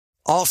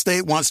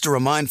Allstate wants to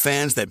remind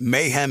fans that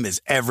mayhem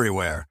is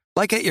everywhere,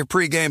 like at your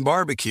pregame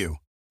barbecue.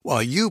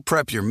 While you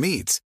prep your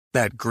meats,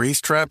 that grease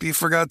trap you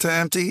forgot to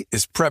empty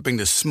is prepping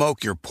to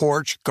smoke your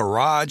porch,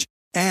 garage,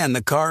 and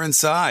the car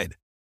inside.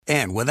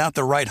 And without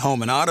the right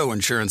home and auto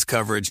insurance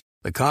coverage,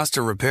 the cost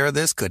to repair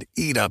this could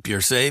eat up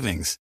your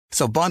savings.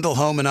 So bundle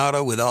home and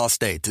auto with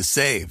Allstate to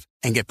save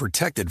and get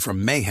protected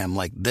from mayhem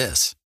like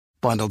this.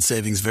 Bundled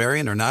savings vary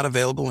and are not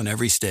available in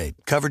every state.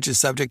 Coverage is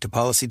subject to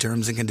policy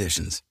terms and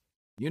conditions.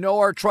 You know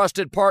our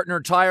trusted partner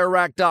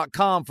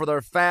TireRack.com for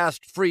their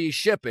fast, free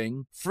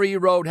shipping, free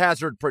road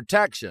hazard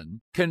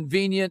protection,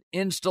 convenient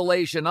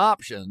installation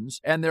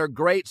options, and their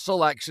great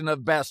selection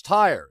of best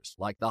tires,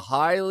 like the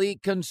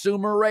highly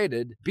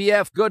consumer-rated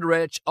BF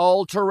Goodrich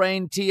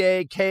All-Terrain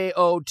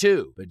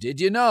TAKO2. But did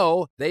you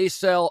know they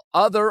sell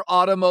other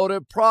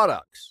automotive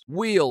products?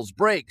 Wheels,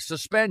 brakes,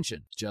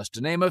 suspension, just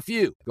to name a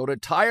few. Go to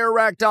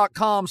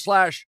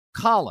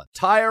TireRack.com/Colin.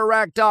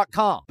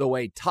 TireRack.com, the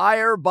way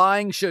tire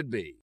buying should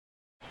be.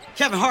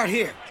 Kevin Hart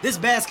here. This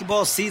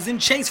basketball season,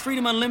 Chase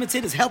Freedom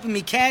Unlimited is helping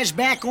me cash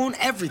back on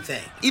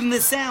everything, even the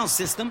sound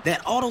system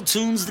that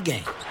auto-tunes the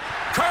game.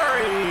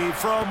 Curry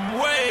from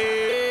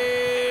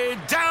way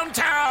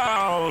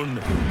downtown.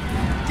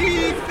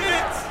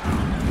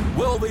 Defense!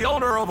 Will the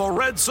owner of a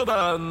red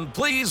sedan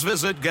please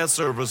visit guest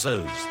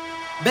services?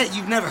 Bet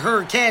you've never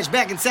heard cash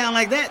back and sound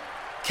like that.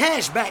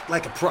 Cash back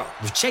like a pro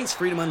with Chase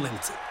Freedom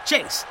Unlimited.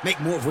 Chase, make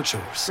more of what's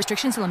yours.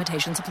 Restrictions and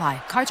limitations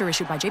apply. Cards are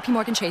issued by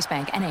JPMorgan Chase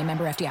Bank N.A.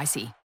 member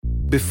FDIC.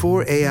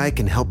 Before AI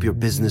can help your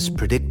business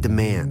predict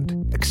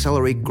demand,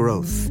 accelerate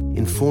growth,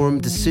 inform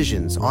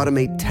decisions,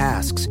 automate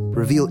tasks,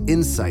 reveal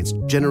insights,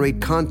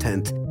 generate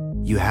content,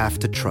 you have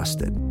to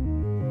trust it.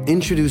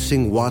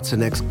 Introducing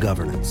watsonx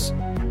Governance,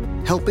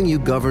 helping you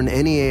govern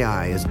any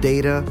AI as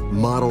data,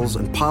 models,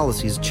 and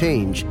policies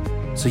change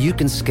so you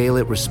can scale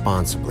it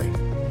responsibly.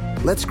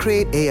 Let's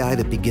create AI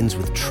that begins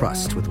with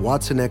trust with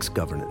watsonx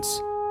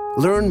Governance.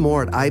 Learn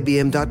more at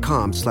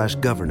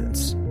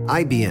ibm.com/governance.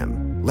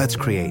 IBM. Let's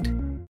create.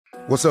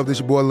 What's up, this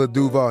your boy Lil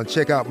Duval, and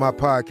check out my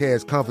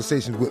podcast,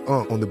 Conversations with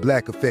Unc, on the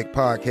Black Effect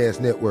Podcast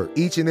Network.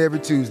 Each and every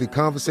Tuesday,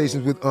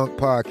 Conversations with Unc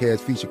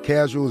podcast feature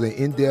casual and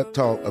in-depth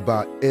talk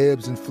about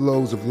ebbs and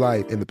flows of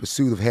life and the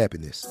pursuit of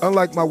happiness.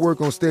 Unlike my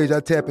work on stage,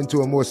 I tap into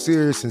a more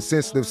serious and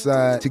sensitive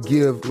side to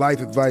give life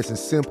advice and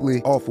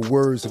simply offer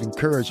words of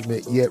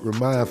encouragement, yet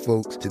remind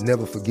folks to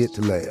never forget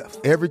to laugh.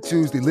 Every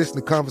Tuesday, listen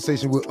to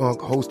Conversation with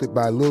Unc, hosted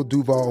by Lil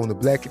Duval on the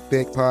Black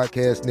Effect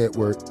Podcast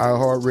Network,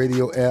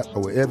 iHeartRadio app,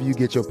 or wherever you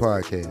get your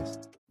podcasts.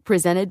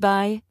 Presented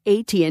by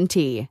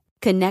AT&T.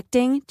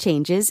 Connecting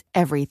changes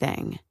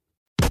everything.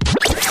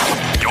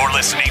 You're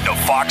listening to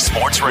Fox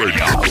Sports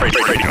Radio.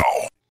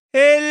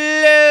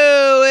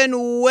 Hello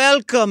and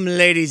welcome,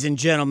 ladies and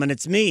gentlemen.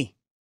 It's me,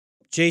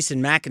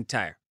 Jason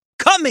McIntyre,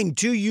 coming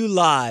to you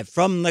live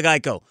from the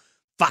Geico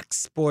Fox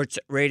Sports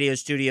Radio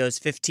studios.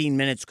 15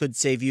 minutes could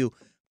save you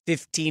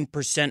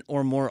 15%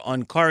 or more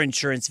on car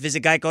insurance.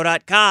 Visit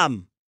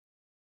geico.com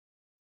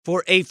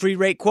for a free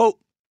rate quote.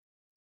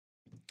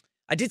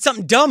 I did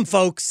something dumb,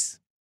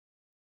 folks.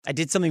 I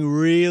did something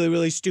really,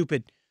 really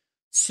stupid.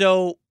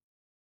 So,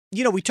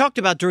 you know, we talked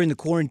about during the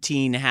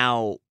quarantine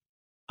how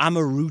I'm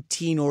a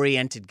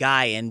routine-oriented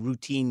guy, and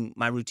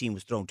my routine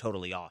was thrown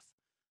totally off.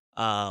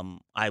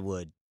 I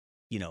would,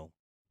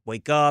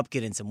 wake up,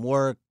 get in some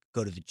work,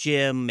 go to the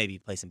gym, maybe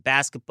play some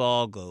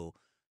basketball, go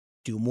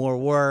do more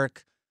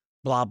work,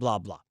 blah, blah,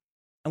 blah.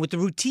 And with the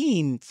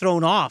routine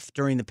thrown off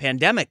during the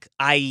pandemic,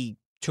 I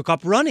took up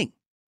running.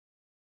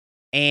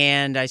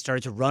 And I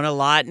started to run a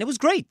lot, and it was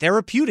great,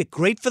 therapeutic,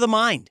 great for the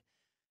mind.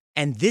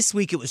 And this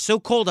week it was so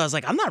cold, I was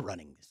like, I'm not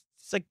running this.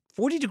 It's like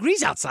 40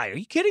 degrees outside. Are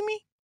you kidding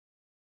me?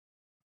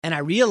 And I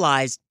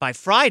realized by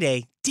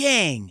Friday,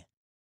 dang,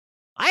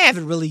 I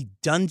haven't really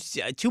done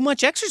too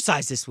much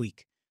exercise this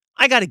week.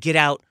 I got to get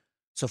out.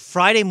 So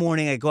Friday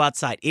morning, I go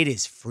outside. It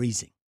is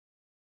freezing.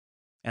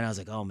 And I was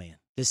like, oh, man,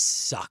 this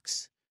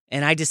sucks.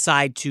 And I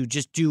decide to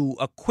just do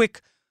a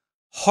quick,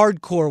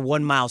 hardcore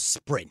 1 mile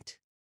sprint.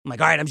 I'm like,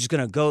 all right, I'm just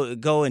going to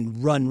go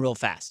and run real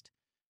fast.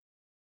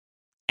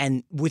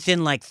 And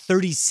within like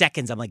 30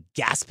 seconds, I'm like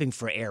gasping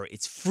for air.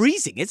 It's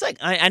freezing. It's like,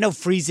 I know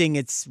freezing,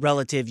 it's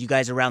relative. You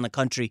guys around the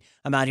country,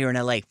 I'm out here in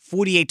LA.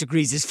 48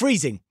 degrees is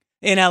freezing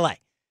in LA.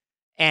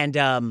 And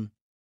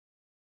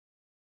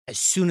as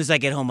soon as I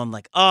get home, I'm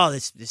like, oh,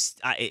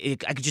 I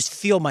could just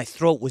feel my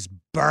throat was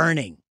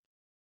burning.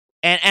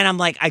 And I'm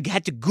like, I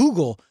had to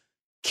Google,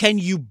 can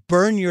you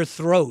burn your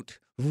throat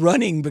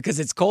running because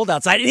it's cold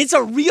outside? And it's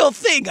a real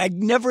thing. I'd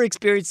never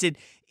experienced it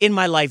in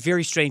my life.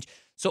 Very strange.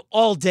 So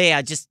all day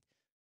I just,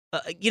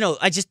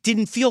 I just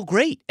didn't feel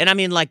great. And I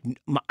mean, like,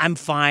 I'm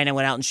fine. I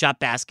went out and shot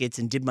baskets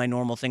and did my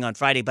normal thing on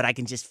Friday, but I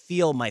can just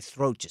feel my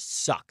throat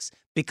just sucks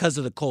because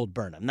of the cold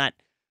burn. I'm not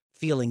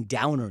feeling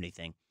down or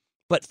anything.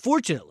 But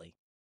fortunately,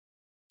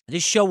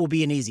 this show will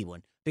be an easy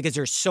one because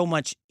there's so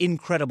much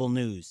incredible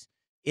news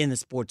in the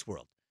sports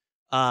world.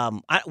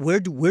 Where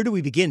do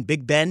we begin?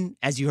 Big Ben,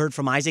 as you heard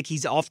from Isaac,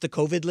 he's off the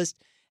COVID list.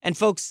 And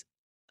folks,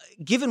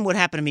 given what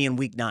happened to me in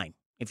week 9,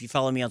 if you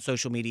follow me on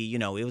social media,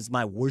 it was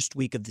my worst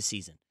week of the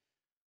season.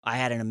 I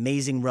had an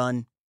amazing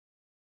run.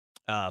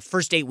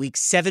 First 8 weeks,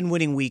 7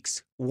 winning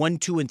weeks, 1,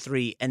 2, and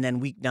 3, and then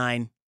week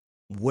 9,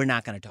 we're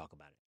not going to talk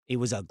about it. It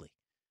was ugly.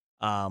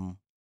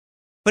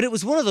 But it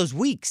was one of those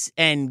weeks,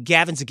 and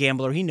Gavin's a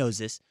gambler. He knows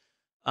this.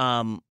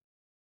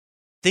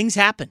 Things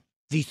happen.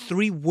 The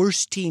 3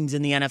 worst teams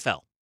in the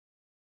NFL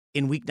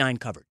in week 9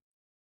 covered.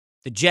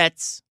 The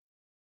Jets,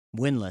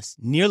 winless,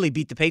 nearly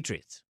beat the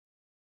Patriots.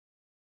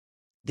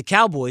 The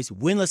Cowboys,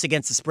 winless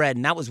against the spread,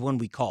 and that was one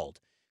we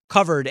called,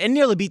 covered and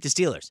nearly beat the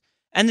Steelers.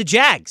 And the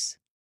Jags,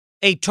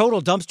 a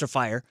total dumpster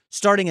fire,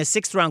 starting a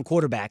 6th-round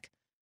quarterback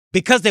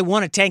because they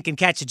want to tank and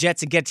catch the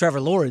Jets and get Trevor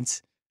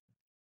Lawrence.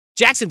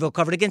 Jacksonville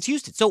covered against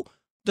Houston. So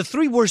the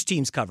 3 worst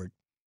teams covered,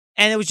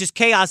 and it was just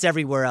chaos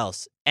everywhere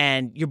else,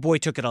 and your boy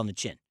took it on the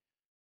chin.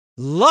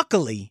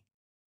 Luckily,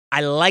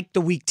 I like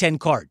the Week 10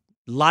 card.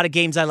 A lot of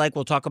games I like.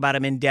 We'll talk about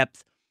them in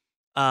depth.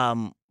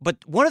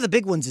 But one of the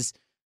big ones is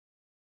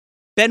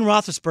Ben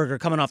Roethlisberger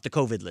coming off the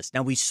COVID list.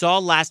 Now, we saw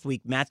last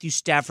week Matthew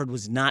Stafford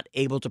was not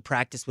able to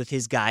practice with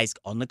his guys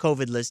on the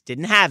COVID list.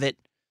 Didn't have it.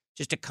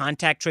 Just a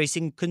contact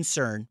tracing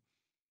concern.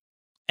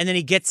 And then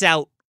he gets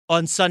out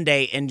on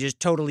Sunday and just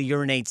totally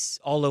urinates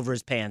all over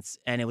his pants,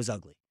 and it was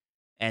ugly.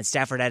 And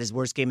Stafford had his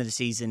worst game of the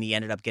season. He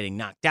ended up getting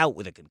knocked out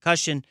with a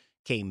concussion,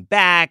 came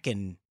back,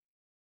 and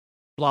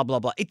blah, blah,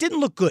 blah. It didn't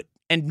look good,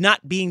 and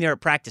not being there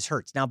at practice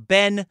hurts. Now,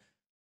 Ben, a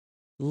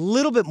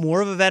little bit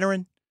more of a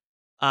veteran,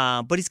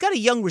 but he's got a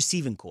young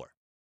receiving core.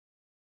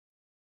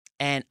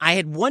 And I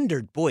had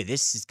wondered, boy,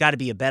 this has got to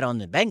be a bet on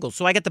the Bengals.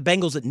 So I got the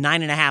Bengals at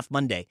 9.5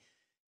 Monday.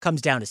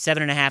 Comes down to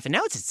 7.5, and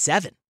now it's at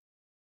 7.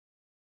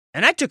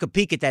 And I took a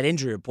peek at that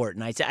injury report,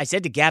 and I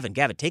said to Gavin,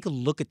 take a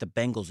look at the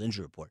Bengals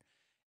injury report.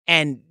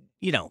 And,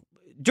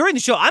 during the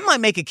show, I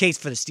might make a case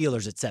for the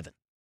Steelers at 7.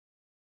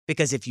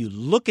 Because if you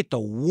look at the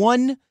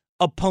one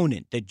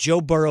opponent that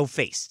Joe Burrow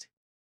faced,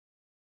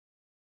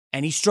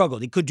 and he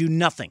struggled, he could do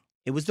nothing.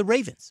 It was the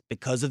Ravens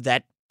because of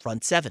that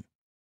front 7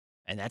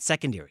 and that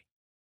secondary.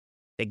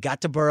 They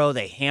got to Burrow,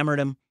 they hammered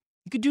him.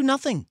 He could do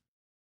nothing.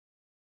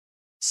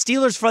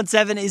 Steelers front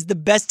 7 is the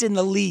best in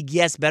the league.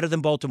 Yes, better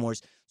than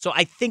Baltimore's. So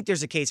I think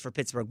there's a case for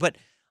Pittsburgh. But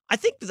I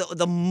think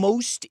the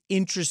most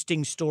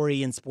interesting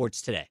story in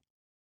sports today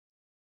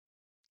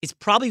is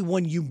probably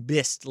one you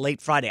missed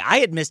late Friday. I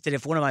had missed it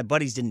if one of my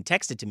buddies didn't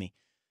text it to me.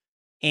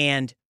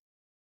 And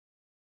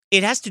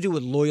it has to do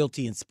with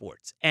loyalty in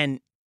sports. And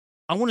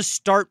I want to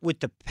start with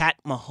the Pat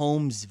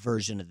Mahomes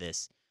version of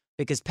this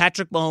because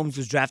Patrick Mahomes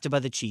was drafted by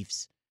the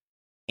Chiefs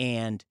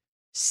and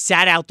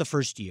sat out the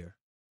first year.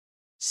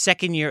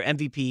 Second year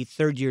MVP,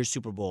 third year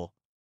Super Bowl,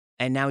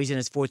 and now he's in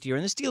his 4th year.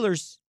 And the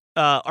Steelers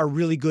are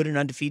really good and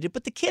undefeated,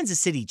 but the Kansas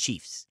City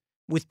Chiefs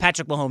with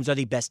Patrick Mahomes are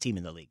the best team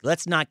in the league.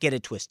 Let's not get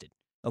it twisted,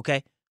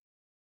 okay?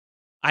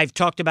 I've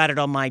talked about it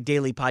on my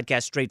daily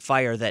podcast, Straight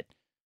Fire, that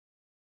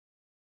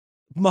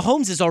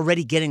Mahomes is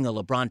already getting the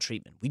LeBron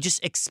treatment. We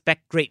just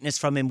expect greatness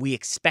from him. We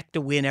expect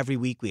to win every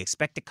week. We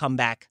expect to come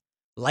back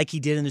like he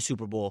did in the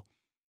Super Bowl.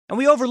 And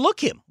we overlook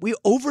him. We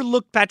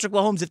overlook Patrick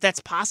Mahomes if that's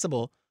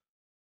possible,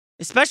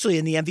 especially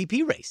in the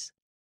MVP race.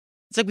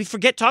 It's like we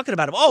forget talking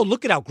about him. Oh,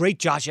 look at how great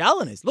Josh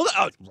Allen is. Look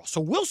at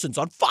Russell Wilson's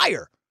on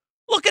fire.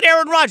 Look at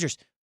Aaron Rodgers.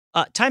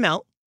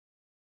 Timeout.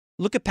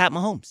 Look at Pat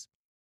Mahomes.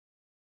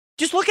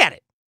 Just look at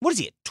it. What is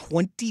he at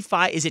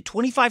 25? Is it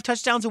 25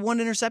 touchdowns and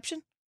 1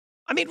 interception?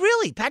 I mean,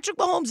 really, Patrick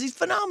Mahomes, he's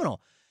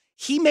phenomenal.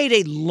 He made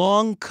a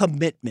long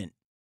commitment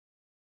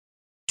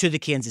to the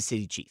Kansas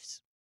City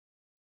Chiefs.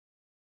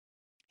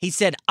 He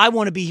said, I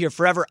want to be here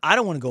forever. I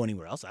don't want to go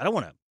anywhere else. I don't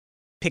want to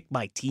pick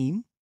my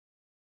team.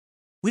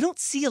 We don't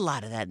see a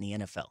lot of that in the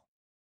NFL.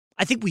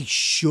 I think we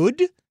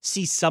should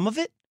see some of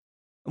it,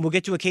 and we'll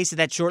get to a case of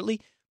that shortly.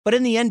 But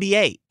in the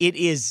NBA, it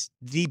is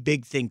the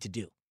big thing to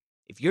do.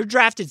 If you're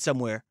drafted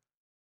somewhere,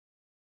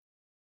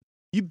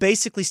 you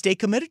basically stay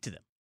committed to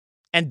them.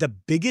 And the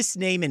biggest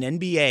name in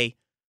NBA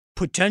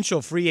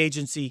potential free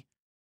agency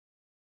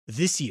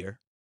this year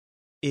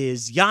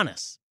is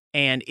Giannis.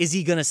 And is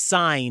he going to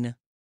sign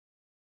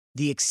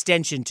the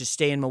extension to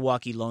stay in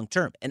Milwaukee long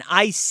term? And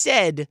I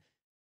said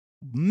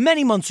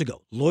many months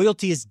ago,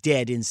 loyalty is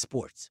dead in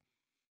sports.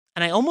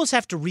 And I almost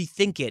have to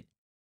rethink it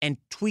and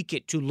tweak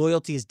it to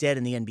loyalty is dead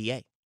in the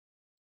NBA.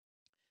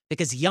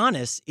 Because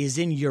Giannis is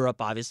in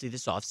Europe, obviously,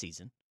 this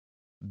offseason.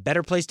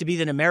 Better place to be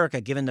than America,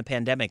 given the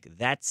pandemic.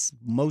 That's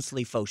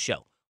mostly faux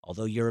show,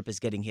 although Europe is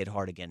getting hit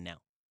hard again now.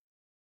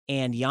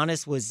 And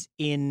Giannis was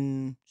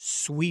in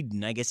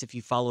Sweden. I guess if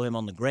you follow him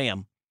on the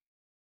gram,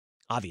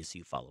 obviously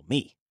you follow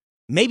me.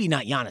 Maybe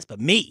not Giannis,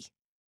 but me.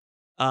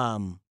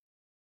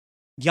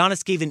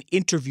 Giannis gave an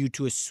interview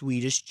to a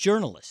Swedish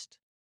journalist.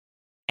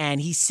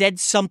 And he said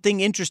something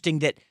interesting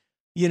that,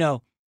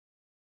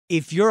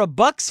 if you're a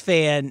Bucks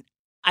fan,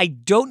 I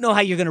don't know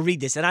how you're going to read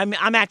this. And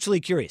I'm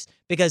actually curious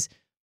because,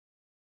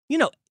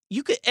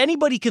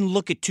 anybody can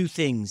look at two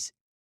things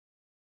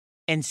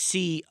and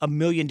see a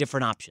million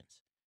different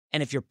options.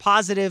 And if you're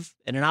positive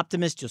and an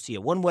optimist, you'll see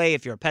it one way.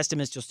 If you're a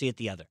pessimist, you'll see it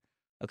the other.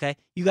 Okay?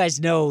 You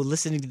guys know,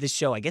 listening to this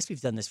show, I guess we've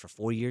done this for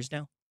 4 years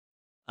now,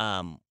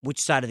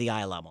 which side of the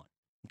aisle I'm on.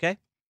 Okay?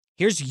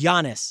 Here's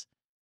Giannis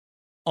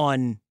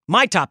on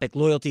my topic,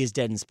 loyalty is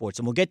dead in sports.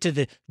 And we'll get to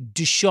the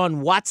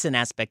Deshaun Watson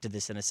aspect of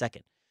this in a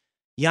second.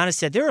 Giannis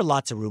said, there are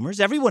lots of rumors.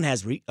 Everyone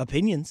has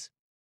opinions.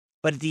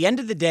 But at the end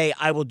of the day,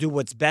 I will do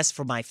what's best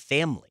for my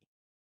family.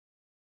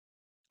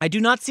 I do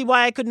not see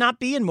why I could not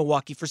be in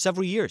Milwaukee for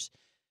several years.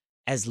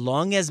 As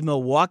long as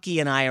Milwaukee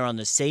and I are on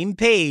the same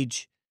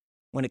page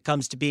when it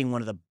comes to being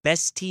one of the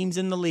best teams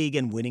in the league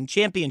and winning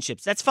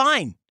championships, that's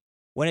fine.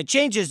 When it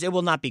changes, it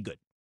will not be good.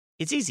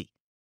 It's easy.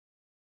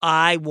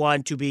 I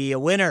want to be a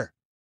winner.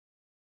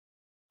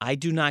 I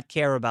do not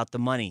care about the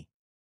money.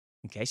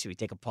 Okay, should we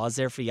take a pause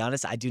there for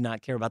Giannis? I do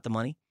not care about the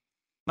money.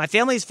 My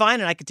family is fine,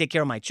 and I can take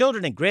care of my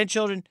children and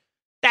grandchildren.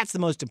 That's the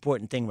most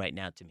important thing right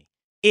now to me.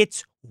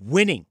 It's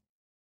winning.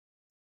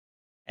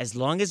 As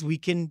long as we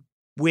can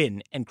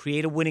win and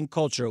create a winning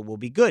culture, it will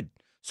be good.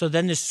 So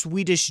then the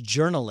Swedish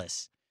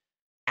journalist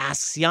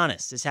asks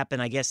Giannis, this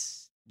happened, I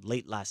guess,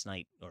 late last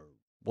night or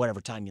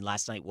whatever time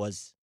last night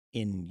was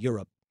in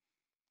Europe.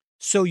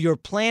 So your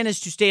plan is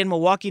to stay in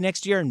Milwaukee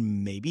next year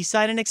and maybe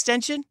sign an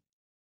extension?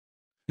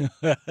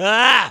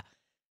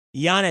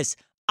 Giannis,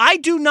 I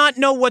do not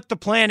know what the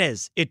plan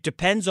is. It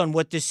depends on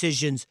what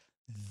decisions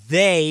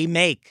they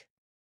make.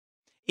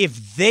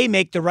 If they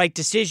make the right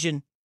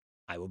decision,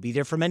 I will be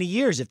there for many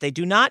years. If they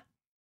do not,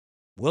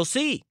 we'll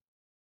see.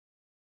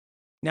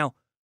 Now,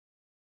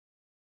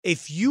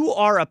 if you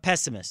are a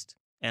pessimist,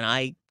 and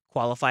I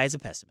qualify as a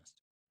pessimist,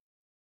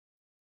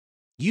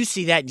 you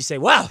see that and you say,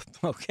 wow,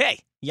 okay,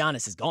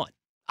 Giannis is gone,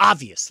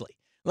 obviously.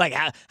 Like,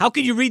 how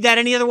could you read that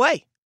any other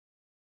way?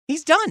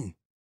 He's done.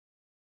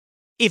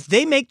 If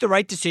they make the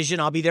right decision,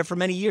 I'll be there for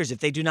many years. If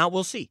they do not,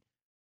 we'll see.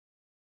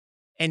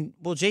 And,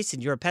 well,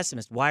 Jason, you're a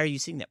pessimist. Why are you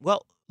seeing that?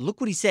 Well, look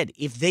what he said.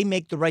 If they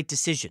make the right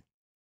decision.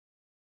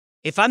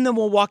 If I'm the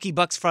Milwaukee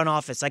Bucks front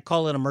office, I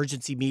call an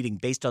emergency meeting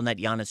based on that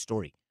Giannis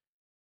story.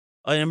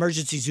 An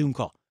emergency Zoom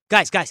call.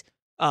 Guys,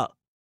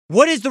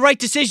 what is the right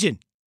decision?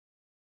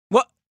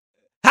 What?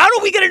 How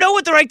are we going to know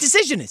what the right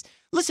decision is?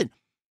 Listen,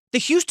 the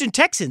Houston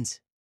Texans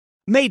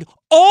made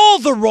all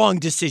the wrong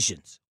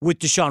decisions with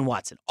Deshaun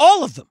Watson.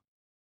 All of them.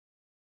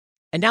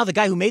 And now the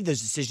guy who made those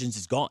decisions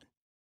is gone.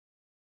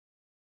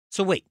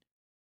 So wait.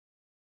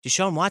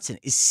 Deshaun Watson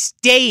is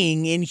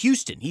staying in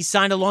Houston. He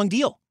signed a long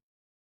deal.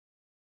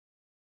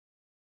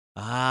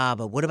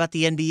 But what about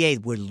the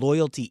NBA where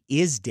loyalty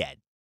is dead?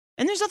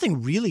 And there's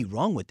nothing really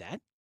wrong with that.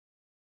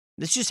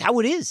 That's just how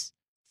it is.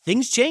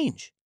 Things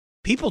change.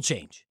 People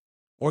change.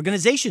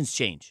 Organizations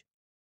change.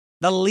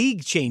 The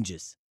league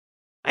changes.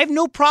 I have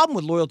no problem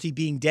with loyalty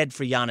being dead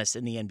for Giannis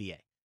in the NBA.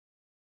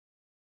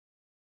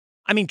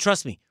 I mean,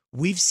 trust me,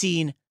 we've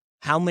seen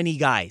how many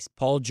guys,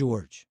 Paul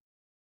George,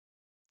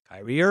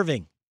 Kyrie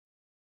Irving,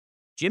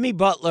 Jimmy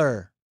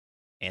Butler,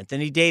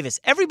 Anthony Davis,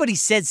 everybody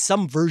said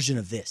some version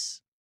of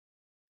this.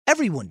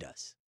 Everyone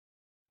does.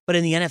 But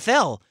in the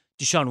NFL,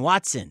 Deshaun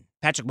Watson,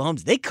 Patrick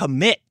Mahomes, they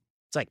commit.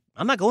 It's like,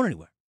 I'm not going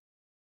anywhere.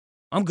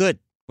 I'm good.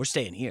 We're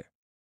staying here.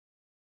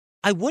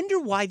 I wonder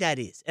why that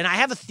is. And I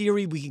have a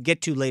theory we can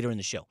get to later in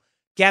the show.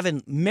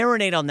 Gavin,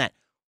 marinate on that.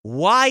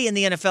 Why in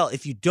the NFL,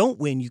 if you don't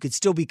win, you could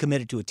still be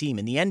committed to a team?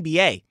 In the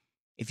NBA,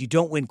 if you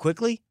don't win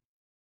quickly,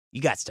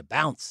 you got to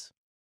bounce.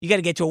 You got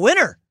to get to a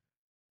winner.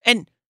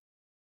 And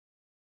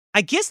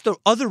I guess the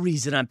other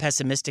reason I'm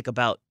pessimistic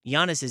about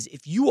Giannis is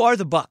if you are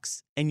the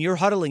Bucks and you're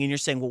huddling and you're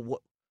saying,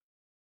 well,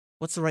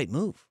 what's the right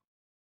move?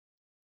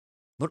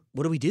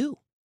 What do we do?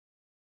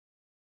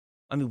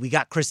 I mean, we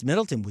got Chris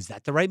Middleton. Was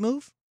that the right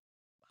move?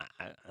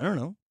 I don't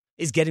know.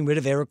 Is getting rid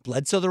of Eric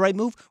Bledsoe the right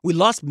move? We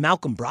lost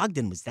Malcolm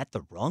Brogdon. Was that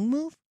the wrong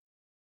move?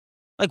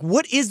 Like,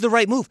 what is the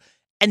right move?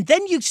 And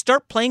then you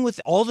start playing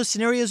with all the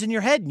scenarios in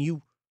your head and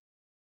you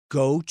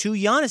go to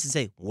Giannis and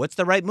say, what's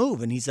the right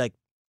move? And he's like,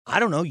 I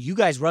don't know. You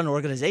guys run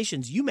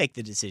organizations. You make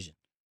the decision.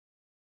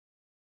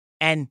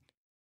 And,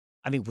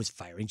 I mean, was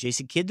firing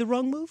Jason Kidd the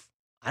wrong move?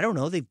 I don't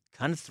know. They've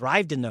kind of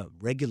thrived in the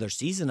regular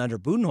season under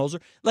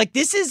Budenholzer. Like,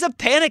 this is a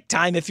panic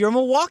time if you're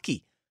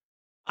Milwaukee.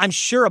 I'm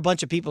sure a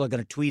bunch of people are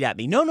going to tweet at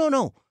me.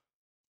 No.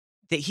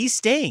 That he's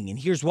staying, and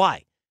here's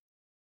why.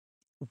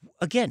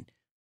 Again,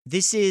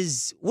 this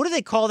is, what do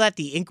they call that?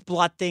 The ink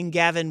blot thing,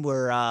 Gavin,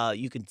 where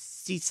you can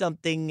see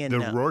something. And,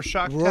 the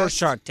Rorschach test?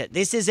 Rorschach test.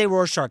 This is a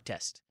Rorschach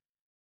test.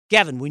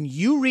 Gavin, when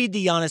you read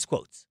the Giannis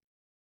quotes,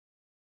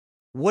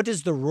 what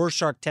does the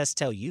Rorschach test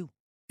tell you?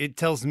 It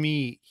tells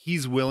me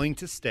he's willing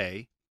to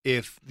stay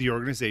if the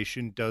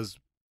organization does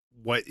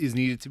what is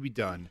needed to be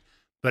done.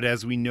 But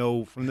as we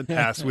know from the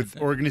past with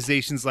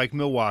organizations like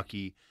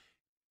Milwaukee,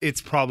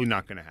 it's probably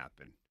not going to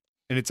happen.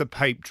 And it's a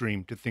pipe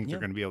dream to think they're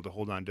going to be able to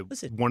hold on to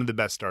one of the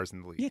best stars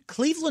in the league. Yeah,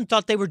 Cleveland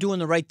thought they were doing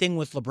the right thing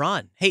with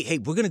LeBron. Hey,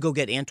 we're going to go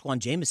get Antoine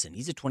Jameson.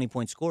 He's a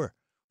 20-point scorer.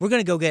 We're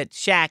going to go get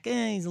Shaq.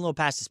 He's a little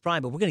past his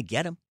prime, but we're going to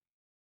get him.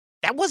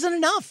 That wasn't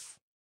enough.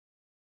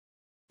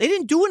 They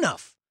didn't do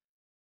enough.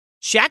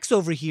 Shaq's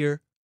over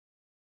here,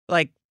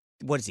 like,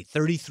 what is he,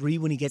 33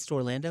 when he gets to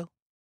Orlando?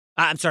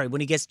 I'm sorry,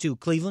 when he gets to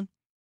Cleveland?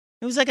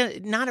 It was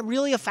like not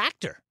really a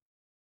factor.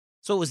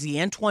 So it was the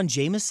Antoine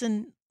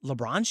Jameson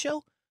LeBron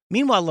show?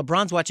 Meanwhile,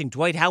 LeBron's watching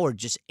Dwight Howard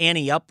just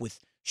ante up with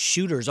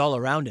shooters all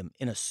around him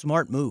in a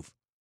smart move.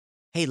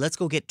 hey, let's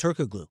go get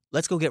Turkoglu.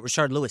 Let's go get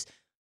Rashard Lewis.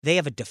 They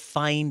have a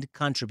defined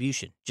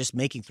contribution, just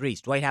making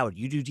threes. Dwight Howard,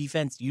 you do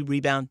defense, you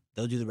rebound,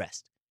 they'll do the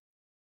rest.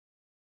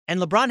 And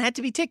LeBron had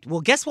to be ticked.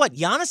 Well, guess what?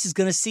 Giannis is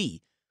going to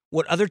see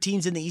what other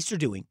teams in the East are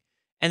doing,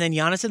 and then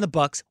Giannis and the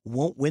Bucks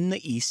won't win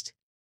the East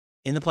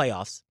in the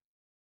playoffs.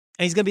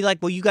 And he's going to be like,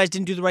 well, you guys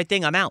didn't do the right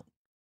thing. I'm out.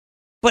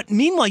 But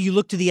meanwhile, you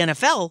look to the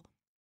NFL,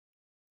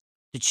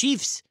 the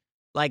Chiefs,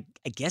 I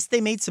guess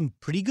they made some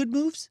pretty good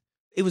moves.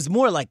 It was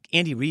more like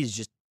Andy Reid is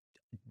just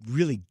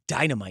really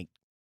dynamite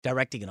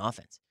directing an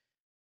offense.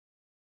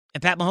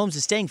 And Pat Mahomes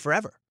is staying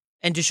forever.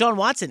 And Deshaun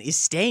Watson is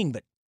staying,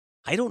 but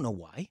I don't know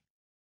why.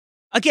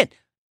 Again,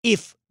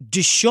 if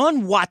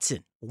Deshaun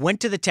Watson went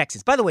to the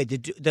Texans, by the way,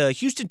 the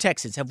Houston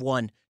Texans have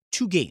won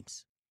 2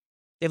 games.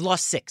 They've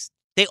lost 6.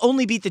 They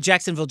only beat the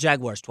Jacksonville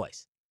Jaguars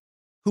twice,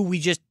 who we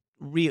just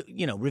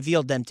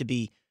revealed them to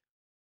be,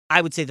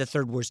 I would say, the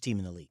 3rd worst team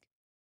in the league.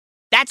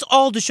 That's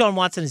all Deshaun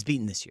Watson has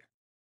beaten this year.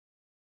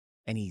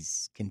 And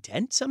he's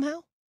content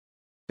somehow?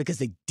 Because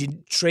they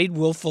didn't trade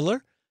Will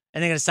Fuller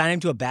and they're going to sign him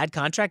to a bad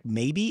contract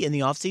maybe in the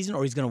offseason,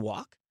 or he's going to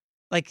walk?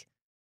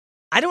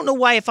 I don't know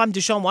why if I'm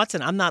Deshaun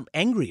Watson, I'm not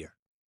angrier.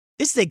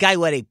 This is a guy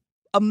who had an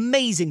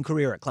amazing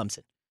career at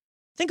Clemson.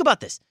 Think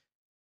about this.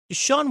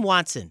 Deshaun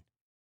Watson,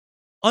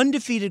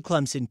 undefeated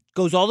Clemson,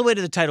 goes all the way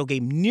to the title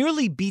game,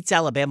 nearly beats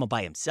Alabama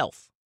by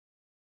himself.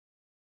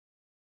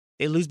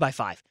 They lose by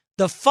 5.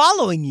 The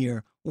following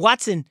year,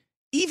 Watson,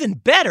 even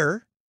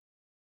better,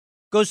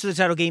 goes to the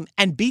title game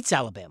and beats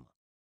Alabama.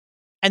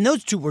 And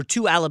those two were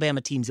 2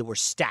 Alabama teams that were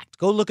stacked.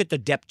 Go look at the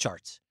depth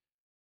charts.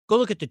 Go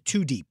look at the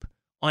 2 deep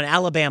on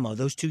Alabama,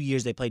 those 2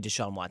 years they played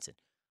Deshaun Watson.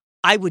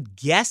 I would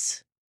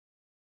guess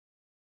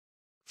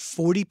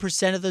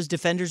 40% of those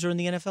defenders are in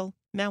the NFL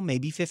now,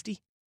 maybe 50.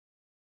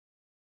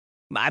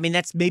 I mean,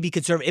 that's maybe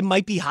conservative. It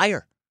might be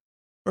higher.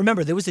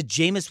 Remember, there was a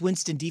Jameis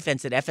Winston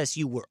defense at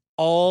FSU where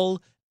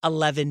all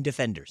 11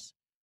 defenders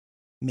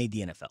made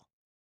the NFL.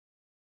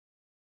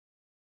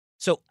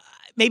 So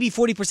maybe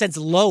 40% is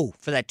low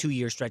for that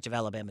 2-year stretch of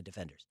Alabama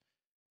defenders.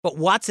 But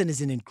Watson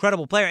is an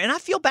incredible player, and I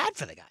feel bad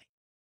for the guy.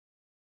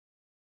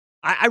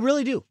 I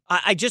really do.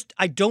 I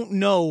don't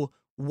know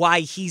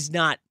why he's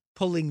not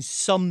pulling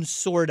some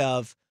sort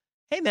of,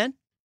 hey, man,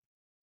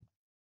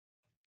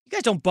 you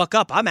guys don't buck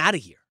up. I'm out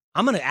of here.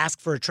 I'm going to ask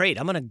for a trade.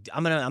 I'm going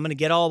to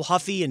get all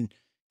huffy and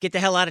get the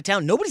hell out of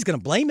town. Nobody's going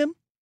to blame him.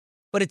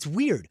 But it's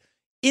weird.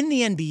 In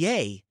the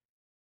NBA,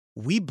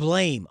 we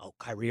blame,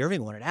 Kyrie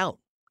Irving wanted out.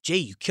 Jay,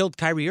 you killed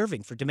Kyrie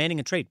Irving for demanding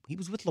a trade. He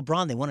was with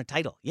LeBron. They won a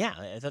title. Yeah,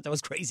 I thought that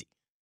was crazy.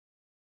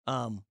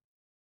 I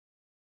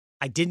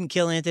didn't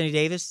kill Anthony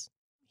Davis.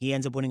 He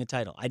ends up winning a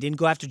title. I didn't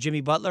go after Jimmy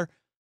Butler.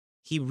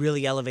 He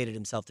really elevated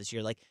himself this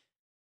year.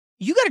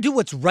 You got to do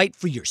what's right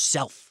for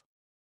yourself,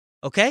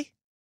 okay?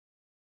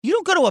 You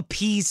don't got to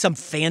appease some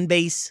fan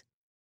base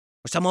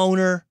or some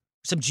owner, or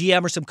some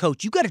GM or some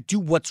coach. You got to do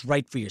what's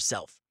right for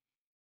yourself.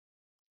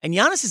 And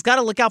Giannis has got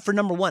to look out for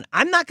number 1.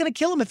 I'm not going to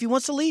kill him if he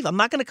wants to leave. I'm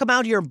not going to come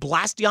out here and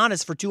blast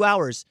Giannis for 2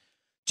 hours,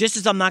 just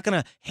as I'm not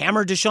going to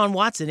hammer Deshaun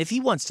Watson if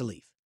he wants to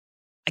leave.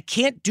 I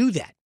can't do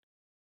that.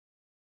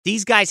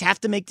 These guys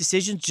have to make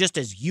decisions just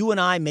as you and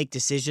I make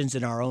decisions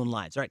in our own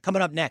lives. All right,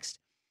 coming up next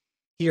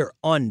here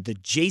on the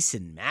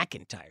Jason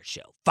McIntyre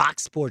Show,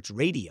 Fox Sports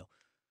Radio.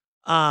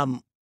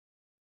 The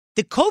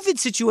COVID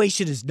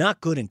situation is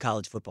not good in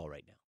college football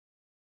right now.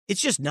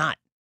 It's just not.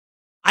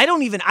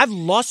 I've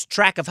lost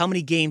track of how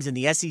many games in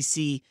the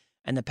SEC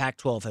and the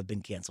Pac-12 have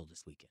been canceled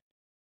this weekend.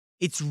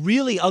 It's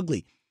really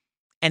ugly.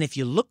 And if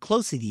you look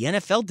closely, the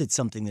NFL did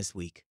something this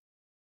week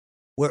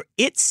where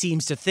it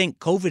seems to think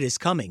COVID is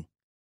coming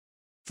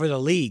for the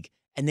league,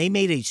 and they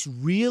made a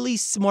really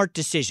smart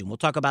decision. We'll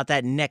talk about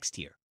that next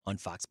here on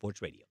Fox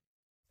Sports Radio.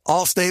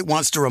 Allstate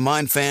wants to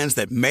remind fans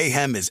that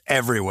mayhem is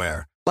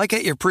everywhere, like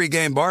at your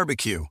pregame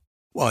barbecue.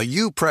 While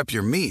you prep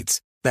your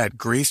meats, that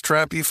grease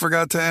trap you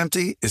forgot to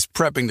empty is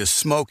prepping to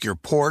smoke your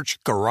porch,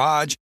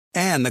 garage,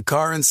 and the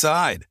car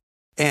inside.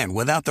 And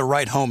without the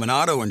right home and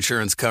auto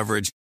insurance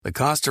coverage, the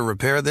cost to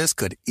repair this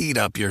could eat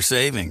up your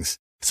savings.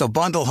 So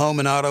bundle home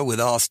and auto with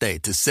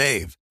Allstate to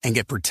save and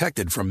get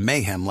protected from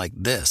mayhem like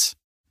this.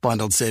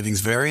 Bundled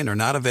savings vary and are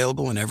not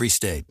available in every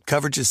state.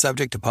 Coverage is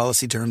subject to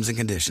policy terms and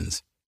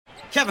conditions.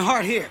 Kevin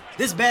Hart here.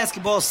 This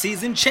basketball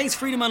season, Chase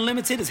Freedom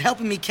Unlimited is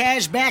helping me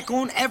cash back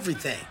on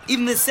everything.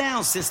 Even the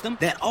sound system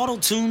that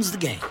auto-tunes the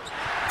game.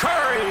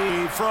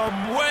 Curry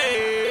from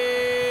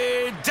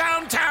way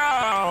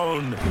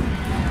downtown.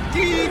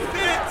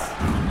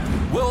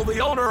 Defense! Will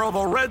the owner of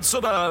a red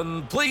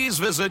sedan please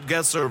visit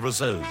guest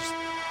services?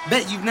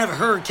 Bet you've never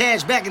heard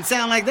cash back and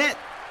sound like that.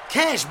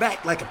 Cash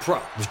back like a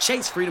pro with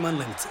Chase Freedom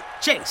Unlimited.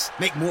 Chase,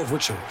 make more of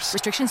what's yours.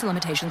 Restrictions and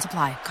limitations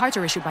apply. Cards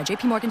are issued by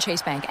JP Morgan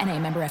Chase Bank, N.A.,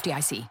 member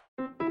FDIC.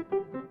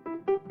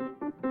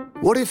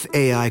 What if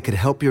AI could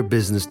help your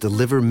business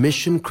deliver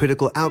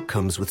mission-critical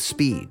outcomes with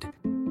speed?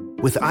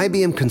 With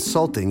IBM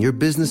Consulting, your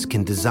business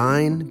can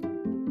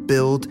design,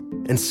 build,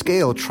 and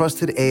scale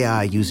trusted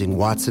AI using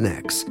Watson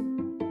X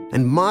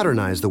and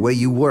modernize the way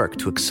you work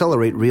to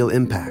accelerate real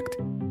impact.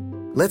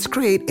 Let's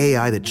create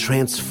AI that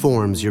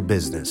transforms your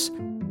business.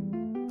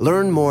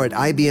 Learn more at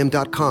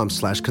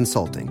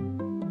ibm.com/consulting.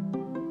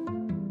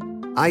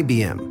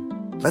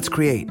 IBM. Let's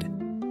create.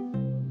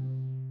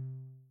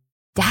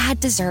 Dad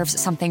deserves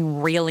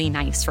something really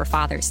nice for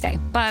Father's Day,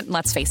 but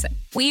let's face it,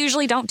 we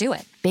usually don't do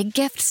it. Big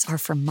gifts are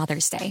for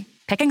Mother's Day.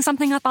 Picking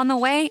something up on the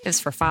way is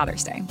for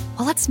Father's Day.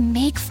 Well, let's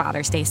make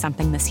Father's Day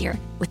something this year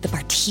with the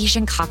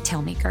Bartesian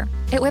Cocktail Maker.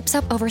 It whips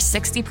up over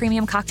 60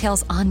 premium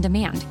cocktails on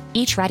demand,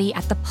 each ready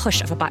at the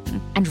push of a button.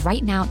 And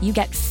right now, you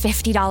get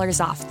 $50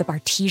 off the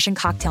Bartesian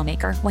Cocktail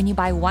Maker when you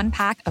buy one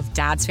pack of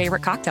Dad's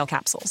favorite cocktail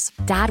capsules.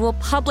 Dad will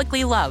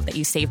publicly love that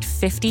you saved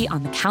 $50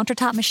 on the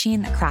countertop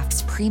machine that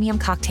crafts premium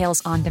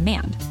cocktails on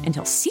demand. And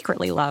he'll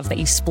secretly love that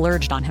you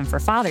splurged on him for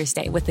Father's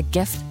Day with the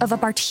gift of a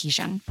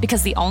Bartesian.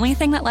 Because the only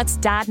thing that lets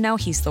Dad know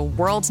he's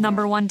the world's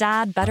number one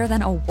dad better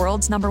than a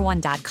world's number one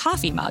dad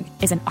coffee mug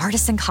is an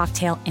artisan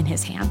cocktail in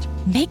his hand.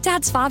 Make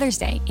Dad's Father's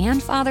Day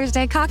and Father's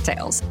Day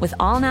cocktails with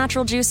all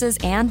natural juices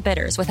and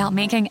bitters without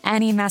making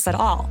any mess at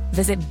all.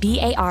 Visit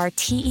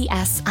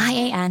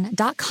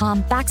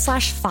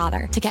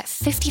BARTESIAN.com/father to get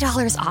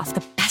 $50 off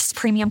the best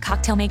premium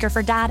cocktail maker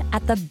for Dad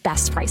at the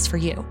best price for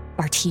you.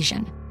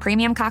 Bartesian.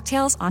 Premium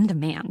cocktails on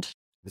demand.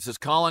 This is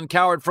Colin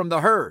Cowherd from The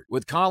Herd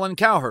with Colin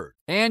Cowherd.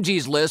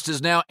 Angie's List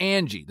is now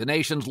Angie, the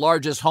nation's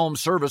largest home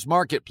service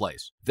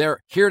marketplace. They're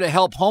here to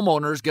help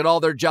homeowners get all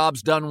their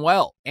jobs done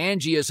well.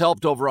 Angie has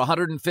helped over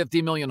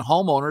 150 million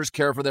homeowners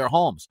care for their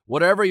homes.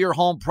 Whatever your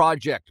home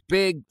project,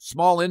 big,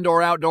 small,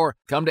 indoor, outdoor,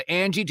 come to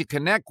Angie to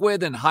connect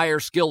with and hire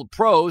skilled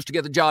pros to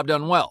get the job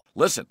done well.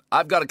 Listen,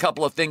 I've got a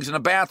couple of things in a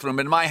bathroom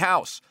in my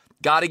house.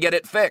 Got to get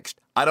it fixed.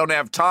 I don't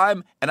have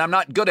time, and I'm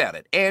not good at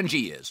it.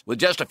 Angie is. With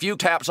just a few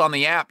taps on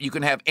the app, you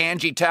can have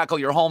Angie tackle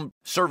your home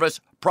service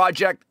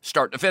project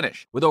start to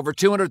finish. With over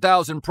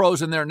 200,000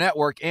 pros in their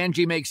network,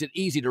 Angie makes it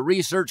easy to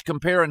research,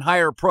 compare, and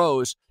hire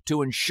pros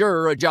to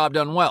ensure a job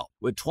done well.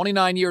 With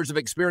 29 years of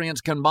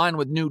experience combined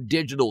with new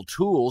digital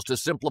tools to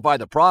simplify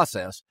the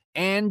process,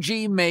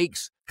 Angie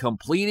makes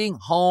completing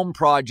home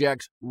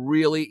projects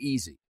really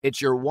easy.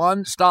 It's your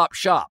one-stop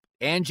shop.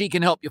 Angie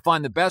can help you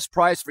find the best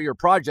price for your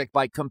project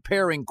by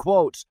comparing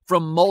quotes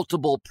from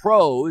multiple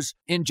pros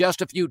in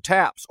just a few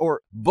taps,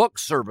 or book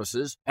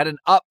services at an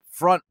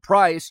upfront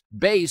price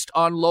based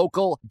on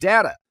local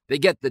data. They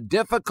get the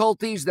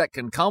difficulties that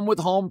can come with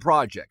home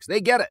projects.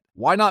 They get it.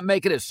 Why not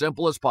make it as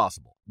simple as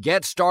possible?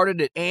 Get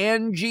started at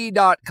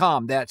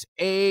Angie.com. That's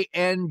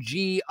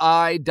ANGI.com,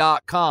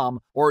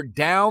 or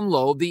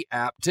download the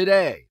app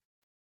today.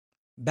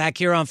 Back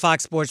here on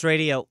Fox Sports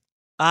Radio.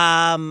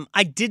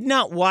 I did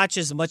not watch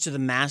as much of the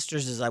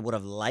Masters as I would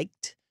have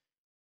liked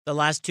the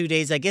last 2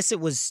 days. I guess it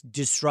was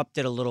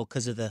disrupted a little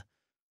because of the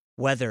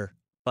weather.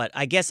 But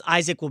I guess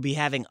Isaac will be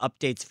having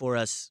updates for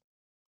us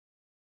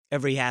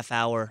every half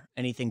hour.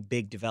 Anything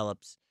big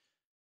develops.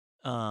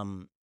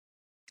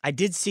 I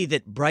did see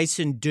that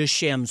Bryson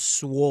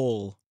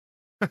DeChambeau,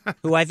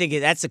 who I think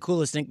that's the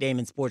coolest nickname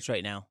in sports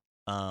right now.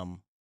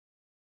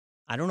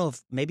 I don't know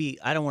if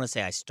I don't want to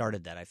say I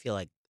started that. I feel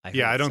like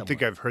I don't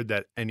think I've heard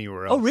that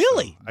anywhere else. Oh,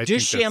 really? So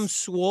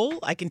DeChambeau?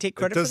 I can take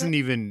credit for that? It doesn't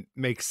even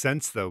make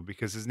sense, though,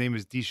 because his name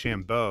is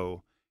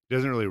DeChambeau. It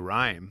doesn't really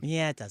rhyme.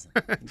 Yeah, it doesn't.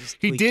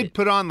 He did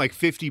put on like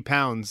 50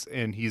 pounds,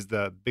 and he's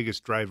the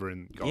biggest driver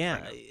in golf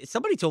right now.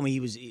 Somebody told me he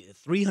was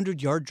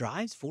 300-yard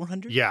drives,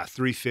 400? Yeah,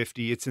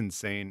 350. It's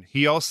insane.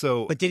 He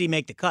also... But did he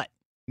make the cut?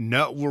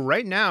 No. Well,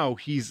 right now,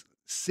 he's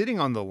sitting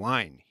on the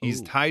line.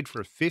 He's tied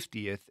for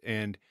 50th,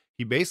 and...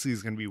 he basically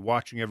is going to be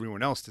watching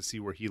everyone else to see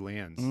where he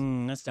lands.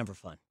 That's never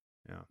fun.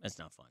 Yeah. That's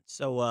not fun.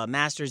 So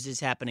Masters is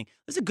happening.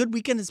 It's a good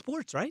weekend in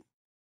sports, right?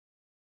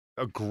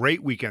 A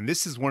great weekend.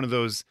 This is one of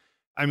those,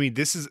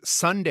 this is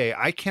Sunday.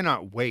 I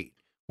cannot wait.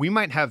 We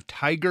might have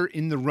Tiger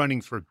in the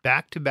running for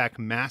back-to-back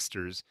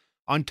Masters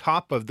on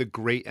top of the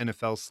great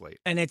NFL slate.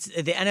 And it's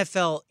the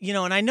NFL,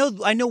 and I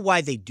know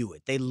why they do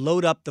it. They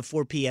load up the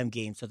 4 p.m.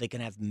 game so they can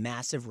have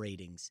massive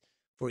ratings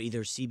for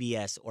either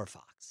CBS or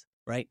Fox,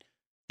 right?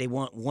 They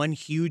want one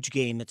huge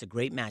game that's a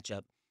great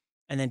matchup,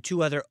 and then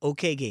 2 other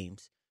okay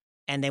games,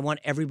 and they want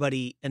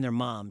everybody and their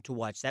mom to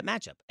watch that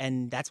matchup.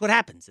 And that's what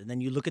happens. And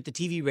then you look at the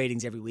TV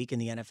ratings every week, and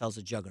the NFL's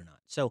a juggernaut.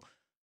 So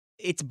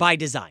it's by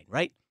design,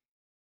 right?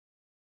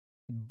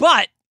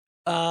 But,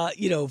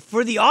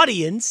 for the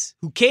audience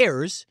who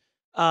cares,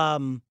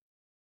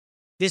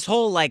 this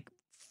whole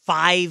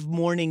 5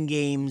 morning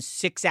games,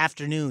 6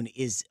 afternoon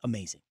is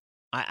amazing.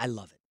 I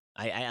love it.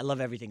 I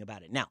love everything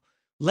about it. Now,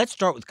 let's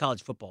start with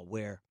college football,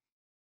 where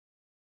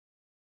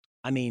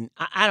I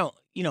don't,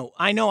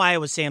 I know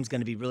Iowa Sam's going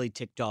to be really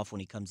ticked off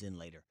when he comes in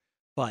later,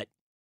 but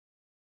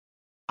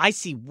I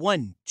see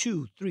 1,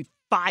 2, 3,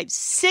 5,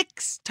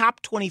 6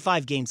 top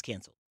 25 games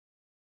canceled.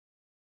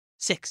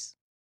 6.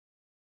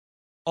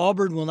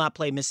 Auburn will not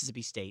play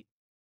Mississippi State.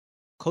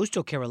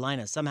 Coastal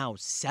Carolina somehow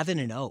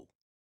 7-0.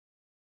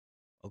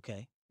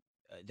 Okay.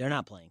 They're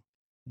not playing.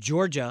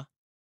 Georgia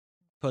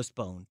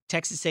postponed.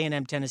 Texas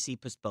A&M, Tennessee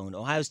postponed.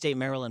 Ohio State,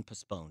 Maryland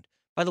postponed.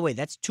 By the way,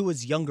 that's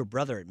Tua's younger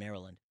brother at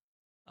Maryland.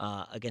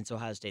 Against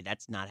Ohio State.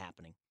 That's not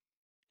happening.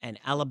 And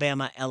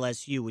Alabama,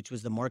 LSU, which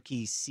was the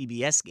marquee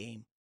CBS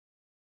game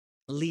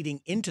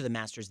leading into the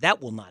Masters, that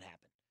will not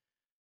happen.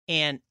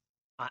 And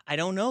I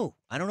don't know.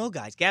 I don't know,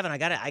 guys. Gavin, I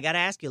gotta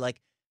ask you,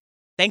 like,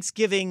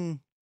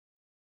 Thanksgiving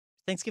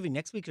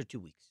next week or 2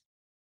 weeks?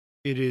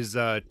 It is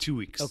 2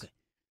 weeks. Okay.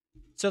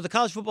 So the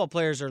college football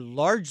players are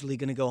largely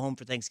going to go home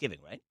for Thanksgiving,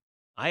 right?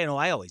 I know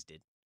I always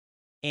did.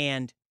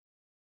 And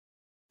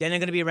then they're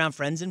going to be around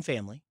friends and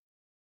family,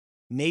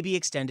 maybe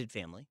extended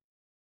family.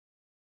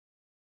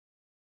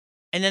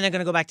 And then they're going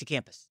to go back to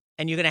campus.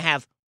 And you're going to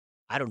have,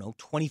 I don't know,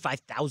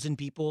 25,000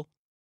 people,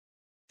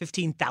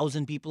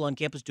 15,000 people on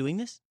campus doing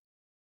this.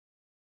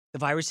 The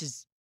virus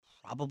is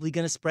probably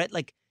going to spread.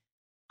 Like,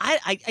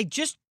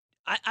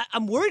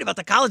 I'm worried about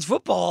the college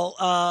football,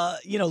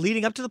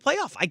 leading up to the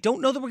playoff. I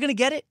don't know that we're going to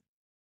get it.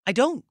 I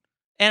don't.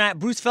 And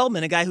Bruce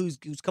Feldman, a guy who's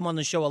come on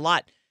the show a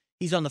lot,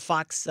 he's on the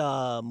Fox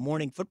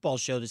morning football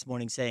show this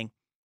morning saying,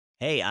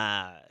 hey,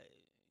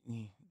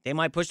 they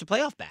might push the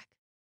playoff back.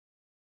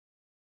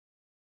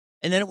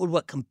 And then it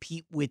would,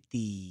 compete with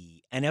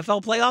the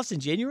NFL playoffs in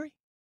January?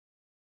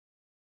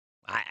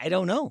 I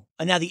don't know.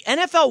 And now the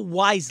NFL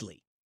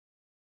wisely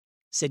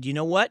said, you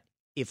know what?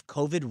 If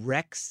COVID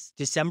wrecks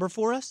December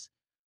for us,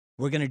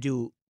 we're going to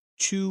do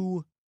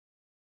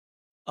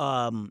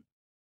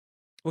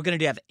we're going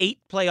to have 8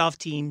 playoff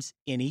teams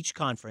in each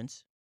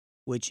conference,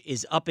 which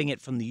is upping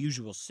it from the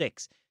usual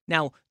 6.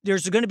 Now,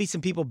 there's going to be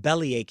some people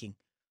belly aching.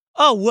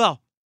 Oh,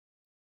 well,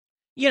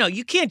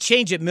 you can't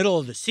change it middle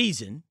of the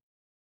season,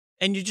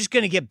 and you're just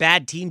going to get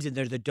bad teams in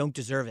there that don't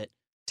deserve it.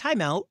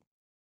 Timeout.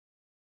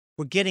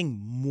 We're getting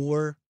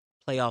more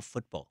playoff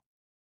football.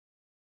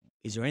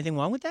 Is there anything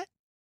wrong with that?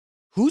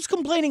 Who's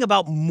complaining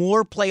about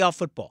more playoff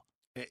football?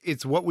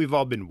 It's what we've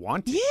all been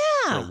wanting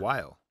for a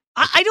while.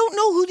 I don't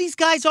know who these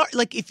guys are.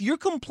 Like, if you're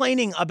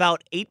complaining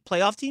about 8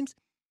 playoff teams,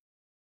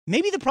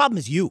 maybe the problem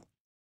is you.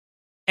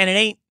 And it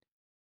ain't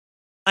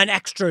an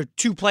extra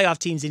 2 playoff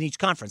teams in each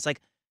conference. Like,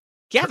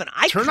 Gavin,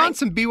 turn on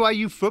some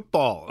BYU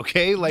football,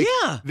 okay? Like,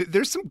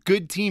 there's some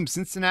good teams.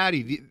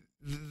 Cincinnati,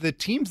 the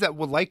teams that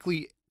will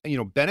likely,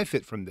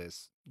 benefit from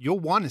this, you'll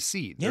want to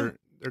see. They're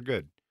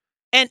good.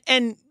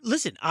 And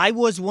listen, I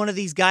was one of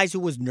these guys who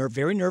was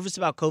very nervous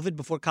about COVID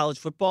before college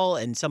football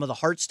and some of the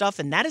heart stuff,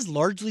 and that has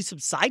largely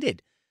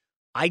subsided.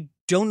 I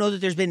don't know that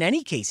there's been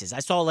any cases. I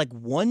saw like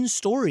one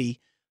story,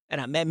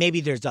 and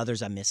maybe there's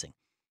others I'm missing,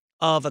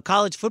 of a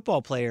college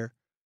football player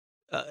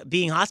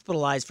being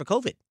hospitalized for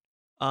COVID.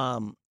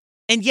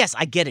 And yes,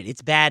 I get it.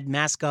 It's bad.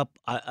 Mask up.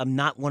 I'm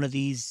not one of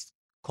these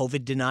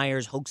COVID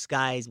deniers, hoax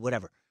guys,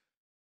 whatever.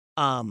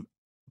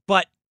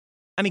 But,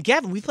 I mean,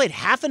 Gavin, we played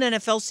half an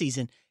NFL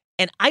season,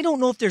 and I don't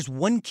know if there's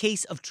one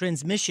case of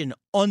transmission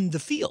on the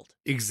field.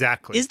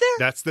 Exactly. Is there?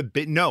 That's the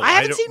bit. No, I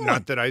haven't seen one.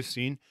 Not that I've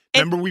seen.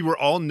 Remember, we were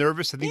all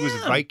nervous. I think it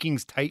was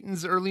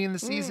Vikings-Titans early in the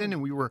season,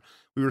 and we were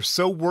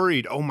so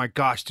worried. Oh my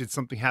gosh, did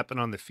something happen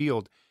on the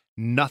field?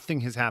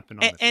 Nothing has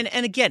happened on the field.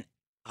 And again,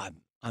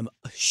 I'm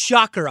a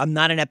shocker. I'm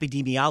not an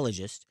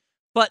epidemiologist,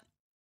 but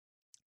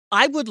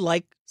I would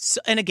like.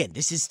 And again,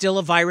 this is still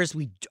a virus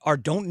we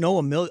don't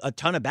know a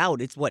ton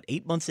about. It's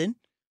 8 months in.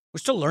 We're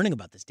still learning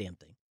about this damn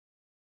thing.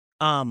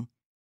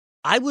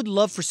 I would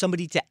love for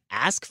somebody to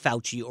ask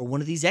Fauci or one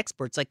of these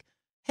experts, like,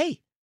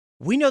 hey,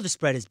 we know the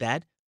spread is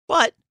bad,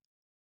 but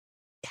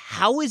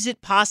how is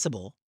it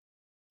possible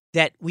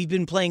that we've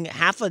been playing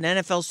half an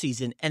NFL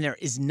season and there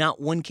is not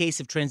one case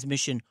of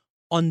transmission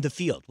on the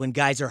field when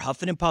guys are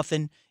huffing and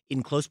puffing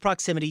in close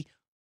proximity?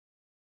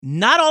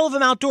 Not all of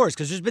them outdoors,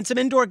 because there's been some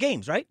indoor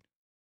games, right?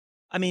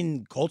 I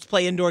mean, Colts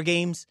play indoor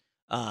games.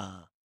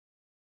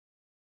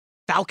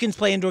 Falcons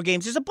play indoor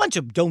games. There's a bunch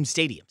of dome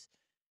stadiums.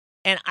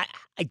 And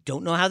I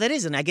don't know how that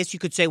is. And I guess you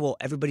could say, well,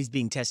 everybody's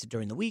being tested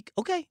during the week.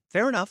 Okay,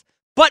 fair enough.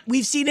 But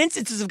we've seen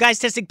instances of guys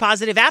testing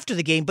positive after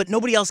the game, but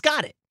nobody else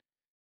got it.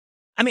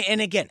 I mean, and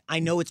again, I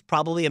know it's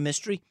probably a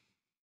mystery.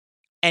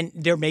 And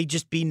there may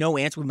just be no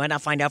answer. We might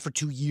not find out for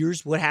 2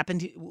 years what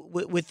happened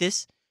with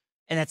this.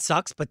 And that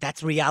sucks, but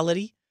that's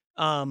reality.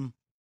 But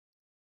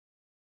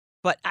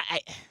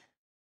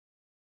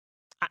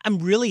I'm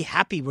really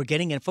happy we're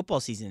getting in football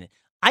season.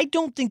 I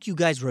don't think you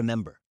guys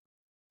remember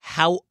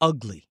how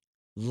ugly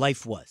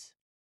life was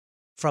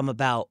from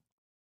about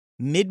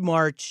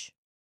mid-March,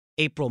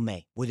 April,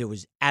 May, where there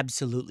was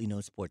absolutely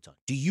no sports on.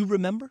 Do you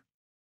remember?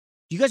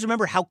 Do you guys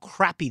remember how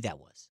crappy that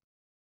was?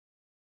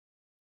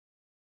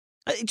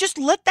 Just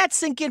let that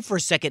sink in for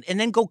a second and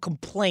then go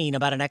complain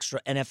about an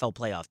extra NFL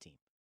playoff team.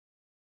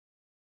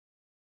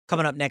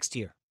 Coming up next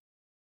year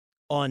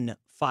on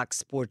Fox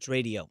Sports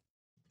Radio.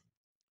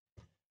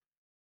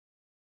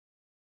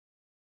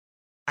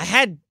 I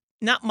had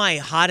not my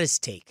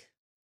hottest take,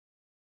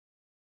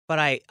 but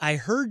I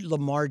heard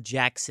Lamar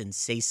Jackson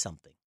say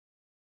something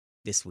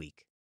this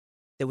week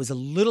that was a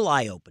little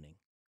eye-opening.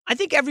 I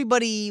think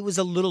everybody was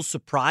a little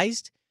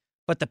surprised,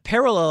 but the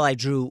parallel I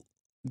drew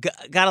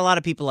got a lot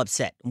of people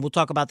upset. And we'll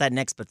talk about that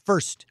next. But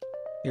first,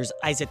 here's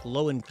Isaac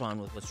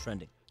Lowenkron with What's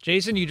Trending.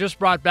 Jason, you just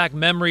brought back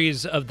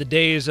memories of the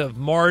days of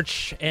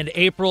March and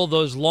April,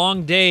 those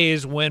long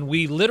days when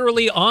we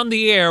literally on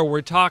the air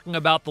were talking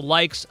about the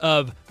likes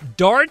of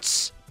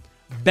darts,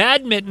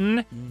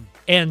 badminton,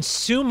 and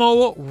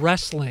sumo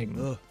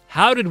wrestling.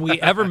 How did we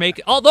ever make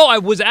it? Although I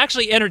was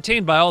actually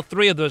entertained by all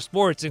three of those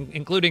sports,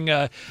 including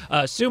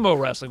sumo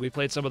wrestling. We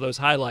played some of those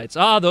highlights.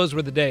 Those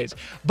were the days.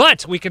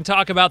 But we can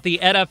talk about the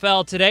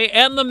NFL today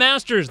and the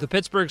Masters. The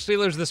Pittsburgh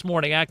Steelers this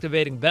morning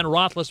activating Ben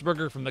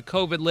Roethlisberger from the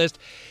COVID list.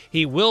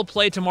 He will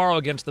play tomorrow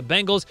against the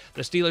Bengals.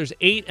 The Steelers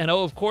 8-0,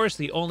 of course,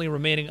 the only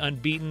remaining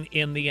unbeaten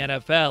in the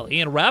NFL.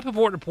 Ian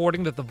Rappaport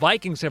reporting that the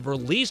Vikings have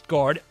released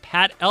guard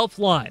Pat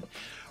Elflein.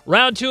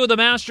 Round 2 of the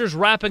Masters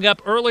wrapping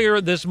up earlier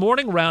this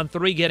morning. Round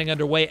 3 getting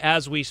underway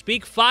as we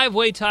speak.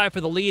 5-way tie for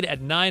the lead at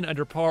 9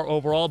 under par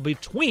overall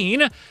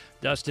between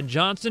Dustin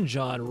Johnson,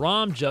 Jon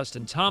Rahm,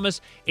 Justin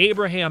Thomas,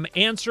 Abraham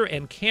Ancer,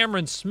 and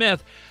Cameron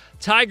Smith.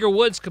 Tiger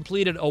Woods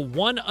completed a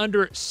 1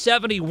 under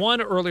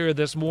 71 earlier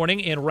this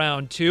morning in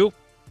round 2.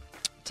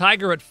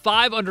 Tiger at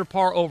 5 under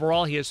par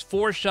overall. He has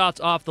 4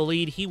 shots off the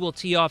lead. He will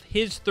tee off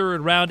his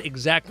third round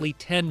exactly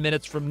 10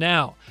 minutes from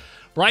now.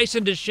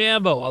 Bryson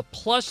DeChambeau, a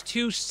plus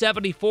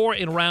 274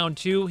 in round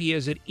 2. He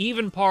is at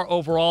even par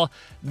overall,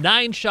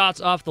 9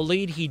 shots off the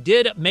lead. He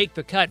did make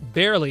the cut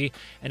barely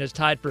and is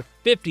tied for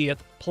 50th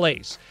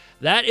place.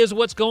 That is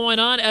what's going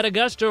on at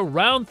Augusta.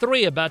 Round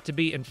 3 about to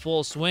be in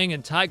full swing,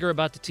 and Tiger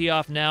about to tee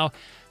off now,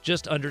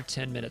 just under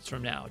 10 minutes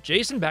from now.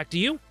 Jason, back to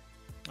you.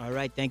 All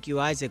right, thank you,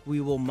 Isaac.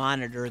 We will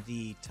monitor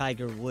the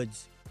Tiger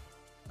Woods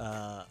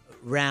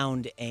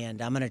round,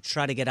 and I'm going to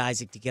try to get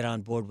Isaac to get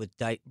on board with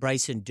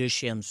Bryson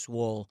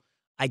DeChambeau.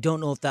 I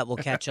don't know if that will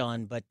catch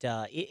on, but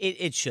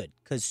it should,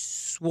 because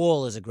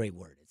swole is a great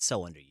word. It's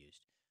so underused.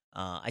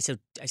 I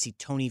see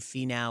Tony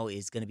Finau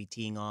is going to be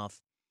teeing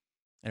off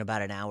in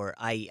about an hour.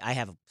 I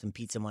have some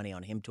pizza money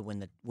on him to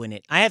win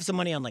it. I have some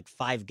money on like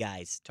 5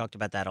 guys. Talked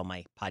about that on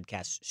my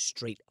podcast,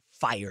 Straight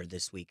Fire,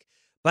 this week.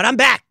 But I'm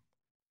back.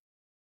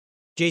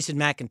 Jason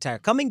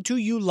McIntyre coming to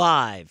you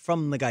live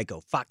from the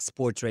Geico Fox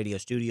Sports Radio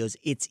studios.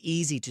 It's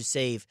easy to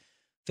save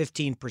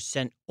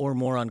 15% or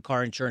more on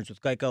car insurance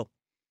with Geico.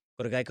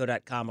 Go to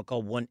geico.com or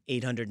call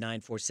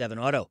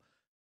 1-800-947-AUTO.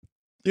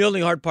 The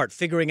only hard part,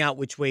 figuring out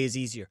which way is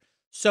easier.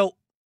 So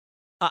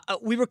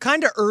we were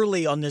kind of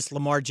early on this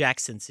Lamar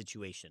Jackson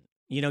situation.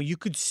 You know, you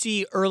could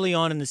see early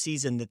on in the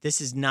season that this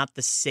is not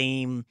the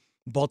same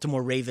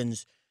Baltimore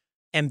Ravens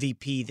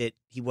MVP that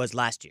he was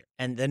last year.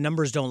 And the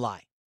numbers don't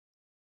lie.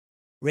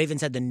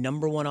 Ravens had the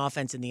number 1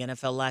 offense in the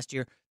NFL last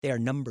year. They are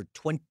number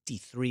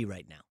 23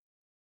 right now.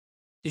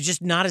 They're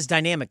just not as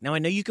dynamic. Now, I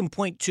know you can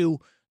point to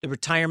the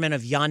retirement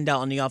of Yanda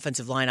on the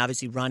offensive line.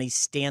 Obviously, Ronnie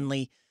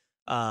Stanley,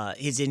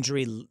 his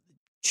injury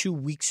 2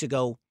 weeks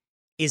ago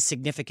is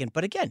significant.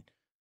 But again,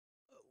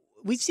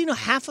 we've seen a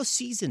half a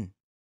season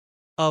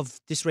of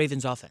this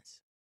Ravens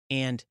offense.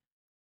 And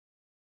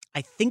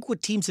I think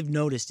what teams have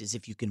noticed is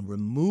if you can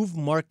remove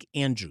Mark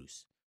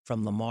Andrews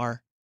from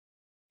Lamar,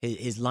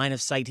 his line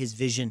of sight, his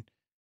vision,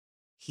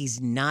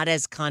 he's not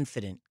as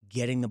confident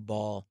getting the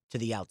ball to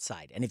the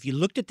outside. And if you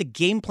looked at the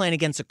game plan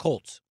against the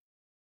Colts,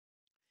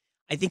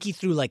 I think he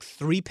threw like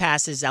 3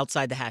 passes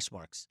outside the hash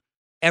marks.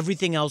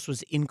 Everything else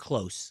was in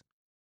close.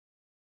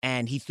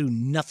 And he threw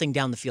nothing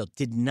down the field.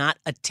 Did not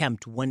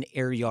attempt one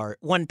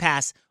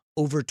pass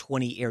over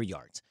 20 air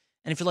yards.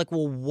 And if you're like,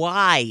 well,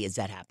 why is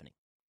that happening?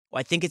 Well,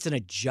 I think it's an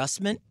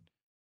adjustment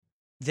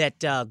that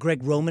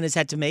Greg Roman has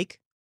had to make,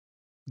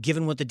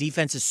 given what the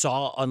defenses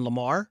saw on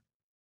Lamar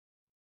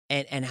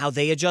and how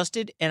they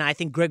adjusted. And I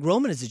think Greg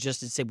Roman has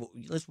adjusted and said, well,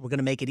 listen, we're going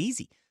to make it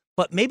easy.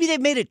 But maybe they've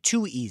made it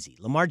too easy.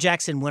 Lamar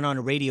Jackson went on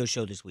a radio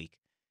show this week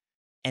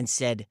and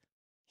said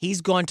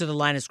he's gone to the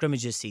line of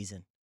scrimmage this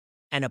season,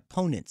 and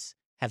opponents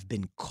have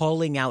been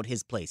calling out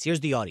his plays. Here's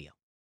the audio.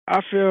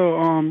 I feel,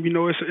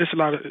 it's a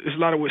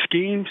lot of with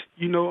schemes.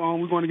 We're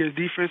going against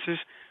defenses.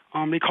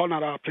 They calling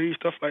out our plays,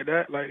 stuff like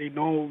that. Like they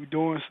know what we're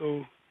doing.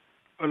 So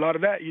a lot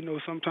of that,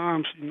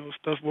 sometimes,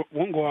 stuff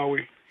won't go our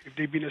way if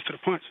they beat us to the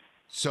punch.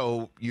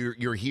 So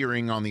you're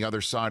hearing on the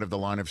other side of the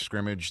line of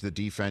scrimmage the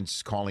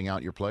defense calling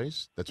out your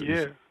plays? That's what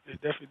they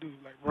definitely do.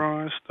 Like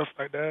runs, stuff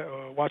like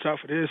that. Watch out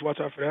for this, watch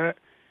out for that.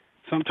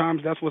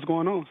 Sometimes that's what's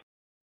going on.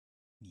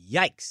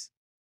 Yikes.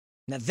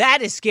 Now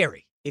that is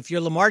scary if you're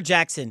Lamar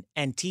Jackson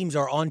and teams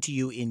are onto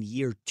you in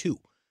year 2.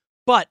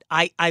 But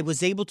I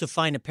was able to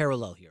find a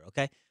parallel here,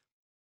 okay?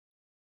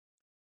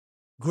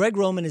 Greg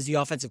Roman is the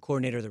offensive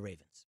coordinator of the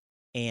Ravens,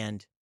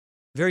 and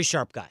very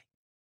sharp guy.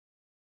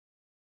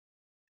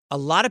 A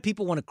lot of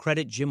people want to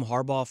credit Jim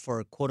Harbaugh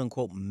for,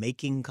 quote-unquote,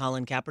 making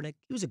Colin Kaepernick.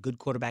 He was a good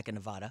quarterback in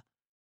Nevada,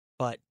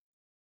 but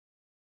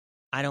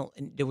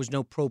there was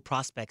no pro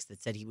prospects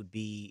that said he would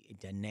be a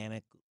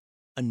dynamic,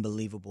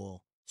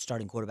 unbelievable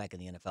starting quarterback in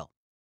the NFL.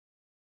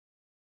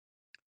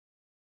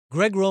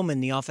 Greg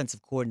Roman, the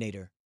offensive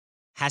coordinator,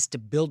 has to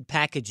build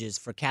packages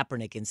for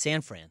Kaepernick in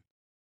San Fran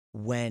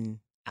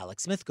when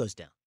Alex Smith goes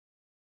down.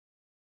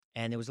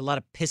 And there was a lot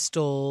of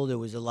pistol, there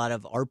was a lot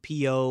of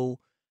RPO,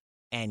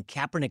 and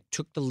Kaepernick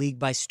took the league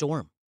by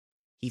storm.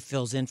 He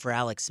fills in for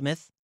Alex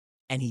Smith,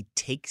 and he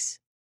takes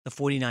the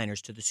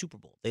 49ers to the Super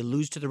Bowl. They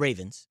lose to the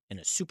Ravens in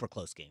a super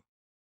close game.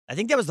 I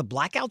think that was the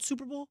blackout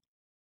Super Bowl.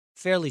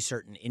 Fairly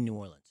certain in New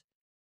Orleans.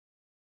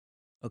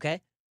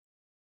 Okay?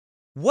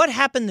 What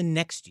happened the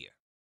next year?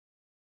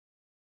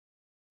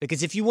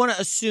 Because if you want to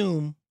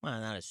assume, well,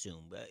 not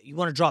assume, but you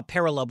want to draw a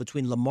parallel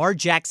between Lamar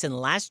Jackson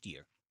last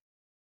year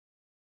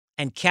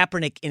and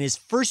Kaepernick in his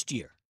first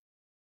year,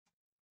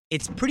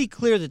 it's pretty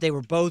clear that they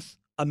were both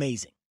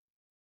amazing.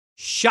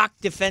 Shock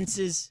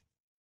defenses.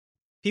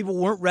 People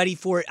weren't ready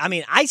for it. I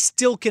mean, I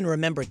still can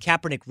remember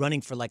Kaepernick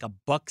running for like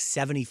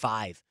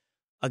 $175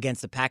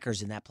 against the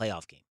Packers in that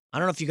playoff game. I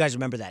don't know if you guys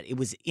remember that. It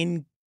was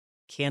in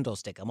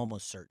Candlestick. I'm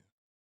almost certain.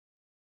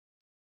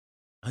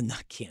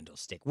 Not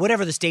Candlestick.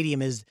 Whatever the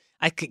stadium is.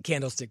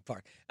 Candlestick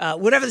Park.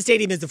 Whatever the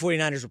stadium is the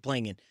 49ers were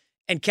playing in.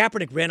 And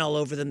Kaepernick ran all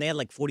over them. They had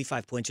like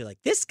 45 points. You're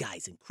like, this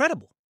guy's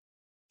incredible.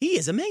 He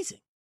is amazing.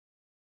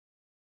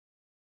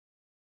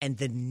 And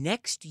the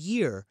next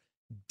year,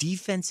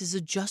 defenses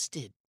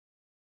adjusted.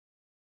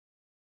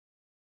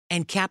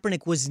 And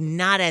Kaepernick was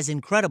not as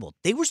incredible.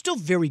 They were still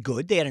very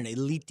good. They had an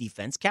elite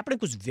defense. Kaepernick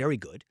was very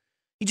good.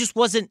 He just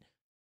wasn't,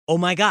 oh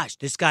my gosh,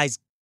 this guy's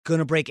going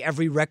to break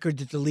every record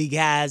that the league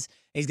has.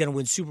 And he's going to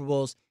win Super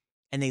Bowls.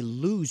 And they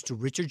lose to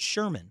Richard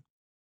Sherman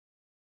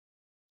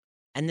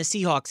and the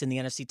Seahawks in the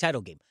NFC title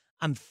game.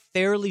 I'm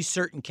fairly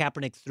certain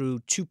Kaepernick threw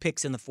 2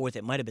 picks in the fourth.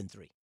 It might have been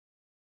 3.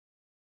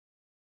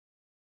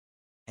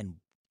 And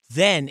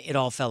then it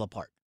all fell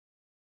apart.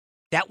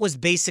 That was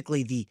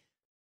basically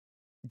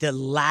the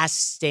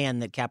last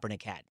stand that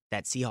Kaepernick had,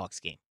 that Seahawks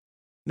game.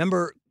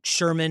 Remember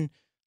Sherman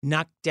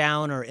knocked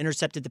down or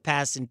intercepted the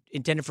pass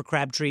intended for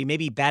Crabtree.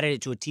 Maybe he batted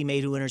it to a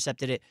teammate who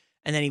intercepted it.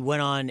 And then he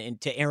went on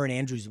to Aaron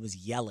Andrews and was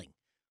yelling,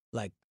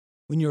 like,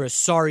 when you're a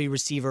sorry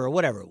receiver or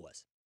whatever it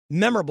was.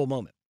 Memorable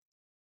moment.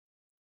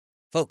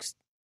 Folks,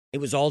 it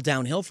was all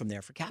downhill from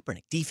there for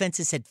Kaepernick.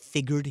 Defenses had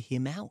figured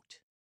him out.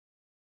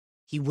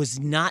 He was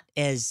not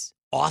as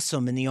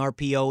awesome in the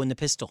RPO and the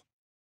pistol.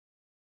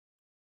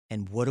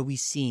 And what are we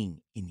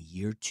seeing in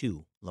year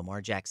 2?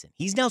 Lamar Jackson.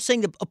 He's now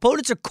saying the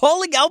opponents are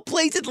calling out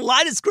plays at the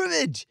line of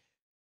scrimmage.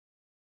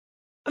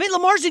 I mean,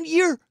 Lamar's in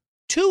year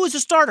 2 as a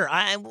starter.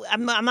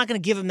 I'm not going to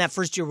give him that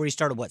first year where he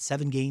started,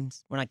 7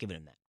 games? We're not giving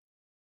him that.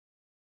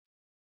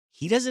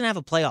 He doesn't have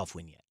a playoff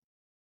win yet.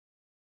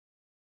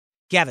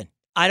 Gavin,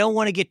 I don't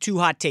want to get too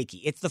hot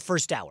takey. It's the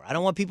first hour. I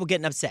don't want people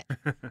getting upset.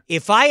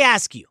 If I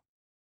ask you,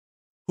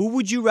 who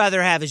would you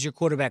rather have as your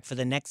quarterback for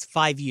the next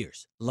 5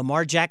 years?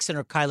 Lamar Jackson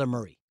or Kyler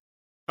Murray?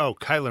 Oh,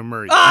 Kyler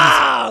Murray.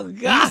 Oh,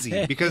 God.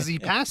 Easy, because he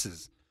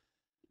passes.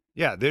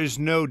 Yeah, there's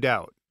no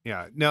doubt.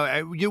 Yeah.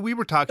 No, we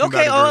were talking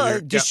about it earlier.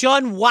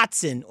 Deshaun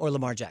Watson or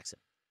Lamar Jackson?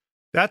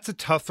 That's a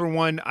tougher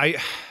one. I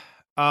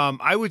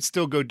would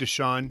still go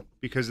Deshaun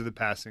because of the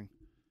passing.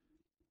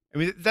 I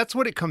mean, that's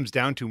what it comes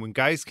down to when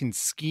guys can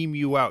scheme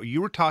you out.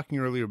 You were talking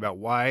earlier about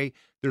why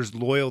there's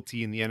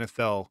loyalty in the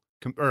NFL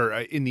or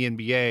in the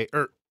NBA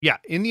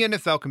in the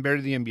NFL compared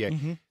to the NBA.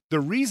 Mm-hmm. The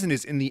reason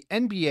is in the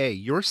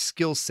NBA, your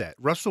skill set,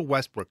 Russell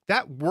Westbrook,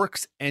 that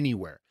works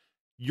anywhere.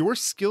 Your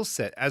skill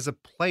set as a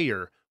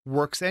player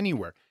works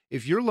anywhere.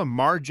 If you're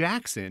Lamar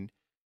Jackson,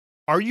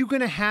 are you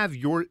going to have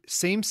your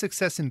same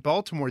success in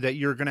Baltimore that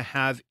you're going to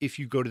have if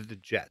you go to the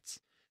Jets?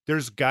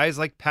 There's guys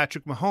like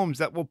Patrick Mahomes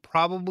that will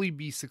probably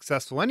be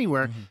successful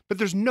anywhere, but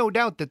there's no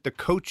doubt that the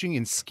coaching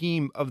and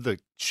scheme of the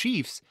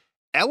Chiefs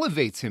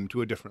elevates him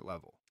to a different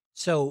level.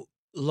 So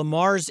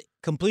Lamar's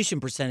completion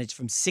percentage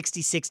from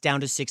 66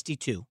 down to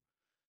 62.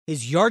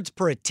 His yards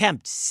per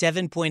attempt,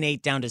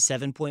 7.8 down to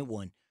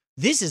 7.1.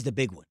 This is the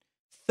big one.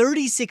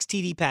 36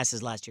 TD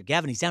passes last year.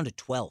 Gavin, he's down to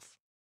 12.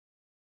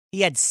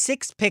 He had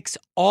 6 picks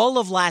all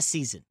of last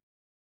season.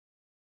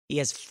 He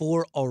has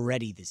 4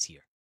 already this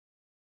year.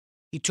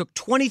 He took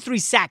 23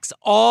 sacks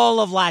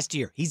all of last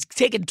year. He's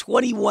taken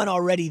 21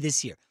 already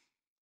this year.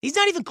 He's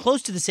not even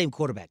close to the same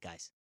quarterback,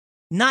 guys.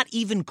 Not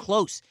even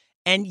close.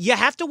 And you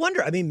have to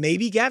wonder, I mean,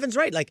 maybe Gavin's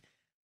right. Like,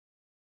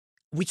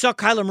 we saw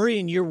Kyler Murray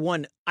in year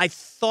 1. I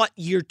thought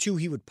year 2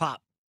 he would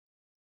pop.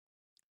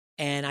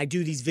 And I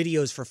do these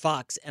videos for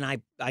Fox, and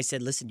I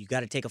said, listen, you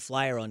got to take a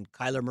flyer on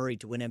Kyler Murray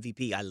to win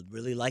MVP. I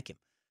really like him.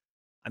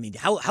 I mean,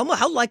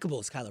 how likable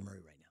is Kyler Murray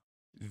right now?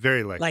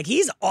 Very likable. Like,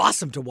 he's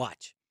awesome to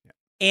watch. Yeah.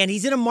 And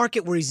he's in a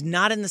market where he's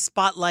not in the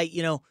spotlight.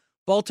 You know,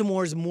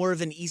 Baltimore is more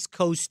of an East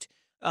Coast.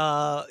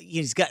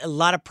 He's got a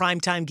lot of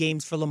primetime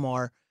games for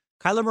Lamar.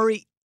 Kyler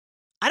Murray,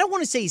 I don't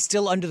want to say he's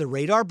still under the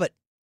radar, but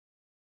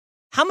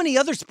how many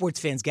other sports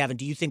fans, Gavin,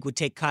 do you think would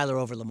take Kyler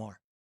over Lamar?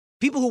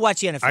 People who watch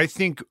the NFL. I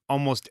think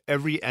almost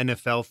every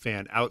NFL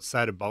fan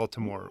outside of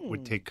Baltimore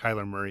would take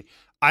Kyler Murray.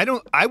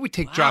 I would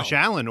take Josh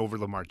Allen over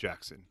Lamar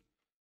Jackson.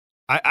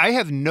 I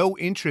have no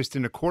interest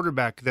in a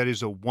quarterback that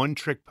is a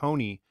one-trick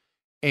pony,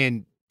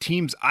 and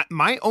teams.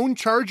 My own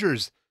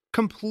Chargers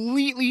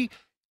completely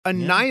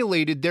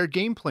annihilated their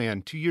game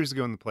plan 2 years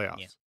ago in the playoffs.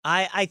 Yeah.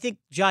 I think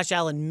Josh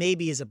Allen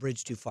maybe is a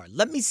bridge too far.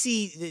 Let me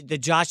see the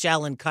Josh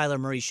Allen-Kyler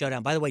Murray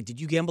showdown. By the way, did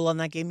you gamble on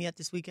that game yet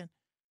this weekend?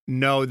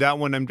 No, that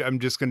one I'm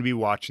just going to be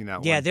watching that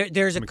one. Yeah,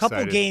 there's a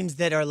couple games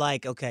that are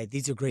like, okay,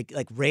 these are great.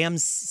 Like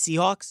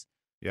Rams-Seahawks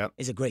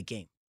is a great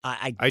game.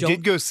 I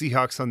did go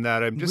Seahawks on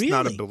that. I'm just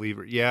not a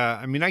believer. Yeah,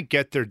 I mean, I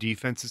get their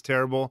defense is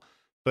terrible,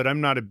 but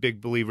I'm not a big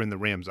believer in the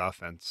Rams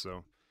offense.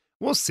 So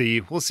We'll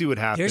see. We'll see what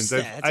happens.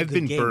 That's a I've good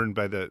been game. burned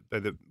by the.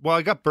 Well,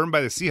 I got burned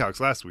by the Seahawks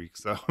last week,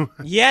 so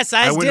Yes,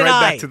 I went right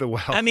back to the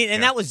well. I mean,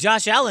 and that was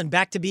Josh Allen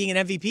back to being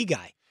an MVP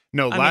guy.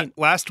 No,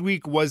 last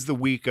week was the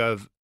week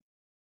of,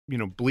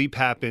 bleep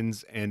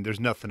happens and there's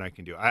nothing I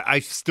can do. I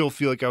still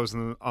feel like I was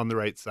on the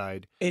right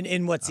side.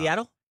 In what,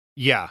 Seattle?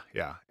 Yeah.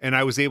 And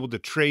I was able to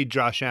trade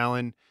Josh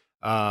Allen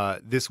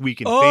this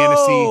week in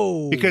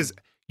fantasy because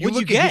What'd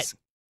you get?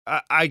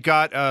 I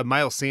got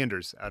Miles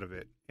Sanders out of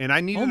it, and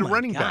I needed a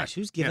running back.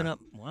 Who's giving up?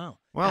 Wow.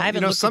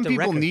 Well, some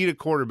people need a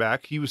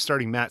quarterback. He was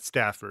starting Matt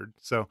Stafford,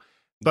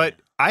 but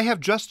I have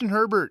Justin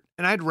Herbert,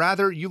 and I'd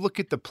rather you look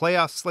at the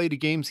playoff slate of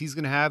games he's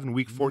going to have in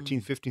week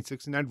 14, 15,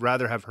 16. I'd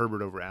rather have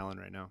Herbert over Allen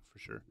right now, for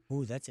sure.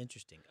 Ooh, that's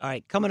interesting. All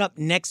right, coming up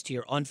next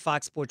here on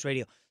Fox Sports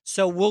Radio.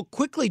 So we'll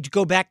quickly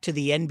go back to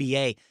the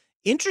NBA.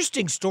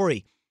 Interesting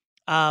story.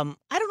 I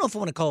don't know if I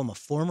want to call him a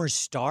former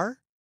star,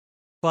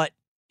 but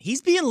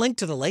he's being linked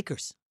to the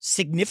Lakers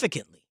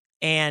significantly.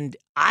 And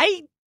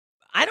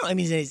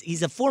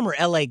he's a former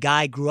LA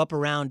guy, grew up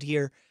around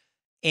here.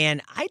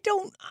 And I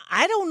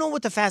don't know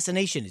what the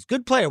fascination is.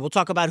 Good player. We'll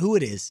talk about who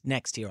it is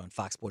next here on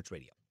Fox Sports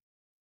Radio.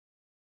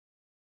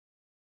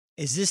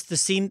 Is this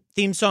the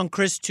theme song,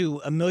 Chris, to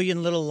A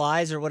Million Little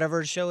Lies or whatever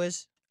the show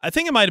is? I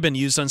think it might have been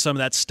used on some of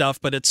that stuff,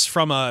 but it's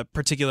from a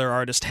particular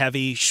artist,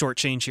 Heavy, Short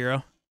Change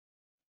Hero.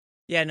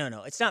 Yeah,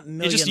 no. It's not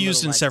Million It's just used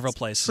Little in Lies. several It's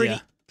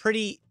places,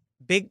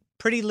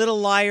 Pretty Little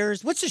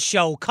Liars. What's the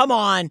show? Come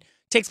on.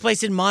 Takes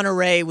place in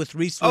Monterey with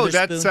Reese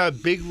Witherspoon. Oh,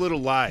 that's Big Little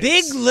Lies.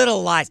 Big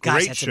Little Lies. Gosh,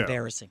 Great that's show.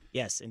 embarrassing.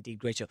 Yes, indeed.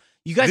 Great show.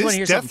 You guys want to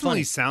hear something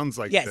funny? This definitely sounds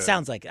like it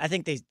sounds like it. I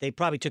think they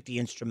probably took the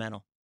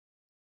instrumental.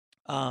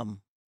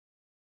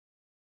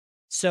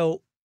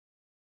 So,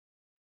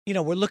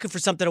 we're looking for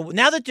something.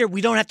 Now that we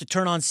don't have to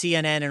turn on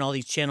CNN and all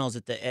these channels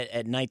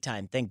at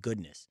nighttime, thank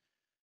goodness.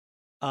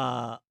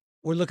 We're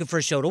looking for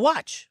a show to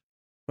watch,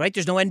 right?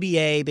 There's no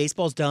NBA.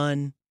 Baseball's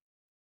done.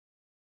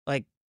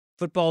 Like,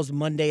 football's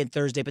Monday and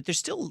Thursday, but there's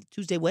still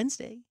Tuesday,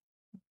 Wednesday,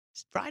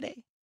 it's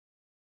Friday.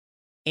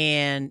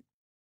 And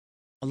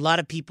a lot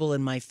of people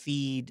in my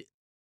feed,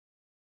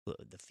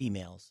 the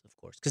females, of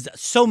course, because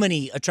so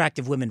many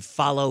attractive women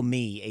follow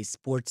me, a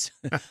sports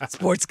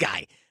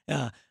guy,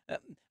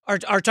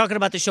 are talking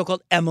about the show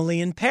called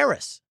Emily in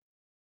Paris.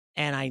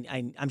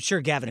 And I'm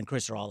sure Gavin and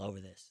Chris are all over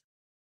this.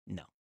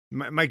 No.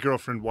 My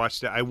girlfriend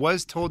watched it. I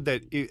was told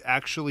that it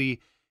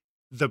actually,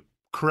 the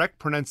correct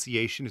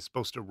pronunciation is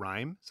supposed to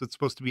rhyme, so it's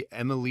supposed to be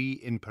Emily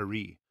in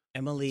Paris.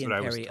 Emily in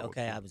That's what Paris. I was told.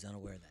 Okay, I was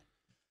unaware of that.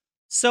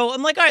 So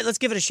I'm like, all right, let's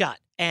give it a shot.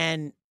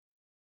 And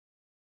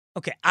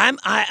okay,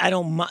 I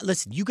don't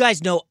listen. You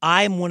guys know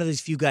I'm one of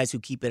those few guys who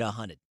keep it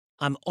 100.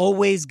 I'm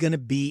always gonna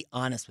be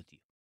honest with you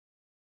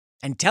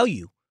and tell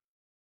you,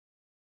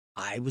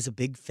 I was a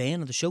big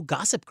fan of the show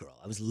Gossip Girl.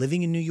 I was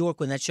living in New York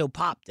when that show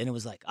popped, and it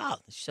was like, oh,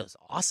 this show's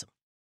awesome.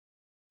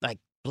 Like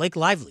Blake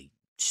Lively,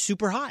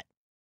 super hot.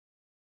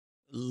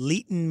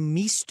 Leighton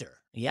Meester.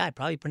 Yeah, I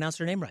probably pronounced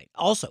her name right.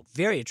 Also,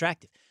 very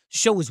attractive. The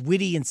show was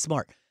witty and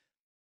smart.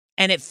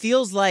 And it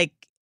feels like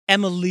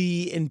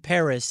Emily in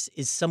Paris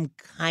is some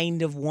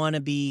kind of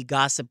wannabe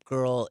Gossip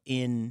Girl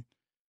in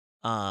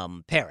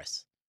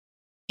Paris.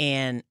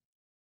 And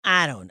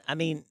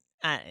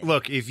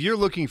look, if you're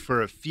looking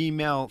for a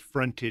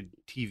female-fronted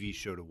TV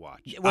show to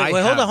watch, wait,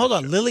 hold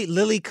on.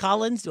 Lily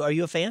Collins, are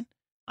you a fan?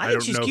 I think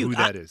don't she's know cute. who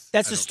that is.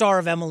 That's the star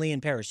of Emily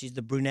in Paris. She's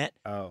the brunette.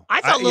 Oh, I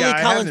thought Lily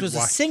Collins haven't was a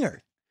watched-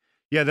 singer.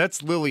 Yeah,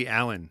 that's Lily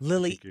Allen.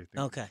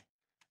 Okay.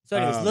 So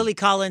anyways, Lily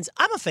Collins,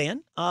 I'm a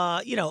fan.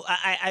 I don't.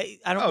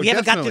 Oh, We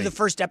haven't got definitely. through the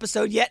first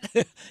episode yet.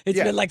 It's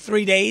been like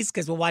 3 days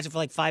because we'll watch it for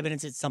like 5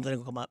 minutes. It's something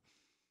will come up.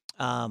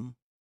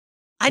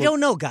 I don't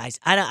know, guys.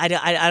 I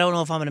don't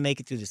know if I'm going to make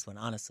it through this one.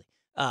 Honestly,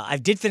 I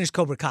did finish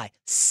Cobra Kai.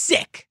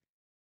 Sick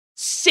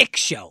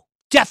show.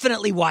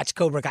 Definitely watch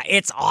Cobra Kai.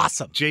 It's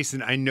awesome.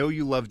 Jason, I know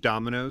you love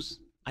dominoes.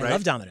 I right?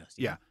 love dominoes.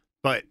 Yeah,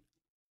 but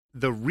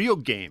the real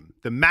game,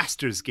 the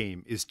master's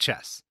game, is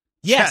chess.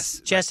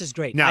 Yes, chess is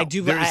great. Now,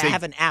 I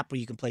have an app where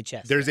you can play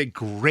chess. There's a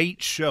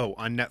great show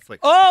on Netflix.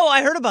 Oh,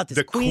 I heard about this.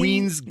 The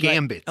Queen's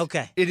Gambit. Right.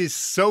 Okay. It is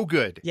so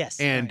good. Yes.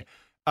 And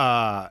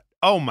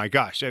oh my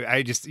gosh,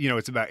 I just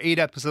it's about 8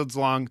 episodes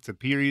long. It's a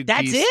period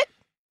That's piece. it?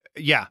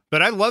 Yeah,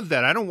 but I love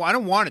that. I don't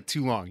want it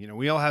too long.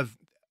 We all have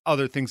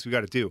other things we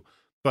got to do.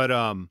 But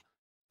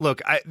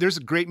look, there's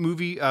a great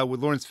movie with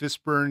Lawrence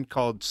Fishburne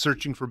called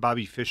Searching for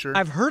Bobby Fischer.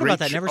 I've heard Great about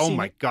that. show. Never Oh seen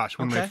my it. gosh,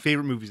 one of my Okay.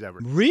 favorite movies ever.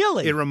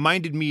 Really? It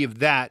reminded me of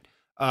that.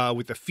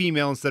 With a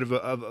female instead of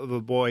a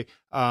boy,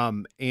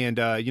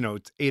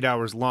 it's 8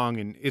 hours long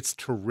and it's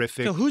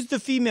terrific. So who's the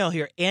female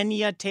here?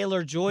 Anya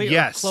Taylor-Joy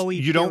Yes, or Chloe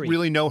you don't Berry?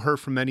 really know her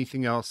from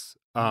anything else.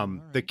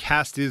 The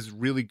cast is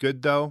really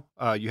good though.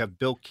 You have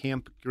Bill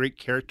Camp, great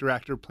character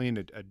actor, playing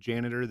a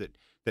janitor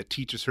that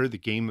teaches her the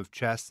game of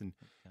chess, and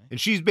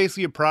she's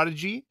basically a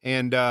prodigy,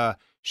 and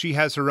she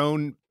has her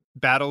own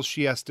battles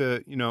she has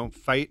to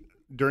fight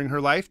during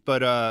her life,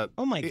 but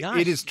oh my gosh,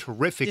 it is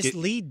terrific. This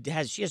lead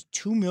has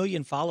 2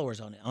 million followers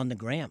on the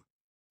gram.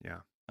 Yeah,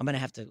 I'm gonna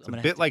have to. It's a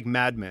bit like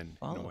Mad Men in a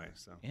follow way.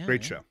 So Yeah,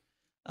 great yeah. show.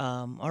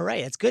 All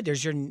right, that's good.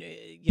 There's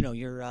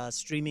your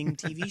streaming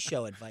TV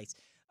show advice.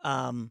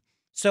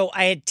 So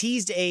I had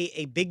teased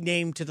a big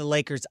name to the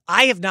Lakers.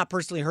 I have not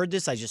personally heard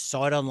this. I just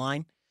saw it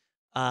online.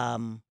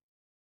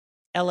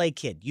 L.A.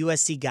 kid,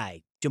 USC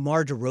guy,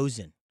 DeMar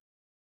DeRozan.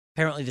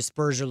 Apparently the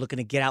Spurs are looking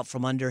to get out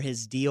from under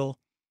his deal.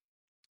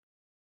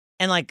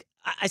 And, like,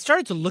 I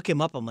started to look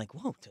him up. I'm like,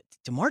 whoa,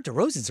 DeMar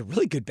DeRozan's a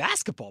really good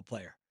basketball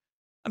player.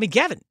 I mean,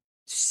 Gavin,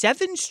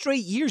 7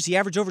 straight years he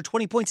averaged over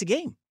 20 points a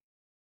game.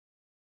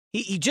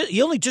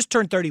 He only just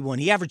turned 31.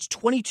 He averaged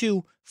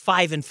 22,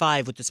 5, and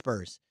 5 with the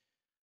Spurs.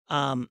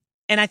 And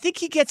I think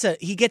he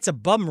gets a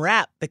bum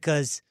rap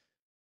because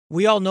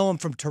we all know him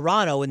from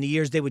Toronto in the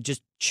years they would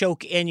just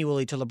choke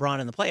annually to LeBron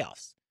in the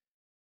playoffs.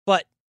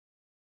 But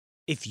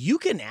if you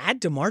can add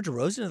DeMar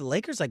DeRozan to the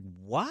Lakers, like,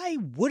 why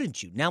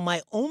wouldn't you? Now,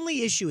 my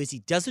only issue is he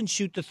doesn't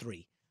shoot the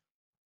three.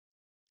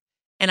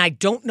 And I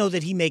don't know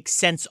that he makes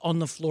sense on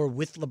the floor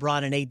with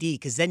LeBron and AD,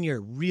 because then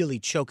you're really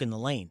choking the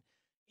lane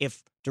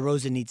if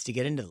DeRozan needs to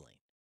get into the lane.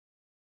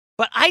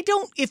 But I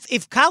don't,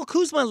 if Kyle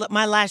Kuzma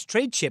my last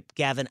trade chip,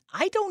 Gavin,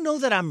 I don't know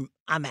that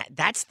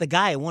that's the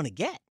guy I want to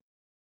get.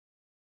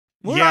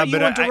 Where are you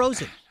on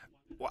DeRozan?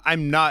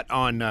 I'm not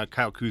on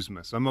Kyle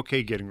Kuzma, so I'm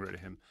okay getting rid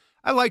of him.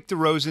 I like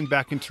DeRozan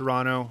back in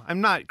Toronto.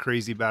 I'm not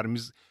crazy about him.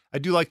 I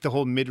do like the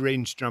whole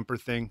mid-range jumper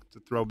thing,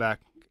 the throwback.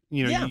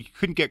 You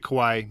couldn't get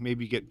Kawhi,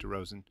 maybe get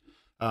DeRozan.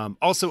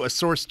 Also, a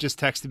source just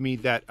texted me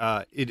that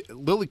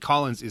Lily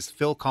Collins is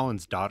Phil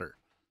Collins' daughter.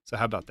 So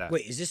how about that?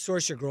 Wait, is this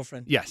source your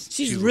girlfriend? Yes.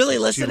 She's really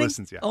listening? She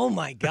listens, yeah. Oh,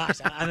 my gosh.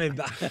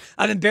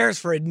 I'm embarrassed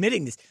for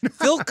admitting this.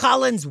 Phil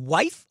Collins'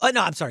 wife?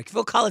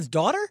 Phil Collins'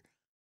 daughter?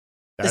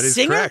 That is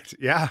singer? correct,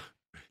 yeah.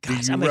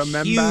 Gosh, I'm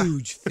a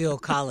huge Phil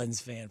Collins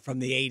fan from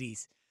the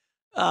 80s.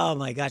 Oh,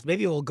 my gosh.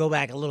 Maybe we'll go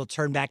back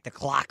turn back the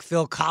clock.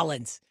 Phil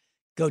Collins.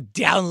 Go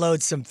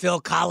download some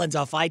Phil Collins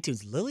off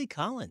iTunes. Lily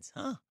Collins,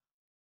 huh?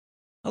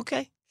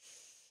 Okay.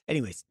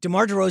 Anyways,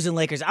 DeMar DeRozan,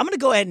 Lakers. I'm going to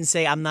go ahead and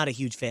say I'm not a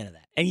huge fan of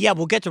that. And, yeah,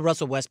 we'll get to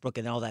Russell Westbrook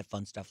and all that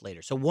fun stuff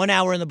later. So 1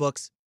 hour in the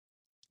books.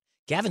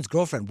 Gavin's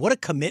girlfriend, what a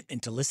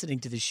commitment to listening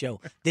to the show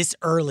this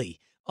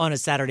early on a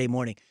Saturday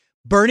morning.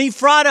 Bernie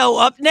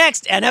Fratto up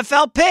next.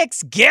 NFL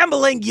picks.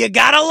 Gambling, you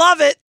got to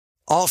love it.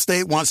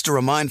 Allstate wants to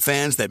remind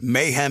fans that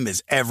mayhem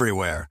is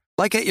everywhere,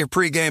 like at your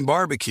pregame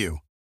barbecue.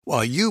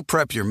 While you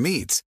prep your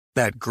meats,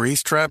 that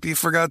grease trap you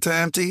forgot to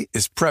empty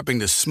is prepping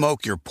to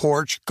smoke your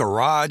porch,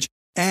 garage,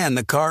 and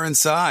the car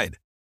inside.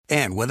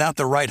 And without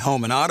the right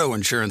home and auto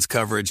insurance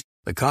coverage,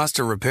 the cost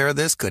to repair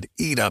this could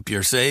eat up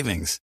your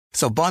savings.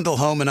 So bundle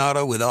home and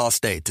auto with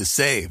Allstate to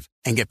save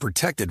and get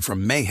protected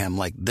from mayhem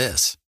like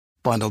this.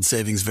 Bundled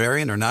savings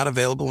vary and are not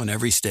available in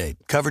every state.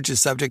 Coverage is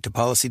subject to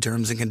policy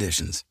terms and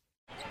conditions.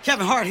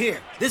 Kevin Hart here.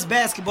 This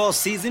basketball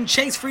season,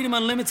 Chase Freedom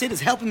Unlimited is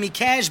helping me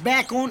cash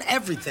back on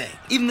everything,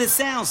 even the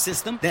sound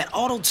system that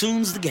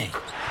auto-tunes the game.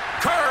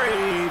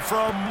 Curry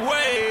from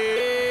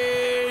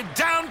way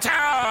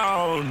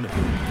downtown.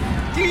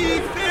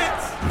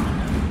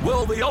 Defense!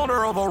 Will the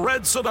owner of a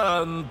red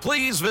sedan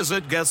please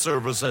visit guest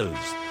services?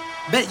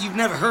 Bet you've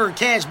never heard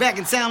cash back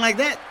and sound like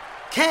that.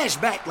 Cash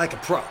back like a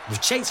pro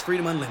with Chase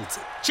Freedom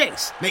Unlimited.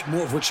 Chase, make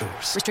more of what's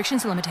yours.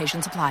 Restrictions and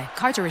limitations apply.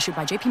 Cards are issued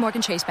by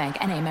JPMorgan Chase Bank,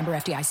 N.A., member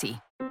FDIC.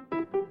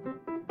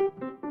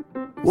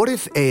 What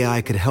if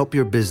AI could help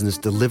your business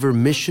deliver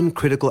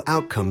mission-critical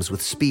outcomes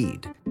with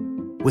speed?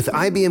 With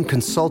IBM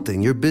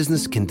Consulting, your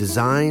business can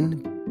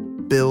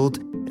design, build,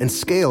 and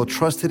scale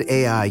trusted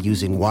AI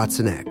using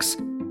Watson X,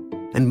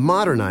 and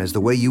modernize the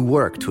way you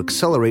work to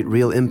accelerate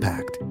real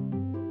impact.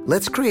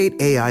 Let's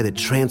create AI that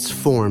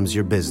transforms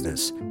your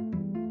business.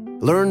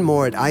 Learn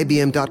more at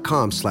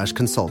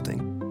ibm.com/consulting.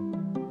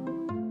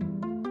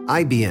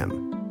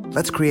 IBM.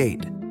 Let's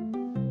create.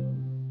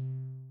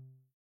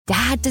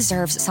 Dad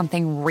deserves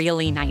something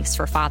really nice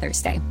for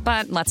Father's Day,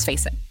 but let's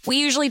face it, we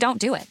usually don't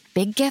do it.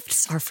 Big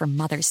gifts are for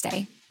Mother's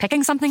Day.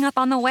 Picking something up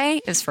on the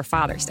way is for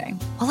Father's Day.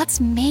 Well,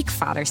 let's make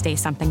Father's Day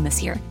something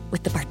this year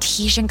with the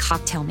Bartesian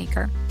Cocktail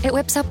Maker. It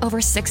whips up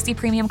over 60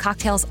 premium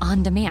cocktails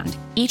on demand,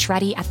 each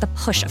ready at the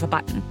push of a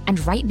button.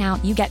 And right now,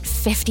 you get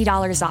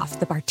 $50 off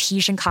the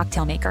Bartesian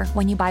Cocktail Maker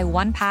when you buy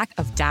 1 pack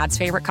of Dad's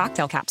favorite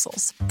cocktail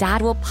capsules.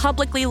 Dad will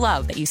publicly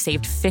love that you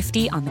saved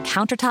 $50 on the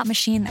countertop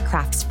machine that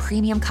crafts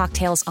premium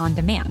cocktails on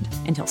demand.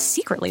 And he'll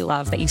secretly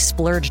love that you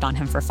splurged on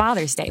him for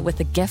Father's Day with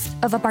the gift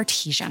of a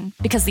Bartesian.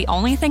 Because the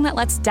only thing that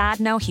lets Dad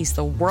know he's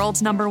the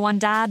world's #1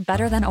 dad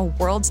better than a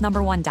world's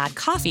 #1 dad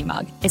coffee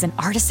mug is an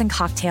artisan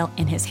cocktail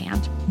in his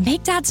hand.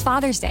 Make Dad's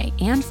Father's Day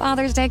and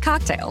Father's Day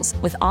cocktails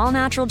with all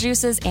natural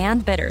juices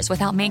and bitters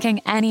without making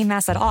any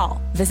mess at all.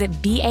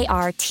 Visit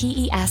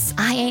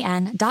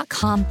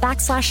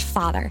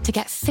BARTESIAN.com/father to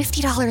get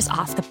 $50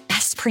 off the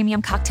best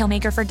premium cocktail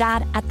maker for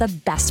Dad at the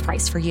best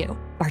price for you.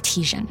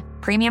 Bartesian.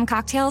 Premium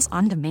cocktails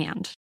on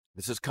demand.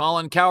 This is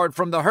Colin Cowherd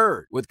from The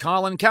Herd with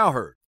Colin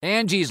Cowherd.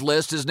 Angie's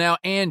List is now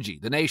Angie,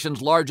 the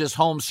nation's largest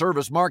home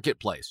service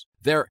marketplace.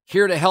 They're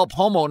here to help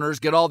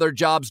homeowners get all their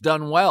jobs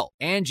done well.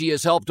 Angie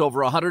has helped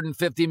over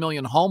 150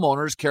 million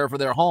homeowners care for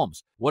their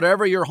homes.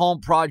 Whatever your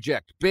home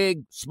project,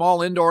 big,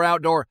 small, indoor,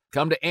 outdoor,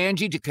 come to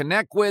Angie to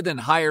connect with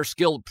and hire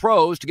skilled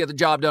pros to get the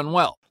job done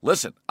well.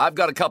 Listen, I've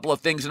got a couple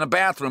of things in a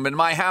bathroom in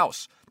my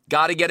house.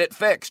 Got to get it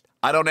fixed.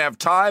 I don't have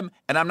time,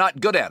 and I'm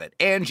not good at it.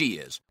 Angie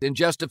is. In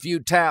just a few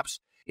taps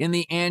in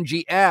the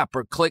Angie app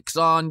or clicks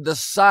on the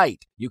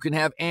site, you can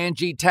have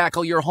Angie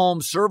tackle your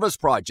home service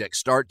project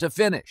start to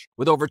finish.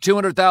 With over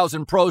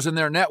 200,000 pros in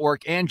their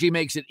network, Angie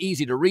makes it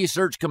easy to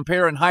research,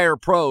 compare, and hire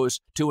pros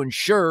to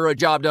ensure a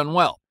job done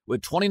well.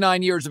 With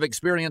 29 years of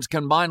experience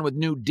combined with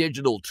new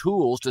digital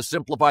tools to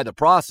simplify the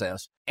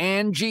process,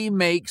 Angie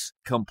makes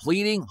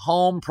completing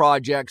home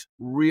projects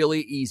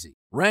really easy.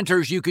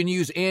 Renters, you can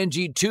use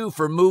Angie too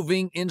for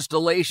moving,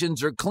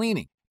 installations, or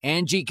cleaning.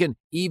 Angie can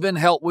even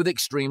help with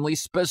extremely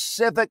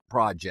specific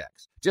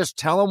projects. Just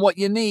tell them what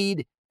you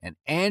need, and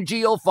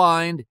Angie will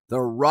find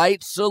the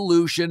right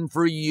solution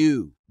for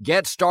you.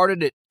 Get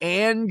started at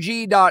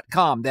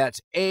Angie.com.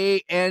 That's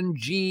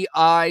ANGI.com,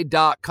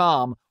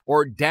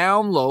 or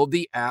download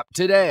the app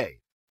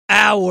today.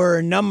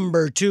 Hour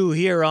number 2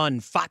 here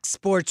on Fox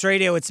Sports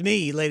Radio. It's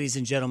me, ladies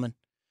and gentlemen,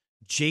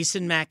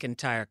 Jason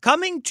McIntyre,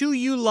 coming to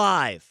you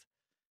live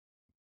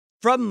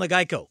from the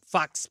Geico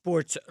Fox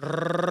Sports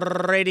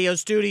Radio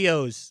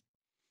studios.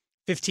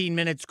 15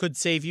 minutes could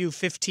save you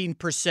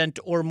 15%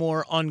 or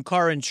more on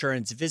car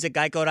insurance. Visit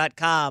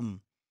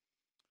geico.com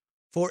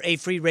for a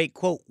free rate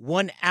quote.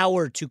 1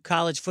 hour to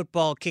college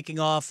football kicking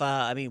off.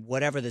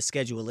 Whatever the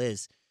schedule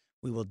is.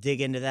 We will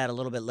dig into that a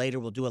little bit later.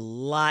 We'll do a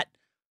lot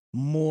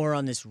more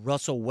on this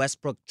Russell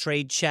Westbrook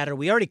trade chatter.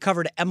 We already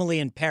covered Emily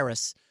in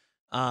Paris,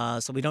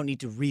 so we don't need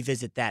to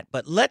revisit that.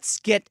 But let's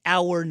get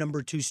hour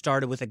number 2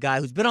 started with a guy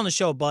who's been on the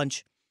show a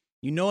bunch.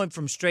 You know him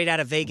from Straight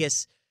Outta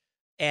Vegas.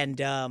 And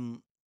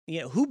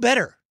who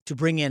better to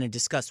bring in and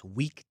discuss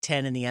Week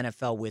 10 in the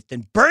NFL with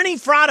than Bernie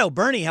Fratto.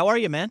 Bernie, how are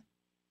you, man?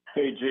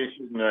 Hey,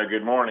 Jason.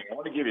 Good morning. I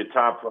want to give you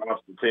top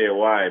props to tell you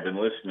why I've been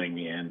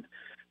listening. And,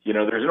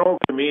 there's an old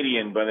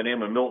comedian by the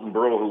name of Milton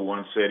Berle who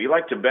once said, he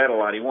liked to bet a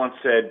lot. He once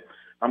said,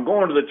 I'm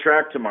going to the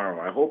track tomorrow.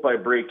 I hope I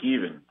break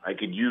even. I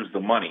could use the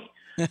money.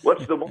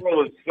 What's the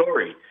moral of the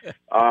story?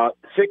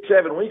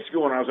 6-7 weeks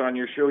ago when I was on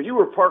your show, you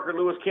were Parker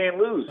Lewis can't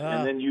lose.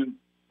 And then you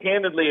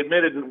candidly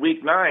admitted that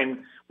Week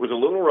 9 was a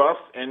little rough.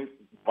 And,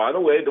 by the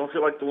way, don't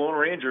feel like the Lone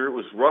Ranger. It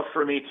was rough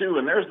for me, too.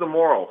 And there's the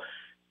moral.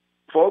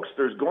 Folks,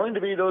 there's going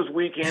to be those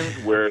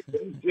weekends where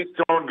things just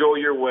don't go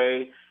your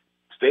way.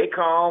 Stay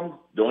calm.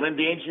 Don't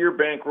endanger your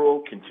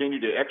bankroll. Continue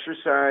to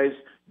exercise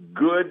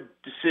good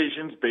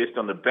decisions based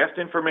on the best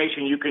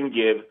information you can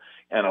give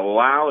and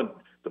allow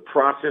the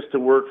process to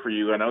work for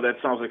you. I know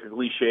that sounds like a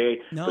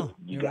cliche. No, but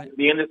you you're got right. to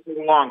be in this for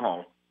the long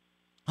haul.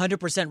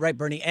 100% right,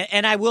 Bernie.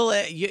 And I will,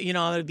 I'm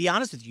going to be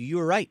honest with you. You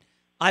were right.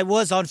 I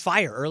was on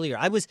fire earlier.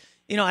 I was,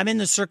 I'm in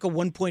the Circa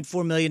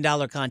 $1.4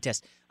 million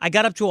contest. I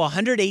got up to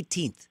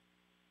 118th.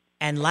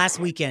 And last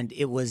weekend,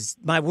 it was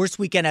my worst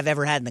weekend I've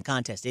ever had in the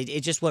contest.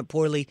 It just went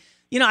poorly.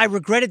 I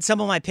regretted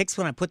some of my picks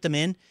when I put them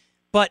in.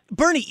 But,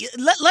 Bernie,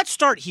 let's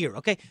start here,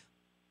 okay?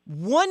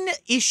 One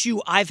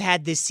issue I've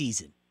had this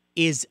season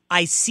is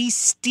I see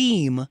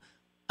steam,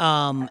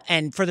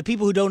 and for the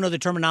people who don't know the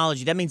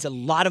terminology, that means a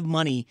lot of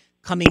money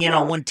coming in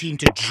on one team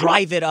to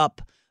drive it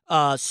up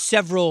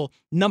several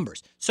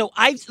numbers. So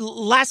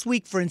last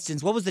week, for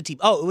instance, what was the team?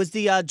 Oh, it was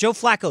the Joe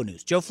Flacco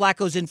news. Joe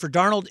Flacco's in for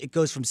Darnold. It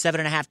goes from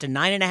 7.5 to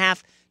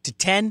 9.5 to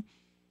 10.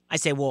 I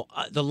say, well,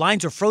 the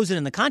lines are frozen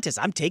in the contest.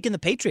 I'm taking the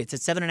Patriots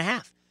at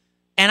 7.5.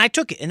 And I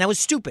took it, and that was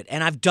stupid.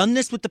 And I've done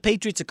this with the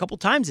Patriots a couple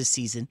times this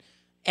season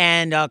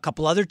and a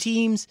couple other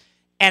teams.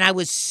 And I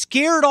was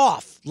scared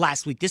off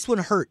last week. This one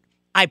hurt.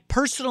 I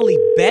personally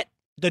bet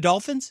the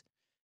Dolphins.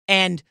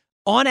 And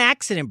on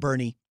accident,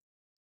 Bernie,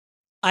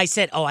 I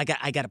said, I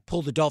got to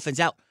pull the Dolphins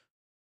out.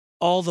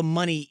 All the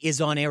money is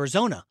on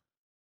Arizona.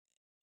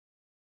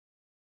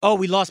 Oh,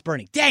 we lost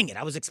Bernie. Dang it.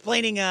 I was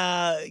explaining,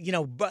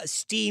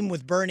 steam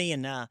with Bernie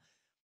and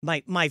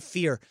my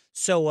fear.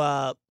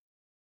 So,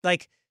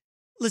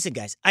 listen,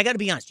 guys, I got to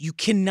be honest. You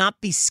cannot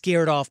be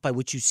scared off by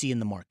what you see in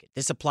the market.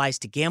 This applies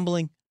to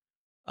gambling.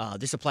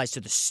 This applies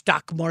to the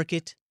stock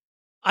market.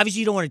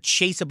 Obviously, you don't want to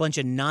chase a bunch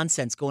of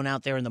nonsense going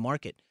out there in the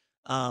market.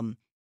 And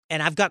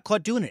I've got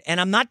caught doing it. And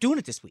I'm not doing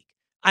it this week.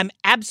 I'm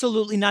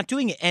absolutely not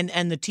doing it.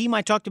 And the team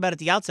I talked about at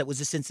the outset was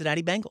the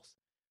Cincinnati Bengals.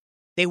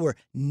 They were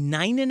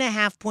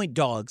 9.5-point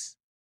dogs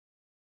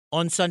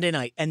on Sunday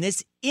night. And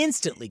this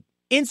instantly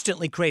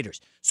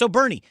craters. So,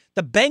 Bernie,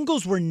 the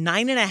Bengals were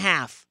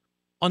 9.5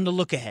 on the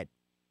look ahead.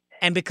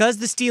 And because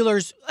the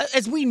Steelers,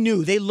 as we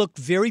knew, they looked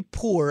very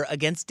poor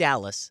against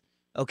Dallas.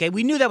 Okay,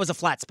 we knew that was a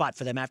flat spot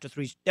for them after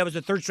three. That was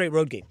the third straight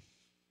road game.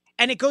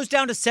 And it goes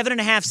down to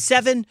 7.5,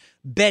 7.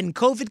 Ben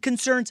COVID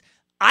concerns.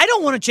 I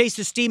don't want to chase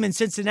the steam in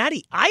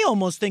Cincinnati. I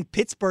almost think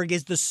Pittsburgh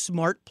is the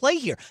smart play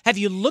here. Have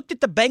you looked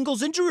at the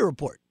Bengals injury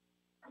report?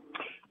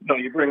 No,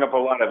 you bring up a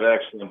lot of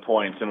excellent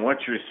points. And what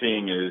you're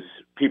seeing is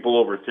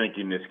people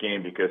overthinking this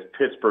game because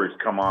Pittsburgh's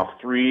come off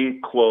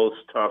 3 close,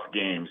 tough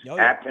games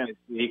at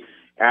Tennessee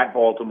at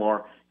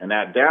Baltimore and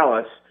at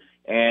Dallas.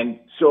 And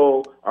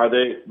so are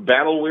they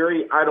battle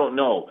weary? I don't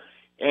know.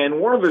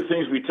 And one of the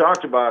things we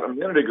talked about a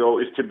minute ago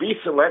is to be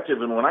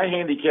selective. And when I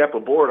handicap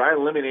a board, I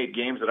eliminate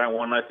games that I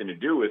want nothing to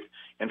do with.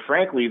 And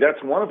frankly,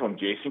 that's one of them,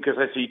 Jason, because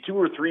I see 2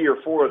 or 3 or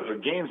 4 other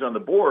games on the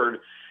board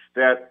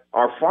that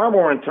are far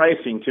more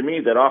enticing to me,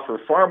 that offer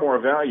far more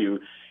value.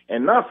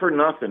 And not for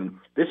nothing,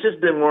 this has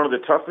been one of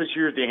the toughest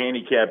years to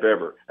handicap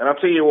ever. And I'll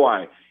tell you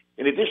why.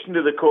 In addition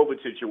to the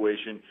COVID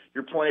situation,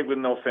 you're playing with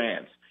no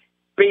fans.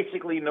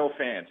 Basically no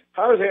fans.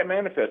 How has that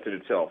manifested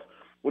itself?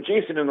 Well,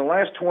 Jason, in the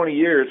last 20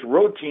 years,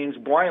 road teams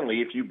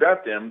blindly, if you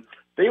bet them,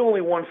 they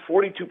only won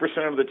 42%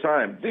 of the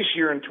time. This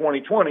year in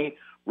 2020,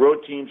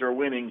 road teams are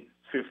winning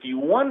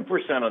 51%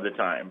 of the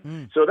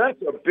time. So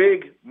that's a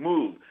big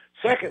move.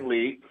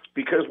 Secondly,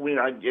 because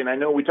I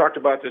know we talked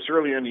about this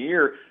earlier in the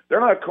year, they're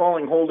not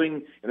calling holding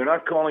and they're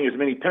not calling as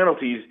many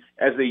penalties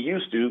as they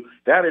used to.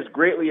 That has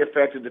greatly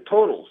affected the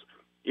totals.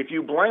 If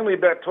you blindly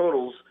bet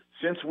totals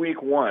since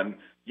week 1,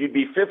 you'd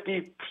be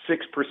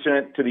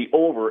 56% to the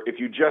over if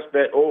you just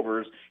bet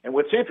overs. And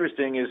what's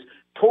interesting is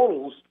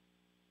totals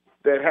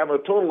that have a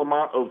total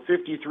amount of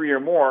 53 or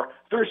more,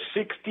 they're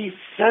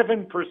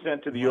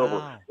 67% to the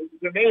over.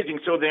 It's amazing.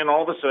 So then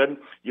all of a sudden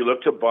you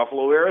look to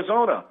Buffalo,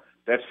 Arizona.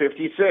 That's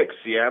 56.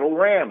 Seattle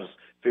Rams,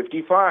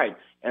 55.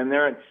 And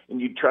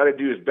you try to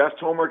do as best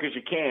homework as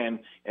you can.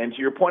 And to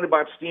your point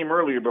about steam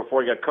earlier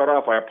before I got cut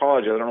off, I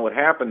apologize. I don't know what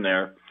happened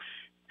there.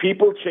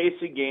 People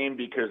chase a game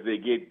because they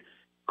get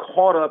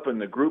caught up in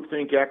the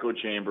groupthink echo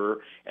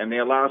chamber, and they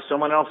allow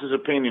someone else's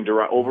opinion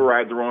to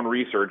override their own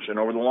research. And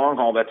over the long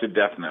haul, that's a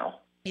death knell.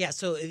 Yeah,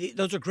 so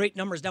those are great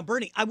numbers. Now,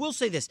 Bernie, I will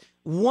say this.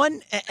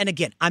 One, and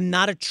again, I'm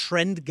not a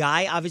trend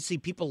guy. Obviously,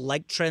 people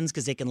like trends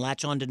because they can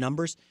latch on to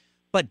numbers.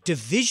 But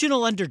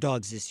divisional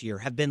underdogs this year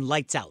have been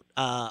lights out.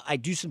 I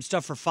do some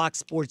stuff for Fox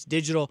Sports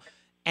Digital,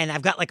 and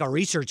I've got like a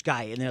research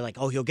guy, and they're like,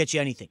 oh, he'll get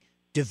you anything.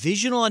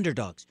 Divisional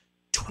underdogs,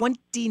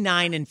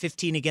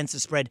 29-15 against the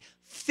spread,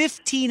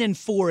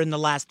 15-4 in the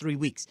last 3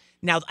 weeks.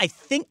 Now, I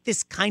think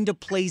this kind of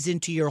plays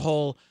into your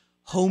whole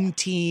home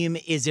team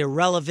is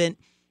irrelevant,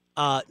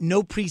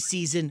 no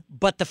preseason,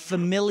 but the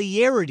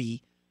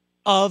familiarity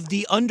of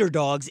the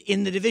underdogs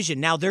in the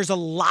division. Now, there's a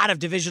lot of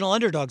divisional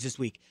underdogs this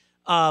week.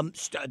 The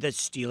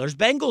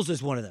Steelers-Bengals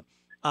is one of them.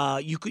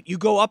 You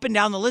go up and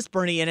down the list,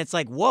 Bernie, and it's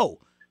like, whoa.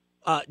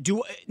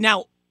 Do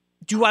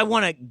I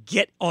want to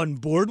get on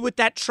board with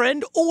that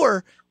trend?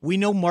 Or we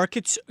know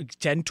markets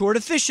tend toward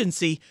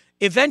efficiency.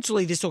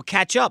 Eventually, this will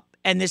catch up,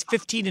 and this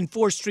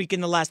 15-4 streak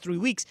in the last 3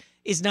 weeks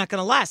is not going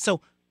to last. So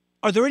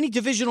are there any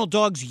divisional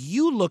dogs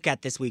you look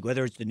at this week,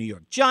 whether it's the New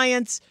York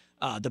Giants,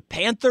 the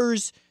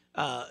Panthers,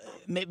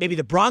 maybe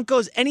the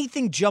Broncos?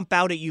 Anything jump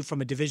out at you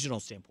from a divisional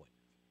standpoint?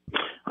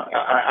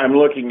 I'm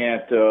looking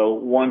at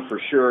one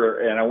for sure,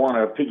 and I want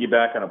to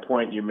piggyback on a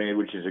point you made,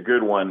 which is a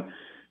good one.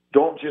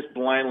 Don't just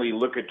blindly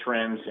look at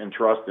trends and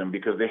trust them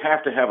because they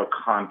have to have a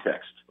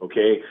context,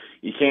 okay?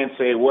 You can't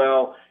say,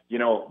 well,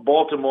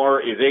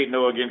 Baltimore is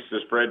 8-0 against the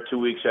spread 2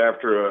 weeks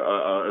after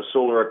a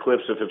solar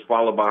eclipse if it's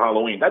followed by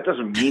Halloween. That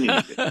doesn't mean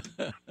anything.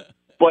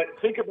 But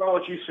think about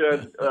what you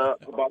said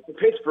about the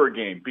Pittsburgh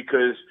game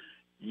because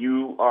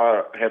you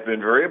have been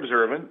very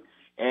observant.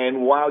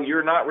 And while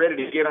you're not ready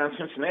to get on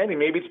Cincinnati,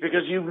 maybe it's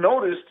because you've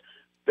noticed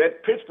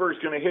that Pittsburgh's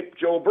going to hit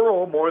Joe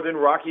Burrow more than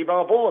Rocky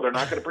Balboa. They're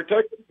not going to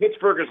protect him.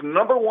 Pittsburgh is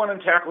number 1 in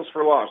tackles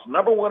for loss,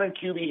 number 1 in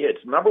QB hits,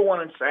 number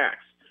 1 in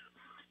sacks.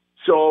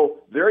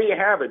 So there you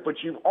have it.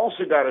 But you've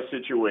also got a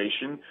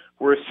situation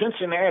where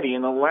Cincinnati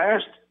in the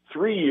last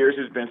 3 years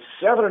has been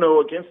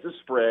 7-0 against the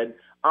spread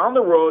on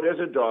the road as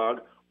a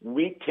dog,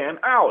 week 10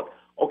 out.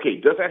 Okay,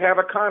 does that have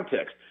a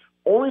context?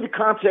 Only the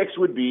context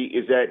would be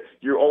is that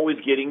you're always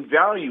getting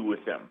value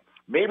with them.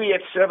 Maybe at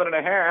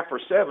 7.5 or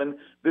 7,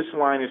 this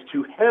line is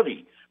too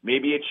heavy.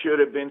 Maybe it should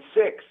have been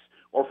 6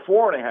 or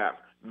 4.5.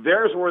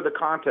 There's where the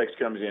context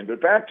comes in.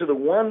 But back to the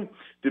one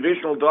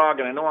divisional dog,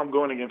 and I know I'm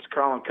going against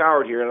Colin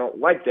Cowherd here. I don't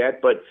like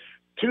that. But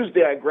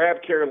Tuesday I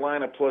grabbed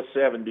Carolina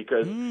 +7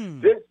 because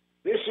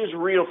this is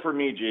real for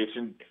me,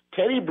 Jason.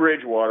 Teddy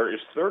Bridgewater is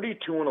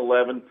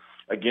 32-11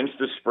 against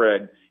the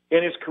spread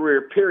in his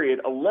career,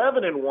 period,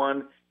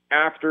 11-1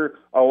 after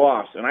a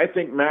loss. And I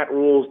think Matt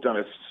Rule's done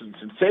a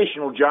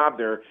sensational job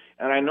there.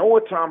 And I know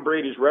what Tom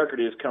Brady's record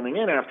is coming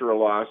in after a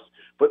loss,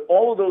 but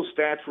all of those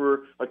stats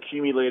were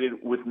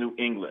accumulated with New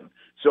England.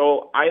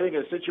 So I think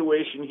a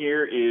situation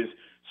here is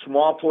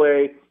small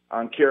play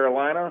on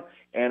Carolina.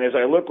 And as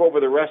I look over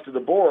the rest of the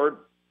board,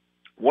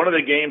 one of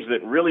the games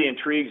that really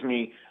intrigues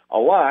me a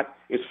lot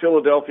is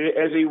Philadelphia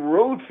as a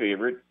road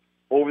favorite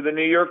over the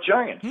New York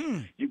Giants.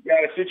 You've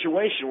got a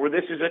situation where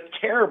this is a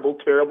terrible,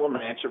 terrible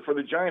matchup for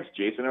the Giants,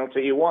 Jason. I'll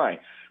tell you why.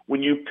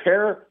 When you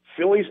pair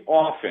Philly's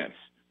offense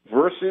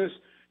versus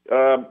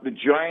the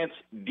Giants'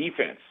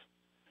 defense,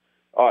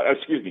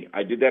 excuse me,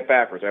 I did that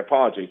backwards. I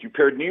apologize. You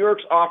paired New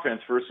York's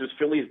offense versus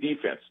Philly's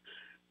defense.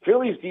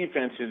 Philly's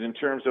defense is in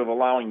terms of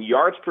allowing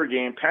yards per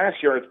game, pass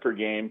yards per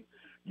game,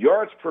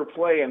 Yards per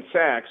play and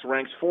sacks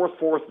ranks 4th,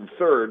 4th, and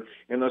 3rd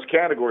in those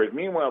categories.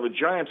 Meanwhile, the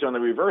Giants on the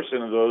reverse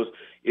end of those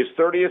is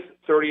 30th,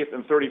 30th,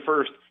 and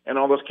 31st in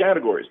all those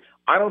categories.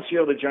 I don't see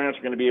how the Giants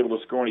are going to be able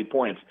to score any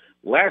points.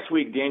 Last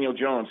week, Daniel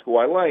Jones, who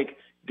I like,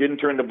 didn't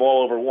turn the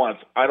ball over once.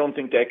 I don't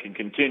think that can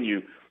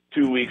continue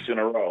 2 weeks in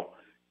a row.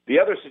 The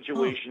other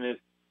situation is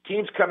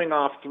teams coming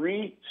off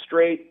 3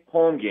 straight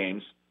home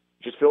games,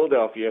 which is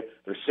Philadelphia.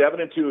 They're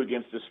 7-2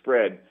 against the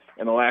spread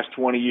in the last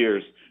 20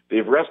 years.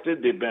 They've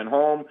rested, they've been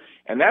home,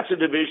 and that's a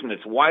division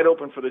that's wide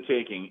open for the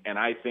taking, and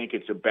I think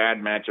it's a bad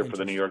matchup for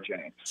the New York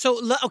Giants. So,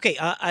 okay,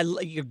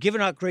 you're giving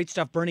out great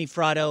stuff. Bernie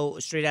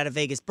Fratto, straight out of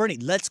Vegas. Bernie,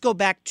 let's go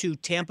back to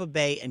Tampa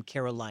Bay and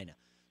Carolina.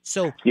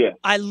 So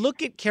I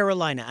look at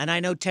Carolina, and I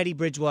know Teddy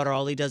Bridgewater,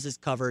 all he does is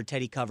cover.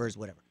 Teddy covers,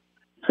 whatever.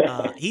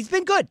 He's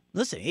been good.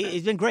 Listen,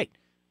 he's been great.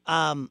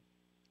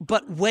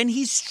 But when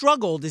he's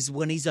struggled is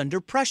when he's under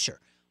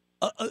pressure.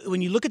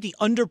 When you look at the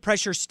under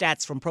pressure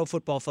stats from Pro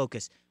Football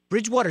Focus,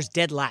 Bridgewater's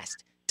dead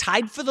last,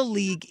 tied for the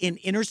league in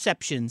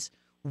interceptions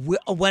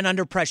when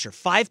under pressure.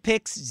 5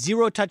 picks,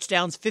 0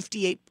 touchdowns,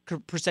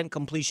 58%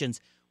 completions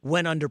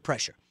when under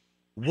pressure.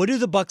 What do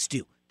the Bucs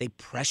do? They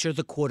pressure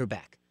the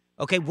quarterback.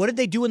 Okay, what did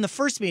they do in the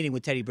first meeting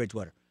with Teddy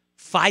Bridgewater?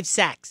 5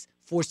 sacks,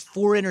 forced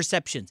 4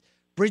 interceptions.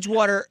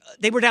 Bridgewater,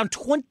 they were down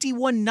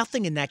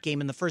 21-0 in that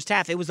game in the first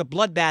half. It was a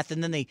bloodbath,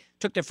 and then they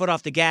took their foot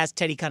off the gas.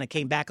 Teddy kind of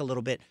came back a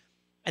little bit,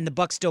 and the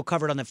Bucs still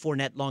covered on that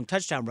Fournette long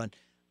touchdown run.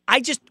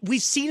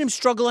 We've seen him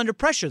struggle under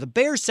pressure. The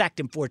Bears sacked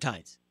him 4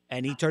 times,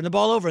 and he turned the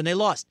ball over, and they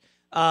lost.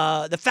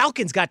 The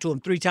Falcons got to him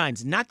 3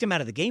 times, knocked him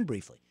out of the game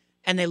briefly,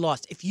 and they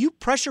lost. If you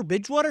pressure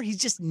Bridgewater, he's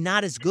just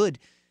not as good.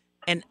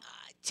 And,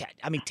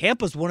 I mean,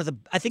 Tampa's one of the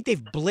 – I think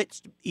they've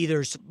blitzed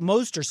either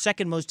most or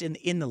second most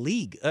in the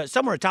league,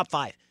 somewhere top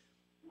 5.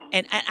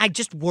 And I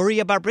just worry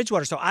about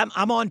Bridgewater. So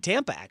I'm on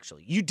Tampa,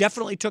 actually. You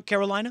definitely took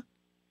Carolina?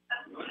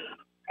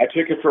 I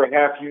took it for a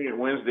half unit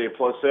Wednesday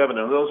 +7,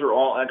 and those are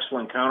all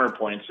excellent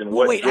counterpoints. And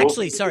what? Wait,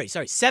 actually, sorry.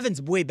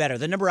 7's way better.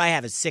 The number I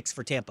have is 6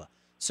 for Tampa,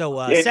 so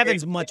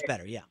 7's much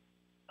better. Yeah.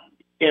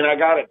 And I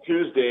got it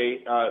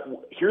Tuesday.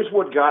 Here's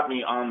what got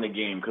me on the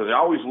game, because I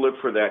always look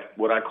for that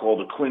what I call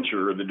the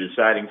clincher or the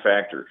deciding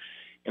factor.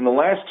 In the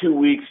last 2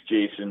 weeks,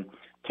 Jason,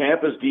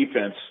 Tampa's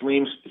defense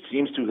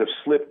seems to have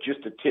slipped just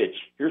a titch.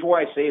 Here's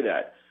why I say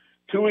that.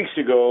 2 weeks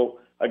ago,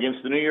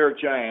 against the New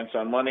York Giants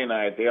on Monday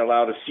night, they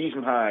allowed a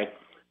season-high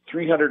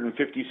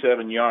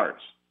 357 yards.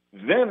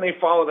 Then they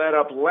followed that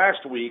up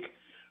last week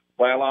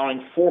by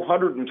allowing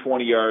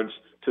 420 yards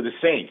to the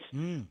Saints.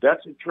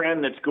 That's a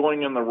trend that's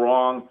going in the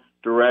wrong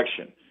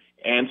direction.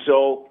 And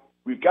so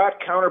we've got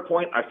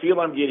counterpoint. I feel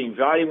I'm getting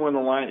value in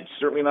the line. It's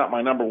certainly not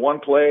my number 1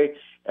 play,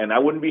 and I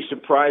wouldn't be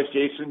surprised,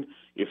 Jason,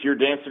 if you're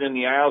dancing in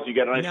the aisles, you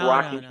got a nice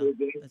rocking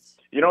game.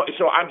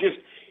 So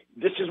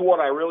this is what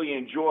I really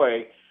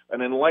enjoy,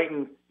 an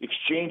enlightened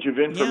exchange of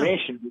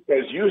information,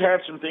 because you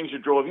had some things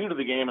that drove you to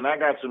the game, and I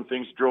got some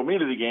things that drove me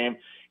to the game,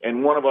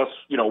 and one of us,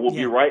 will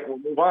be right,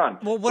 and we'll move on.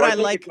 Well, what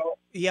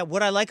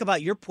I like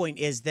about your point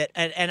is that,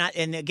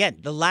 and again,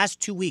 the last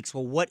 2 weeks,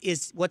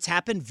 what's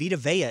happened? Vita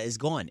Vea is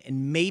gone,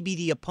 and maybe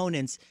the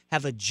opponents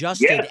have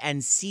adjusted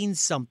and seen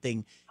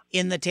something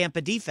in the Tampa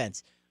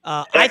defense.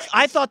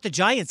 I thought the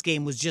Giants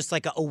game was just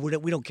like, we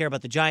don't care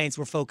about the Giants.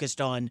 We're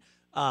focused on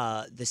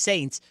the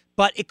Saints,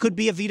 but it could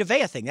be a Vita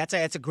Vea thing. That's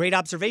a great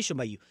observation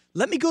by you.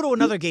 Let me go to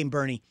another game,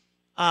 Bernie.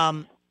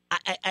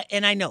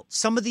 And I know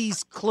some of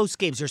these close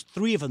games, there's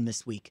 3 of them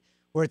this week,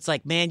 where it's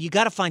like, man, you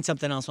got to find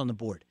something else on the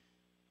board.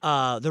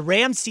 The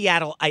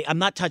Rams-Seattle, I'm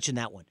not touching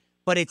that one,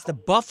 but it's the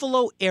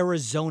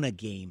Buffalo-Arizona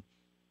game.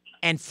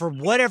 And for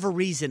whatever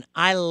reason,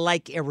 I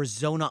like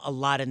Arizona a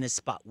lot in this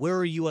spot. Where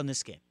are you on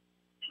this game?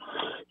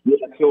 Yeah,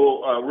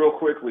 so real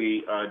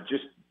quickly,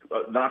 just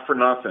not for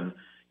nothing,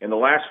 in the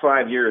last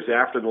 5 years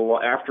after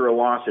a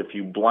loss, if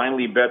you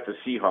blindly bet the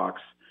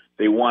Seahawks,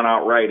 they won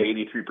outright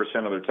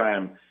 83% of their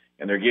time,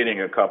 and they're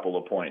getting a couple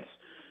of points.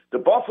 The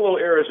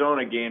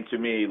Buffalo-Arizona game, to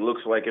me,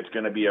 looks like it's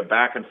going to be a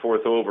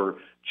back-and-forth over,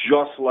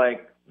 just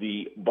like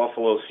the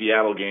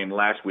Buffalo-Seattle game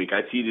last week.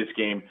 I see this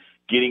game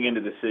getting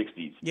into the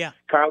 60s. Yeah.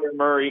 Kyler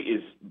Murray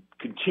is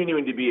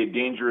continuing to be a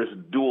dangerous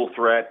dual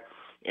threat,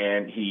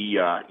 and he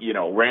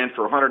ran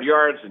for 100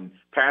 yards and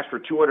passed for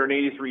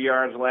 283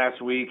 yards last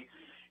week.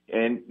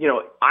 And,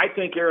 I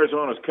think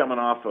Arizona's coming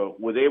off of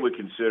what they would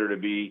consider to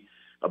be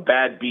a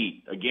bad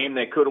beat, a game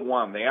they could have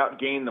won. They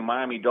outgained the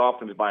Miami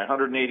Dolphins by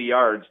 180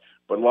 yards,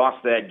 but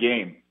lost that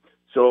game.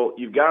 So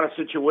you've got a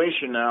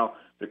situation now.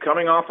 They're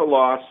coming off a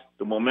loss.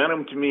 The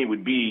momentum to me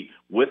would be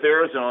with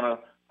Arizona.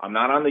 I'm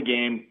not on the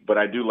game, but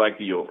I do like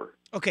the over.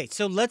 Okay,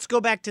 so let's go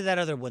back to that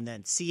other one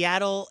then,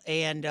 Seattle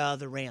and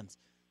the Rams.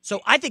 So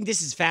I think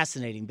this is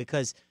fascinating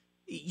because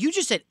you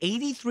just said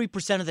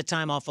 83% of the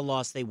time off a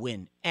loss they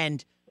win.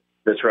 And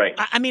that's right.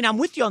 I mean, I'm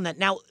with you on that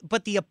now.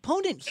 But the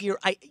opponent here,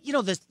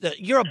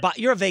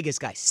 you're a Vegas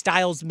guy.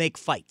 Styles make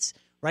fights,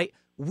 right?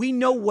 We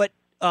know what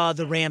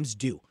the Rams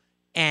do,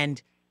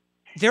 and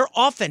their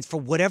offense, for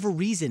whatever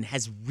reason,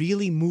 has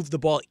really moved the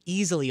ball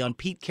easily on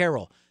Pete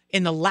Carroll.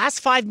 In the last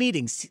 5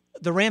 meetings,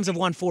 the Rams have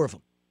won 4 of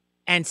them.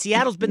 And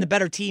Seattle's been the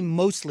better team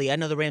mostly. I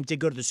know the Rams did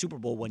go to the Super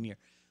Bowl one year.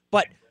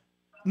 But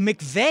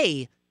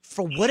McVay,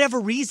 for whatever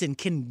reason,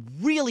 can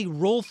really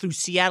roll through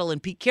Seattle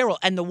and Pete Carroll.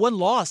 And the one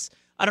loss,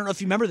 I don't know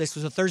if you remember this,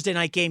 was a Thursday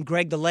night game.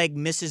 Greg the Leg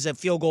misses a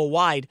field goal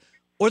wide.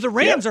 Or the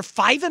Rams are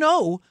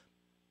 5-0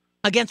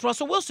 against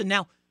Russell Wilson.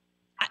 Now,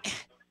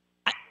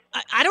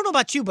 I don't know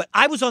about you, but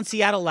I was on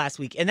Seattle last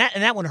week, and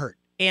that one hurt.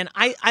 And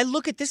I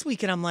look at this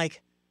week, and I'm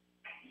like,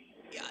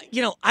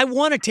 I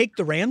want to take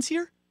the Rams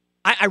here.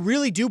 I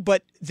really do,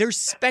 but their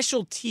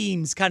special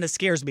teams kind of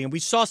scares me. And we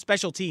saw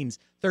special teams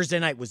Thursday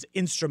night was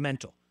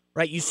instrumental,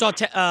 right? You saw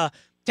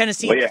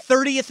Tennessee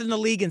 30th in the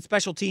league in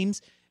special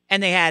teams,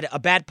 and they had a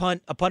bad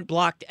punt, a punt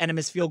blocked, and a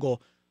missed field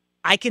goal.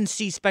 I can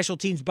see special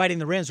teams biting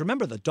the Rams.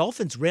 Remember, the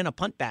Dolphins ran a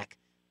punt back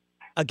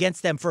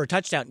against them for a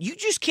touchdown. You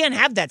just can't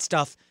have that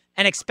stuff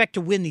and expect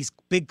to win these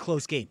big,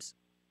 close games.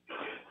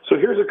 So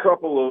here's a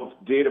couple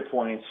of data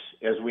points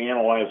as we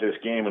analyze this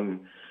game.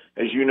 And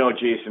as you know,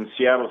 Jason,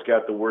 Seattle's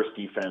got the worst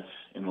defense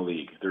in the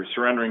league. They're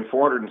surrendering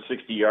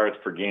 460 yards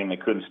per game. They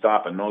couldn't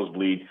stop a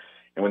nosebleed.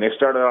 And when they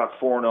started out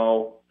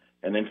 4-0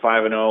 and then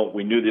 5-0,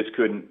 we knew this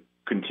couldn't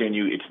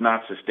continue. It's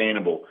not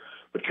sustainable.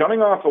 But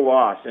coming off a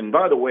loss, and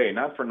by the way,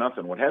 not for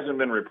nothing, what hasn't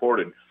been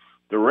reported,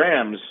 the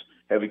Rams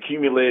have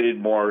accumulated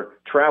more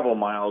travel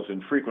miles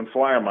and frequent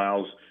flyer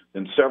miles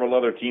than several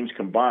other teams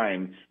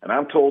combined. And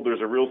I'm told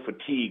there's a real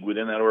fatigue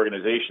within that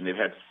organization. They've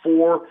had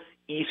 4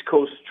 East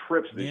Coast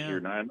trips this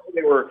year. Now, I know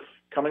they were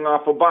coming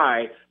off a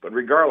bye, but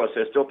regardless,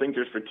 I still think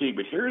there's fatigue.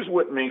 But here's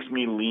what makes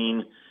me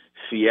lean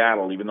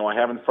Seattle, even though I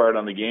haven't fired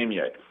on the game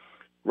yet.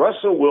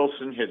 Russell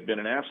Wilson has been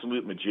an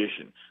absolute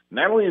magician.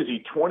 Not only is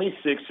he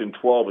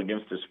 26-12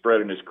 against the spread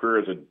in his career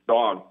as a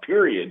dog,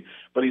 period,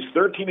 but he's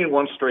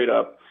 13-1 straight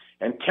up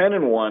and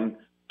 10-1,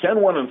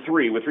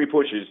 10-1-3 with 3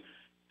 pushes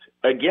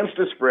against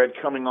the spread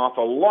coming off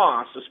a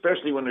loss,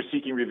 especially when they're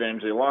seeking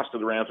revenge. They lost to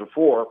the Rams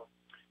before.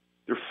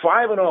 They're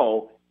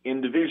 5-0 in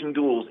division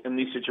duels in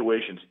these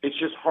situations. It's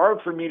just hard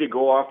for me to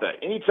go off that.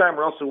 Anytime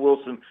Russell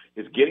Wilson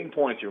is getting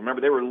points, you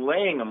remember they were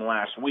laying them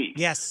last week.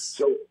 Yes.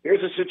 So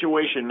here's a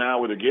situation now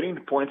where they're getting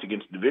points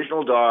against a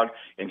divisional dog,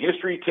 and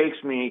history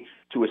takes me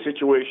to a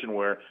situation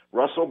where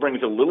Russell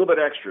brings a little bit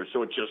extra.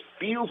 So it just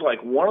feels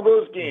like one of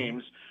those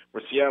games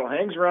where Seattle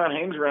hangs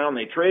around,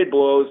 they trade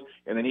blows,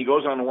 and then he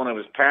goes on to one of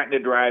his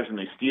patented drives and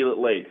they steal it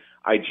late.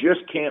 I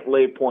just can't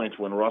lay points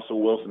when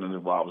Russell Wilson is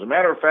involved. As a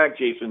matter of fact,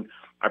 Jason,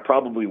 I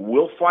probably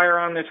will fire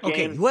on this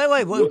game. Okay,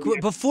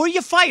 wait. Before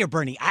you fire,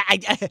 Bernie,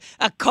 I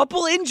a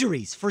couple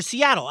injuries for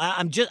Seattle.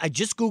 I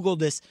just Googled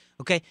this,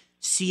 okay?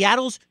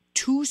 Seattle's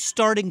 2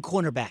 starting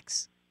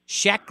cornerbacks,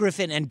 Shaq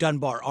Griffin and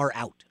Dunbar, are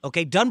out,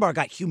 okay? Dunbar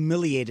got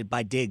humiliated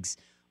by Diggs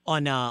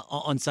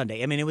on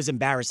Sunday. I mean, it was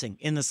embarrassing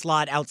in the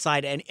slot,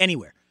 outside, and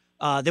anywhere.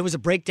 There was a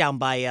breakdown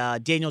by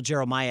Daniel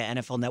Jeremiah,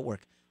 NFL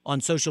Network,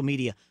 on social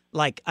media.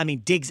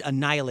 Diggs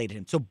annihilated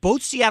him. So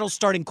both Seattle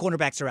starting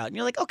cornerbacks are out. And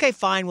you're like, okay,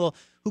 fine. Well,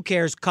 who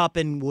cares? Kupp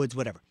and Woods,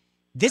 whatever.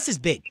 This is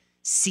big.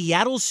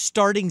 Seattle's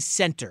starting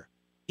center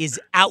is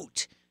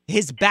out.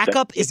 His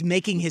backup is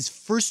making his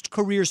first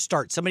career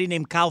start, somebody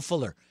named Kyle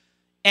Fuller.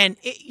 And,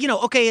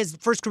 his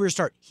first career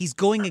start, he's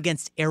going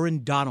against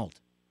Aaron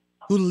Donald,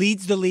 who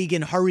leads the league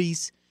in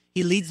hurries.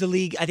 He leads the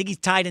league. I think he's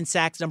tied in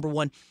sacks, number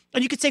 1.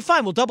 And you could say,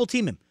 fine, we'll double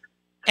team him.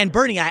 And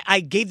Bernie, I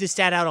gave this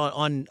stat out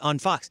on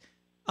Fox.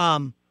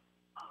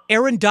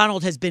 Aaron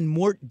Donald has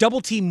been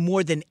double teamed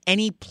more than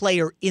any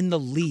player in the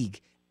league,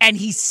 and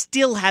he's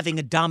still having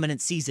a dominant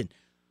season.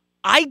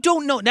 I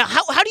don't know. Now,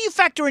 how do you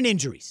factor in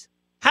injuries?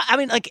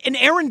 An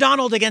Aaron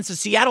Donald against a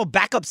Seattle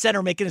backup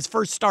center making his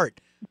first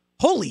start.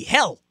 Holy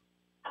hell.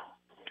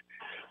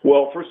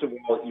 Well, first of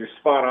all, you're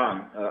spot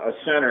on. A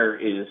center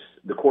is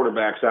the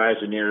quarterback's eyes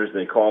and ears.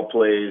 They call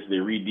plays, they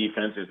read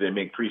defenses, they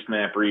make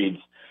pre-snap reads,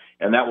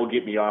 and that will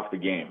get me off the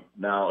game.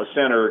 Now, a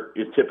center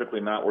is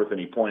typically not worth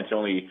any points.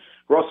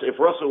 If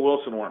Russell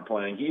Wilson weren't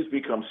playing, he's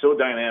become so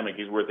dynamic,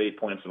 he's worth 8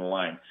 points in the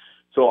line.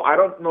 So I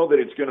don't know that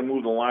it's going to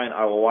move the line.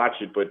 I will watch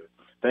it, but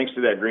thanks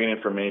to that great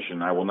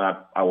information, I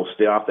will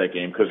stay off that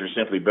game because there's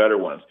simply better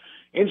ones.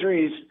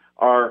 Injuries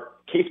are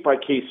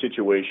case-by-case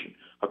situation.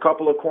 A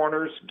couple of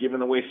corners, given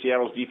the way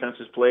Seattle's defense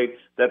has played,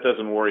 that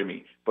doesn't worry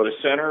me. But a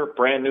center,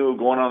 brand new,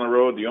 going on the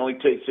road, the only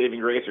saving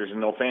grace is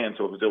no fans,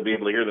 so they'll be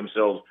able to hear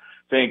themselves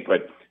think.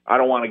 But I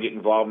don't want to get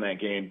involved in that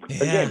game.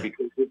 Yeah. Again,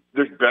 because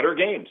there's better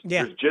games.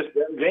 Yeah. There's just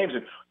better games.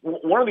 And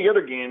one of the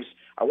other games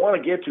I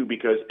want to get to,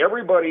 because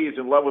everybody is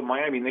in love with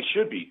Miami, and they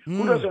should be.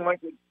 Who doesn't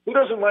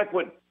like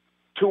what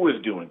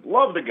Tua's doing?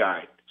 Love the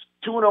guy.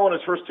 2-0 in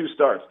his first 2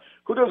 starts.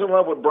 Who doesn't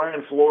love what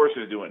Brian Flores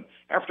is doing?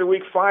 After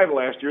week 5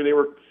 last year, they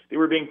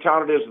were being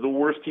touted as the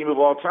worst team of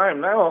all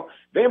time. Now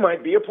they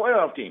might be a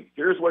playoff team.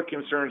 Here's what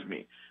concerns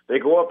me. They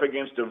go up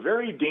against a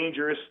very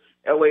dangerous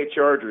LA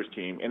Chargers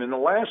team. And in the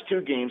last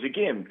 2 games,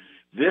 again,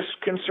 this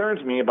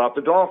concerns me about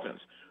the Dolphins.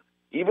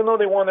 Even though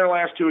they won their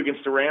last 2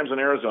 against the Rams in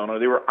Arizona,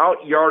 they were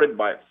out-yarded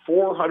by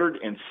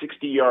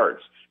 460 yards.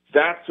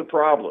 That's a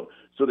problem.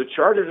 So the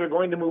Chargers are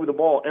going to move the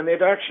ball, and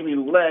they've actually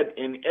led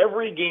in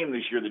every game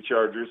this year, the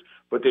Chargers,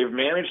 but they've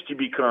managed to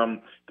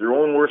become their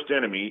own worst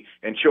enemy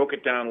and choke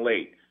it down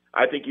late.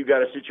 I think you've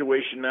got a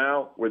situation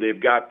now where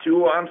they've got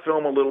Tua on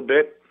film a little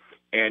bit,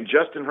 and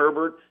Justin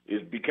Herbert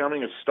is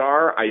becoming a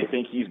star. I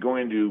think he's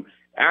going to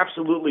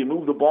absolutely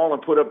move the ball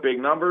and put up big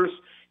numbers.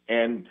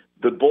 And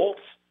the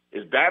Bolts,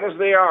 as bad as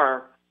they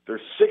are,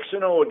 they're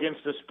 6-0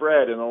 against the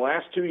spread in the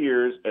last 2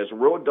 years as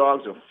road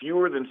dogs of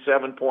fewer than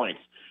 7 points.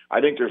 I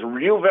think there's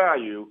real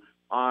value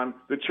on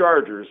the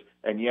Chargers,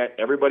 and yet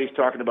everybody's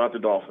talking about the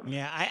Dolphins.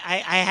 Yeah,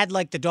 I had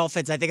like the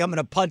Dolphins. I think I'm going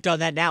to punt on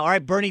that now. All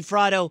right, Bernie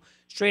Fratto,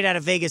 straight out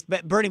of Vegas.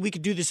 Bernie, we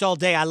could do this all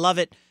day. I love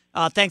it.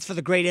 Thanks for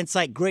the great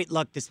insight. Great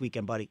luck this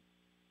weekend, buddy.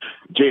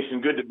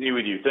 Jason, good to be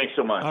with you. Thanks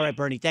so much. All right,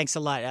 Bernie, thanks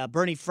a lot.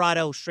 Bernie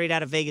Fratto, straight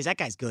out of Vegas. That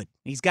guy's good.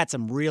 He's got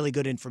some really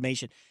good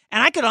information.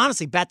 And I could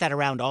honestly bat that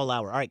around all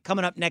hour. All right,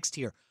 coming up next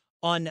here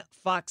on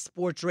Fox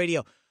Sports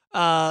Radio.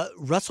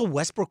 Russell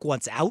Westbrook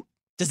wants out.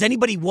 Does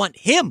anybody want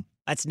him?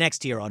 That's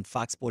next here on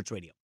Fox Sports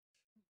Radio.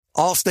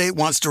 Allstate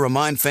wants to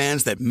remind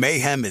fans that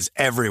mayhem is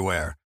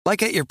everywhere,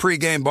 like at your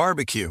pregame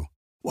barbecue.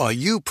 While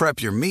you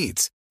prep your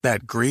meats,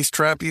 that grease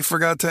trap you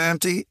forgot to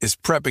empty is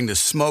prepping to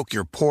smoke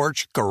your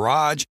porch,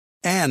 garage,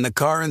 and the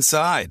car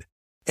inside.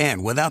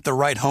 And without the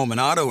right home and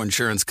auto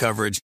insurance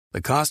coverage,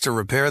 the cost to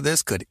repair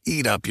this could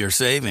eat up your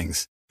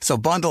savings. So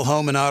bundle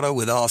home and auto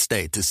with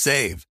Allstate to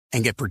save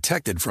and get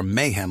protected from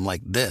mayhem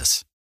like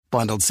this.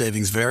 Bundled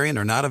savings vary and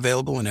are not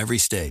available in every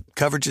state.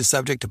 Coverage is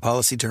subject to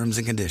policy terms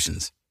and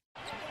conditions.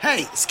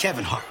 Hey, it's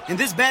Kevin Hart. And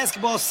this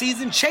basketball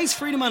season, Chase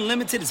Freedom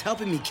Unlimited is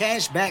helping me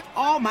cash back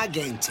all my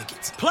game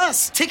tickets.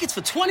 Plus, tickets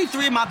for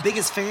 23 of my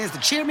biggest fans to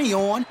cheer me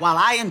on while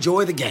I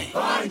enjoy the game.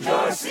 Find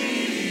your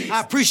seats.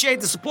 I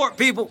appreciate the support,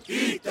 people.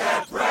 Eat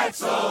that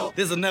pretzel.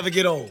 This'll never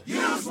get old.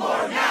 Use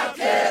more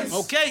napkins.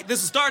 Okay,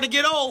 this is starting to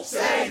get old.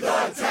 Say the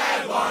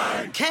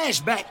tagline.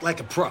 Cash back like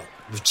a pro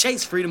with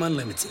Chase Freedom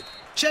Unlimited.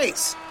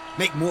 Chase,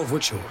 make more of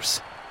what's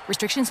yours.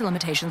 Restrictions and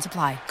limitations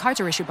apply. Cards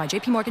are issued by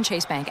JPMorgan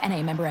Chase Bank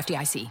N.A. member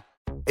FDIC.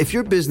 If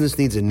your business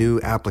needs a new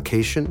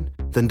application,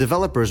 then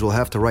developers will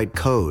have to write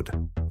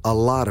code. A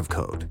lot of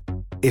code.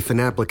 If an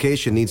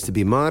application needs to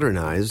be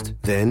modernized,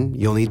 then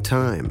you'll need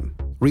time,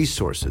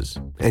 resources,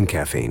 and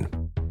caffeine.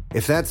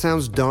 If that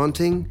sounds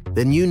daunting,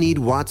 then you need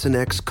Watson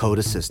X Code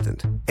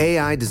Assistant.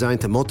 AI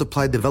designed to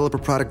multiply developer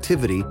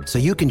productivity so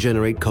you can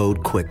generate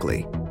code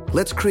quickly.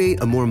 Let's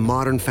create a more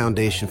modern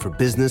foundation for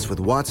business with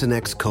Watson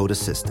X Code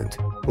Assistant.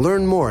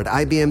 Learn more at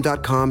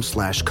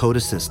ibm.com/code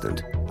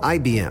assistant.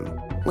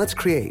 IBM. Let's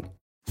create.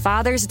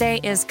 Father's Day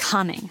is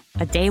coming,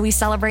 a day we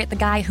celebrate the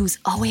guy who's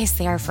always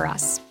there for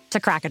us. To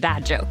crack a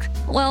dad joke.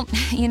 Well,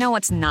 you know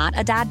what's not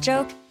a dad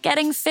joke?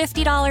 Getting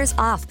 $50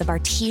 off the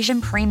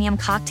Bartesian Premium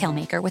Cocktail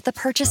Maker with the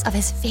purchase of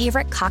his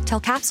favorite cocktail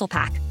capsule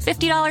pack.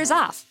 $50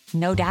 off.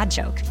 No dad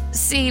joke.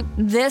 See,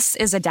 this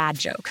is a dad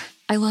joke.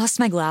 I lost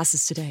my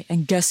glasses today,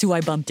 and guess who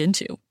I bumped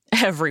into?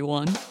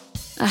 Everyone.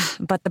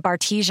 But the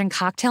Bartesian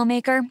Cocktail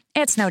Maker,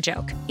 it's no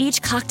joke.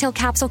 Each cocktail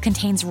capsule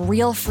contains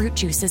real fruit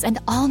juices and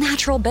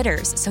all-natural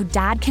bitters, so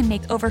Dad can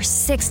make over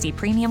 60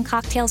 premium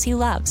cocktails he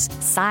loves.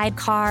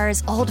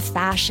 Sidecars, old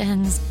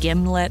fashions,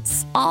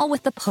 gimlets, all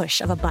with the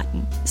push of a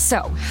button.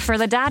 So, for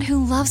the dad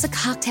who loves a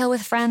cocktail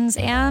with friends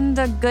and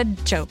a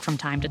good joke from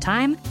time to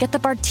time, get the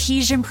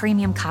Bartesian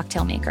Premium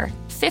Cocktail Maker.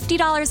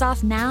 $50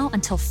 off now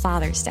until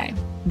Father's Day.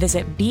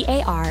 Visit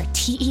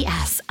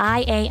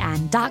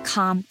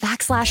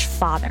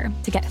BARTESIAN.com/father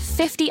to get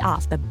 50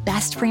 off the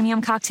best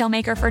premium cocktail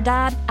maker for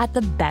dad at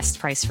the best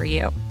price for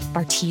you.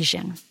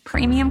 Bartesian.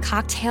 Premium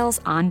cocktails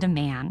on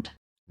demand.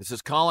 This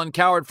is Colin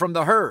Cowherd from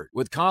The Herd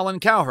with Colin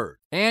Cowherd.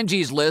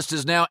 Angie's List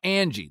is now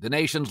Angie, the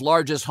nation's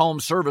largest home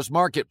service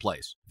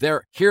marketplace.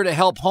 They're here to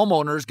help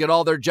homeowners get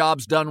all their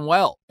jobs done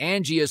well.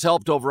 Angie has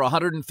helped over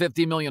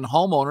 150 million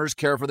homeowners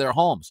care for their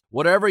homes.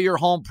 Whatever your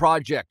home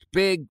project,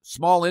 big,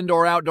 small,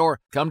 indoor,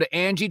 outdoor, come to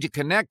Angie to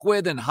connect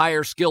with and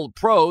hire skilled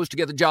pros to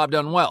get the job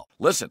done well.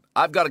 Listen,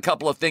 I've got a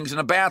couple of things in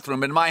a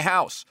bathroom in my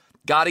house.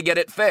 Got to get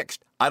it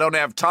fixed. I don't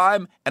have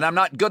time, and I'm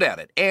not good at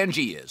it.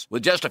 Angie is.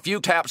 With just a few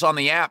taps on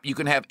the app, you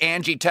can have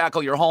Angie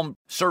tackle your home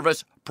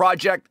service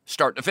project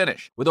start to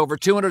finish. With over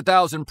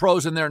 200,000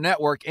 pros in their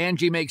network,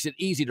 Angie makes it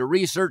easy to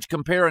research,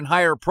 compare, and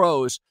hire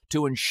pros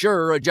to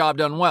ensure a job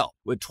done well.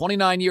 With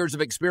 29 years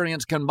of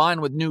experience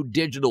combined with new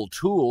digital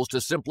tools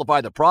to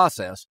simplify the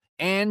process,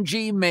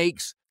 Angie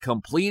makes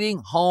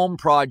completing home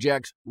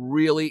projects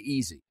really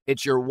easy.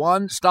 It's your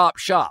one-stop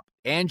shop.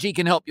 Angie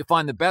can help you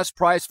find the best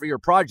price for your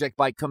project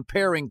by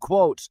comparing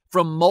quotes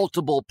from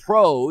multiple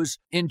pros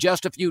in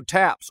just a few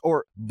taps,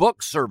 or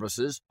book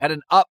services at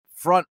an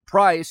upfront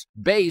price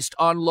based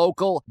on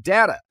local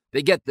data.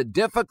 They get the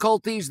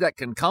difficulties that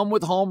can come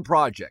with home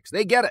projects.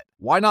 They get it.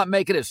 Why not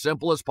make it as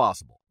simple as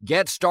possible?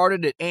 Get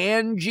started at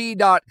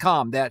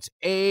Angie.com. That's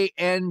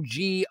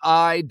ANGI.com,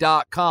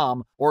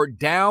 or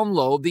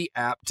download the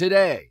app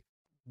today.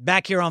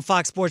 Back here on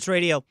Fox Sports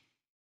Radio.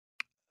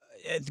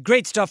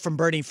 Great stuff from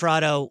Bernie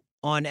Fratto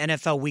on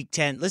NFL Week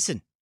 10.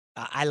 Listen,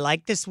 I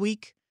like this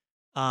week.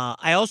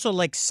 I also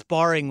like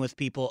sparring with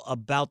people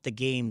about the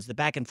games. The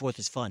back and forth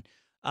is fun.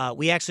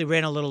 We actually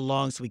ran a little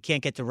long, so we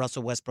can't get to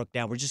Russell Westbrook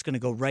now. We're just going to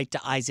go right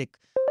to Isaac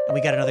And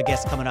we got another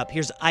guest coming up.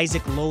 Here's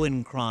Isaac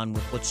Lowenkron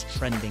with what's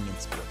trending in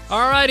sports.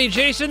 All righty,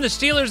 Jason. The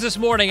Steelers this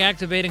morning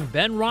activating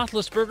Ben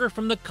Roethlisberger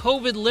from the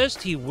COVID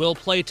list. He will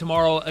play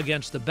tomorrow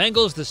against the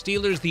Bengals. The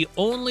Steelers, the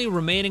only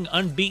remaining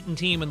unbeaten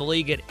team in the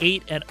league at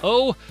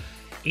 8-0.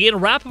 Ian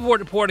Rappaport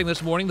reporting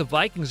this morning the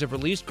Vikings have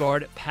released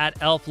guard Pat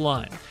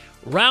Elflein.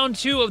 Round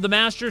 2 of the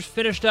Masters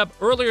finished up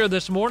earlier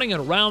this morning,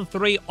 and Round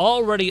 3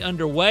 already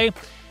underway.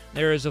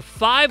 There is a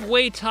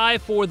 5-way tie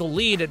for the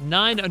lead at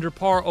 9 under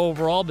par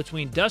overall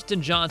between Dustin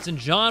Johnson,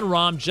 Jon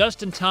Rahm,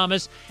 Justin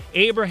Thomas,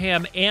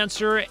 Abraham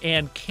Ancer,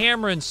 and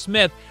Cameron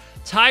Smith.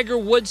 Tiger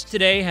Woods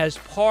today has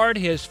parred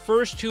his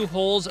first 2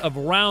 holes of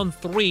Round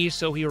 3,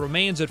 so he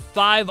remains at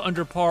 5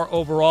 under par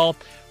overall,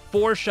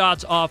 4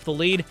 shots off the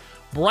lead.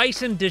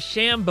 Bryson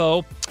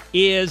DeChambeau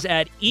is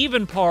at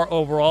even par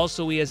overall,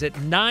 so he is at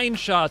 9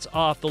 shots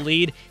off the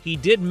lead. He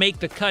did make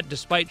the cut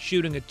despite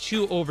shooting a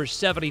 2 over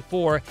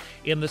 74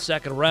 in the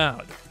second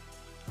round.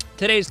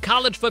 Today's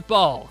college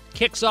football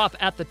kicks off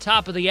at the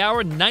top of the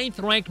hour.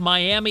 9th-ranked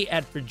Miami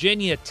at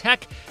Virginia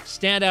Tech.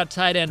 Standout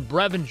tight end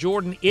Brevin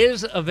Jordan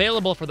is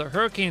available for the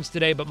Hurricanes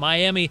today, but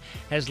Miami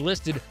has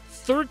listed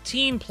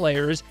 13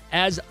 players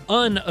as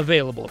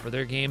unavailable for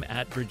their game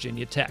at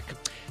Virginia Tech.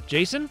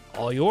 Jason,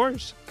 all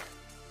yours.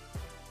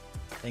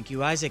 Thank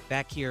you, Isaac.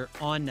 Back here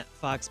on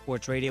Fox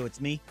Sports Radio,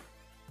 it's me,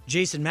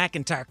 Jason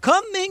McIntyre,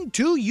 coming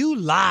to you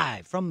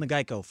live from the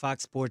Geico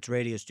Fox Sports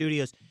Radio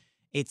studios.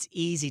 It's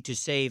easy to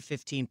save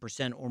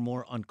 15% or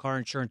more on car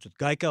insurance with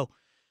Geico.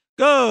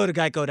 Go to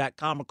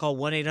geico.com or call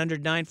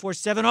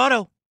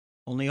 1-800-947-AUTO.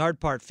 Only hard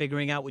part,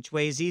 figuring out which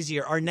way is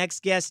easier. Our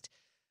next guest,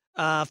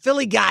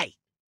 Philly guy,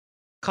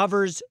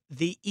 covers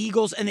the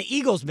Eagles. And the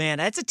Eagles, man,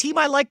 that's a team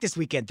I like this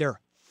weekend. They're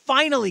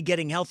finally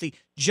getting healthy.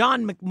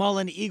 John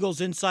McMullen,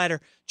 Eagles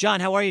insider. John,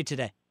 how are you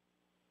today?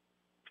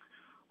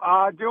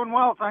 Doing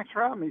well. Thanks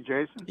for having me,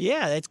 Jason.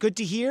 Yeah, it's good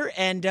to hear.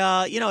 And,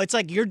 it's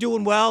like you're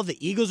doing well. The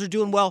Eagles are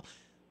doing well.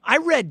 I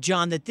read,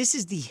 John, that this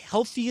is the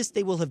healthiest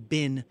they will have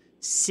been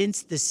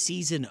since the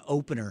season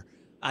opener.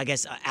 I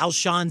guess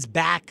Alshon's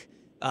back,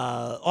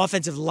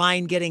 offensive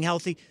line getting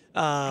healthy.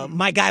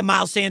 My guy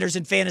Miles Sanders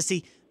in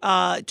fantasy.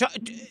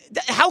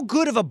 How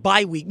good of a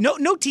bye week?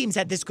 No teams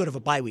had this good of a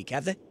bye week,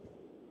 have they?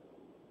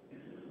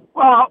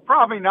 Well,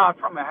 probably not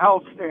from a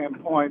health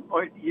standpoint,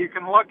 but you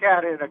can look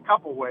at it a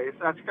couple ways.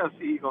 That's because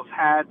the Eagles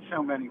had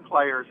so many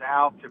players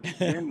out to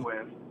begin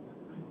with.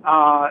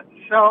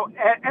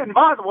 And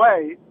by the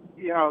way,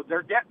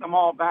 they're getting them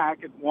all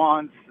back at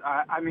once.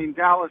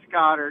 Dallas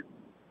Goedert,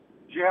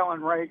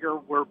 Jalen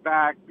Reagor were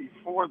back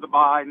before the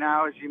bye.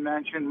 Now, as you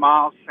mentioned,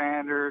 Miles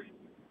Sanders,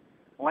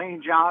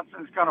 Lane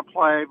Johnson's going to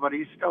play, but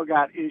he's still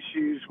got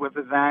issues with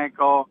his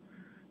ankle.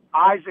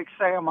 Isaac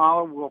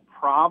Seumalo will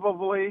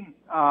probably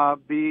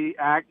be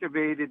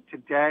activated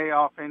today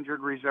off injured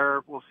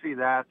reserve. We'll see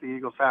that. The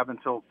Eagles have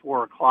until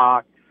 4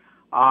 o'clock.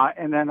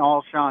 And then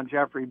Alshon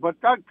Jeffrey.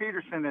 But Doug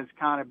Peterson has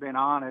kind of been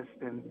honest,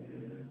 and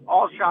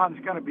Alshon's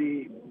going to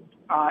be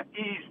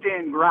eased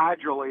in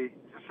gradually,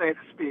 so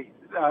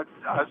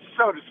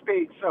to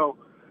speak. So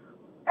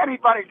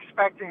anybody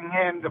expecting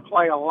him to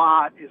play a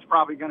lot is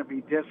probably going to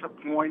be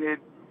disappointed.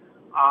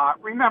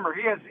 Remember,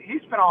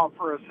 he's been off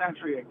for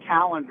essentially a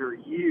calendar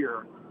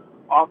year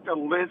off the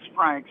Liz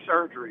Frank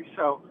surgery.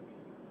 So,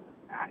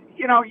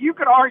 you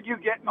could argue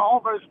getting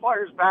all those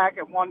players back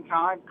at one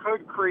time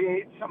could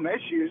create some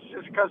issues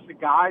just because the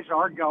guys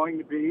are going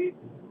to be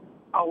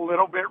a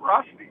little bit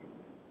rusty.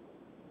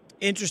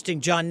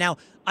 Interesting, John. Now,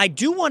 I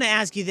do want to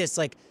ask you this.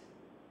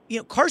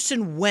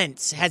 Carson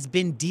Wentz has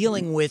been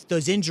dealing with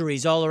those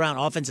injuries all around,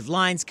 offensive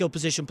line, skill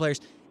position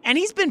players, and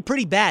he's been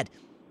pretty bad.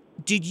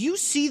 Did you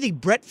see the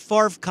Brett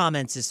Favre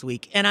comments this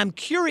week? And I'm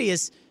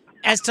curious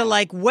as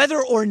to whether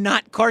or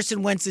not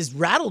Carson Wentz is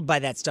rattled by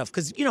that stuff.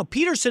 Because,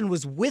 Peterson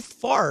was with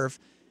Favre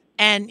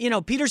and,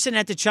 Peterson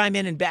had to chime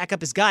in and back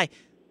up his guy.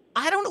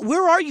 I don't know.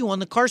 Where are you on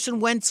the Carson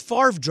Wentz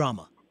Favre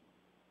drama?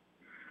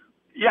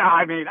 Yeah,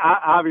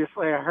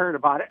 obviously I heard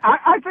about it.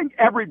 I think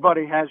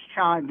everybody has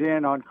chimed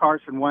in on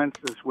Carson Wentz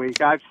this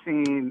week. I've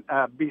seen,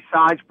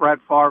 besides Brett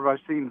Favre,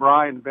 I've seen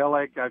Brian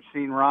Billick, I've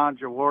seen Ron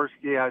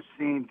Jaworski, I've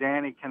seen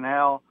Danny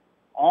Kanell.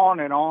 On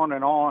and on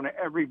and on.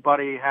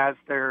 Everybody has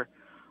their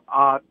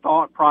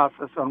thought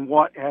process on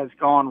what has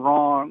gone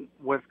wrong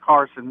with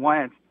Carson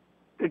Wentz.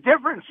 The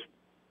difference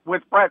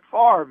with Brett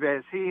Favre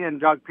is he and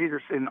Doug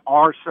Peterson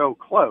are so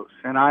close,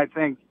 and I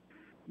think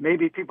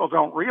maybe people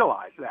don't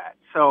realize that.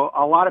 So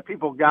a lot of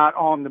people got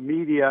on the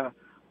media,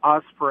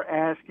 us for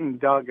asking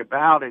Doug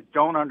about it,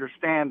 don't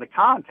understand the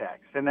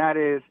context, and that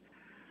is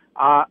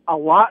a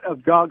lot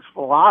of Doug's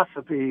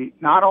philosophy,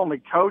 not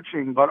only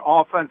coaching but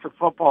offensive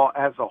football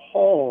as a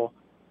whole,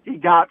 he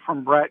got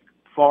from Brett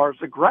Favre's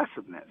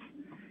aggressiveness.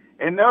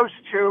 And those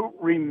two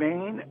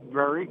remain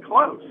very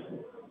close.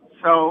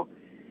 So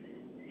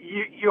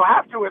you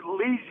have to at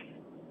least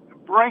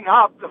bring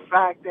up the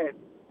fact that,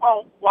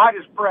 well, why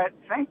does Brett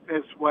think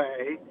this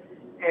way?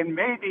 And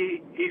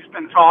maybe he's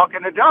been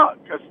talking to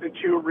Doug because the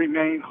two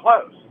remain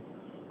close.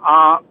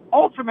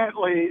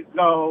 Ultimately,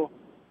 though,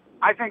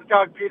 I think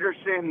Doug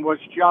Peterson was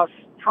just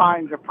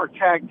trying to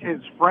protect his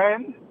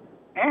friend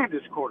and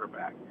his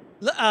quarterback.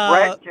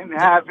 Brett can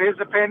have his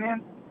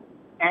opinion,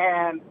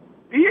 and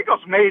the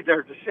Eagles made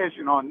their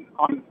decision on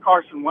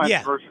Carson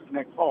Wentz versus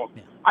Nick Foles.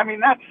 Yeah. I mean,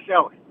 that's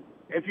silly.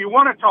 If you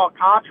want to talk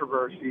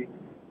controversy,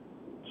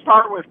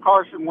 start with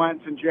Carson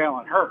Wentz and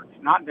Jalen Hurts,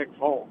 not Nick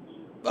Foles.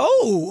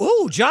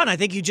 Oh, John, I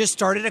think you just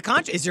started a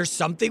controversy. Is there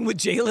something with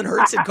Jalen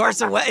Hurts and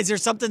Carson Wentz? Is there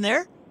something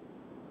there?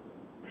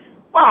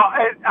 Well,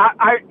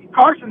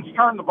 Carson's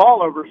turned the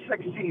ball over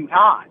 16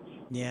 times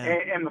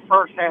in the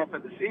first half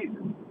of the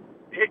season.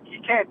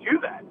 You can't do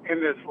that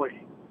in this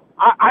league.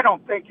 I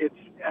don't think it's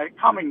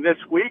coming this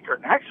week or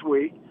next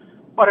week,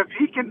 but if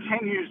he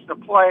continues to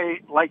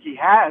play like he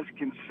has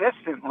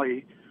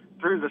consistently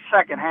through the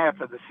second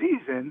half of the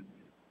season,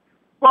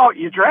 well,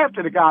 you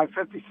drafted a guy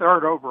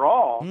 53rd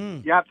overall.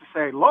 You have to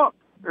say, look,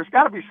 there's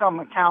got to be some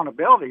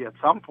accountability at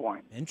some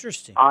point.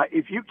 Interesting.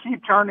 If you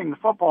keep turning the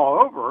football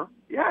over,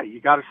 you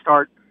got to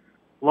start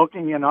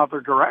looking in other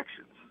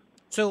directions.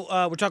 So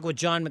we're talking with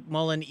John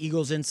McMullen,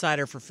 Eagles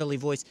insider for Philly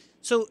Voice.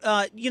 So,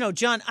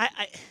 John,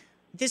 I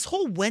this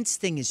whole Wentz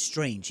thing is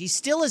strange. He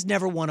still has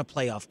never won a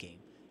playoff game,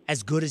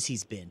 as good as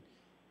he's been.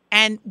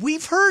 And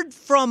we've heard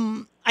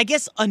from, I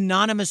guess,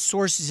 anonymous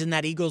sources in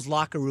that Eagles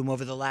locker room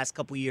over the last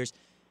couple of years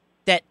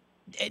that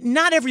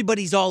not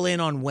everybody's all in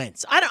on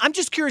Wentz. I'm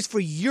just curious for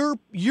your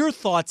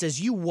thoughts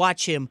as you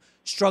watch him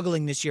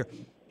struggling this year.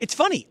 It's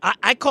funny.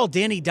 I call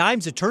Danny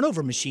Dimes a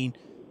turnover machine,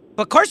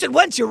 but Carson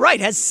Wentz, you're right,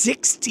 has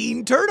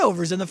 16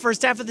 turnovers in the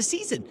first half of the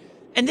season.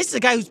 And this is a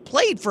guy who's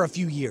played for a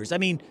few years. I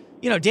mean,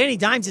 Danny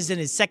Dimes is in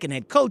his second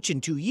head coach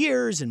in 2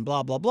 years and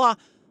blah, blah, blah.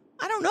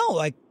 I don't know.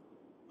 Like,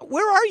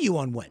 where are you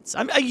on Wentz?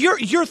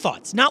 Your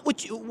thoughts, not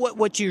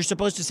what you're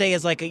supposed to say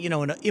as like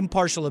an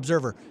impartial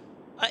observer.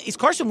 Is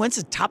Carson Wentz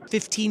a top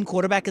 15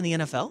 quarterback in the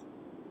NFL?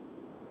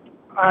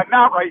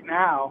 Not right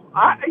now.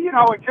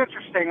 It's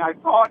interesting. I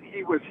thought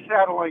he was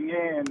settling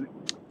in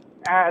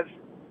as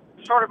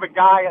sort of a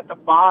guy at the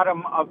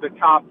bottom of the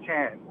top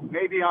 10.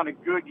 Maybe on a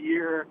good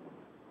year,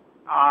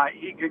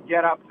 he could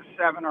get up to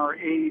 7 or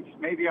 8.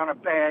 Maybe on a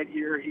bad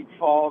year, he'd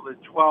fall to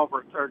 12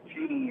 or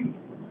 13.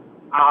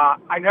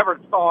 I never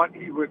thought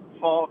he would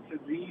fall to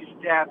these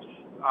depths.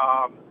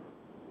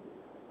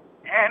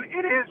 And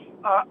it is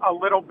a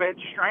little bit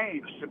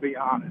strange, to be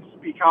honest,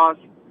 because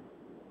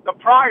the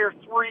prior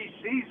 3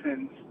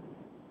 seasons,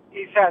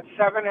 he's had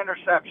 7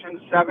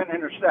 interceptions.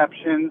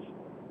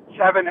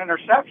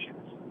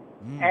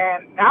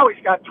 And now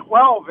he's got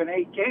 12 in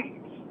 8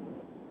 games.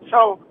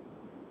 So,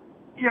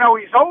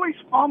 he's always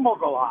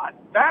fumbled a lot.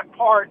 That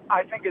part,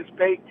 I think, is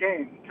baked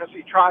in because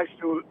he tries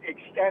to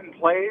extend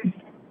plays.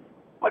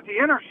 But the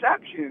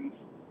interceptions,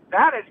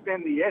 that has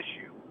been the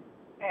issue.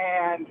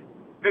 And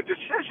the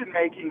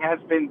decision-making has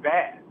been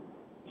bad.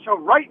 So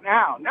right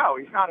now, no,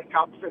 he's not a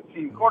top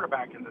 15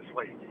 quarterback in this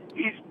league.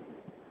 He's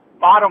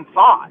bottom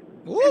 5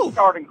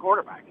 starting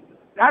quarterback.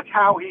 That's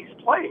how he's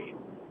played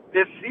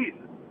this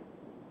season.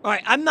 All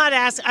right, I'm not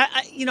asking.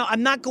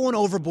 I'm not going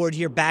overboard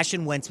here,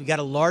 bashing Wentz. We got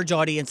a large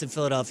audience in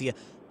Philadelphia,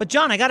 but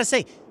John, I got to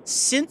say,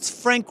 since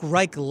Frank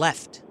Reich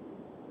left,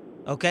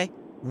 okay,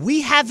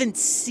 we haven't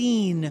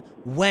seen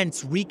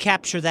Wentz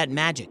recapture that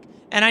magic.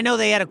 And I know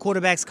they had a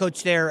quarterbacks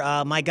coach there,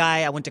 my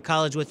guy. I went to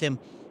college with him,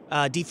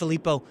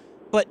 DiFilippo.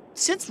 But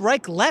since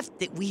Reich left,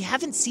 we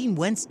haven't seen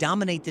Wentz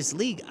dominate this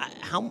league.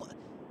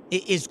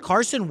 Is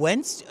Carson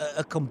Wentz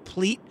a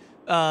complete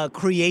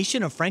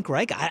creation of Frank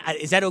Reich?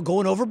 Is that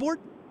going overboard?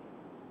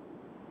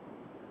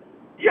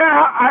 Yeah,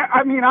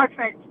 I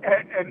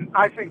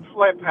think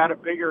Flip had a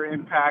bigger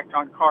impact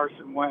on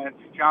Carson Wentz.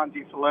 John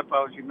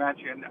DiFilippo, as you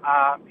mentioned,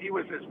 he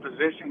was his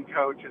position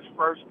coach, his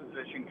first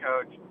position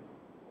coach.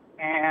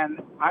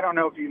 And I don't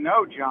know if you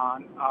know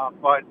John,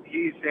 but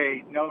he's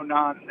a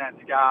no-nonsense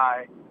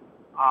guy.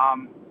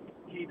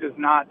 He does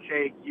not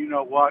take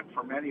you-know-what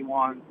from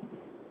anyone.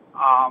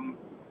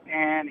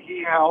 And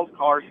he held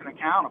Carson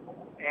accountable.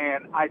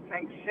 And I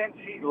think since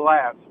he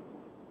left,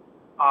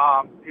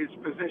 his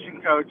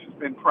position coach has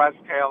been Press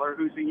Taylor,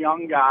 who's a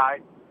young guy.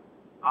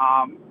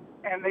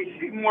 And they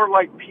seem more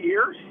like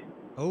peers.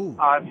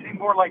 Seem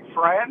more like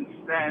friends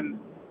than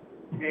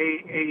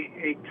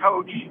a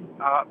coach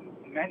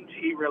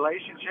mentee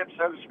relationship,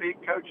 so to speak,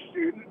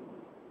 coach-student.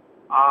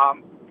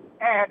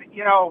 And,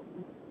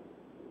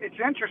 it's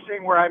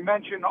interesting where I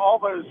mentioned all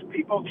those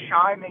people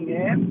chiming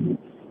in.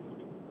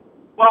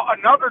 Well,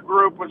 another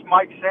group was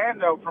Mike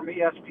Sando from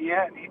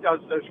ESPN. He does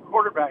those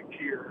quarterback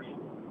tiers.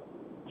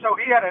 So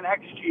he had an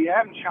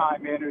ex-GM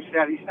chime in who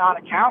said he's not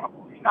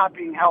accountable. He's not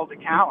being held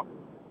accountable.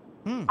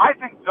 I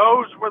think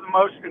those were the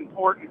most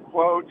important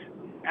quotes,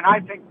 and I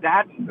think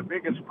that's the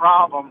biggest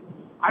problem.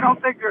 I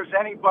don't think there's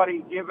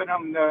anybody giving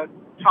him the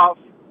tough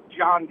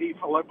John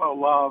DiFilippo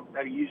love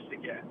that he used to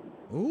get.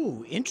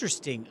 Ooh,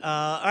 interesting.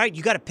 All right,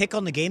 you got a pick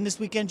on the game this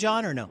weekend,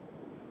 John, or no?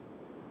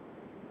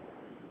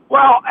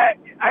 Well,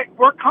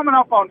 we're coming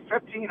up on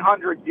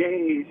 1,500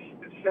 days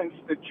since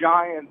the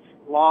Giants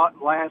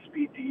last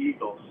beat the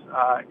Eagles.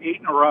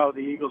 8 in a row,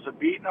 the Eagles have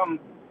beaten them.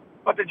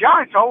 But the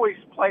Giants always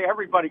play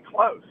everybody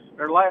close.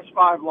 Their last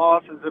 5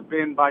 losses have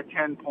been by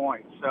 10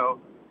 points. So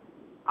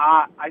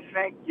I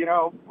think,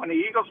 when the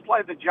Eagles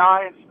play the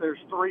Giants, there's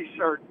 3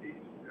 certainties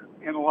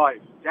in life.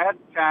 Death,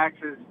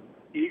 taxes,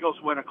 Eagles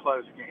win a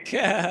close game.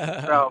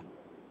 So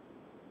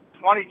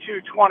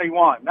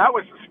 22-21. That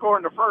was the score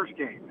in the first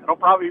game. It'll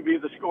probably be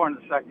the score in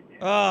the second game.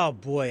 Oh,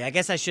 boy. I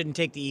guess I shouldn't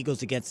take the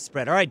Eagles against the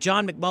spread. All right,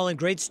 John McMullen,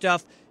 great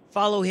stuff.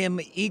 Follow him,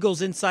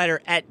 Eagles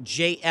Insider, at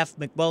JF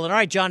McMullen. All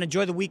right, John,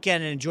 enjoy the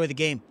weekend and enjoy the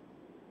game.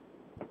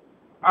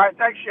 All right,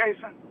 thanks,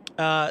 Jason.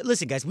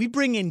 Listen, guys, we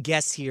bring in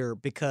guests here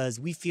because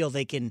we feel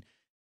they can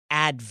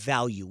add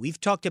value. We've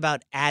talked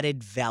about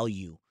added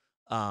value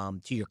to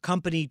your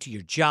company, to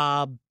your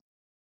job,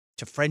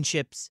 to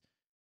friendships.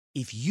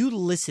 If you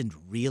listened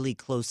really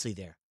closely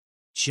there,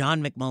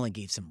 John McMullen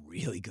gave some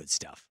really good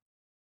stuff,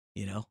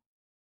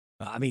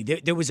 I mean,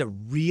 there was a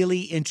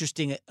really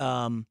interesting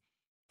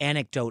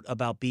anecdote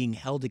about being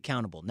held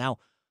accountable. Now,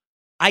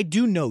 I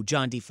do know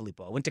John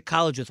DeFilippo. I went to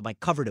college with him. I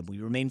covered him. We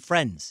remained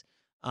friends.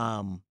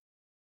 Some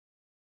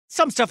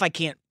stuff I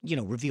can't,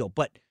 reveal,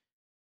 but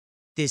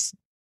this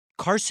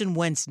Carson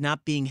Wentz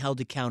not being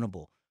held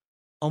accountable,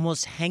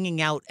 almost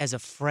hanging out as a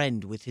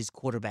friend with his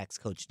quarterback's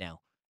coach now,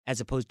 as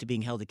opposed to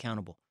being held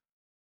accountable.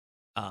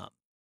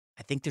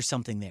 I think there's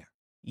something there.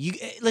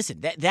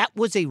 Listen, that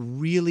was a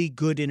really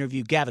good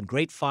interview. Gavin,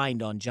 great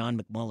find on John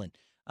McMullen.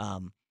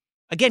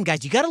 Again,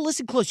 guys, you got to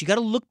listen close. You got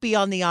to look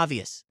beyond the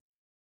obvious.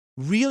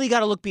 Really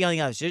got to look beyond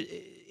the obvious.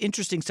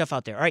 Interesting stuff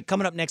out there. All right,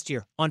 coming up next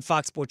year on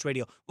Fox Sports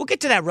Radio, we'll get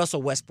to that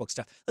Russell Westbrook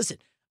stuff. Listen,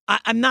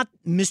 I'm not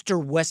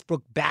Mr.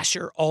 Westbrook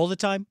basher all the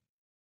time,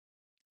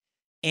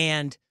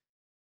 and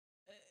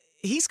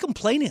he's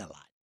complaining a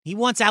lot. He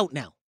wants out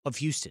now of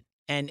Houston,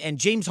 and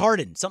James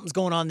Harden, something's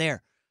going on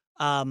there.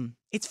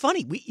 It's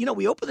funny.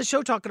 We open the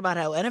show talking about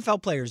how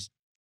NFL players,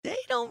 they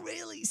don't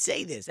really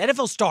say this.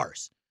 NFL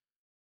stars,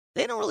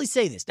 they don't really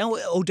say this. Now,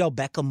 Odell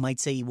Beckham might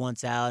say he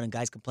wants out, and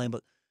guys complain,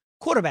 but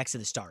quarterbacks are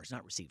the stars,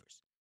 not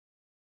receivers.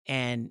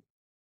 And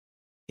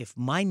if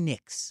my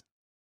Knicks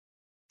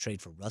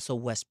trade for Russell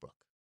Westbrook,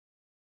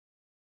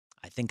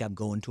 I think I'm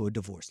going to a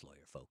divorce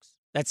lawyer, folks.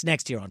 That's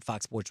next here on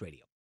Fox Sports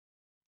Radio.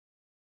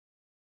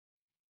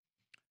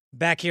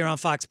 Back here on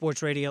Fox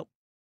Sports Radio,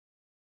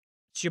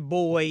 it's your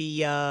boy,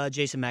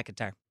 Jason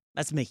McIntyre.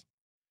 That's me.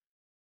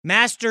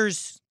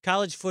 Masters,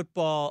 college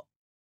football.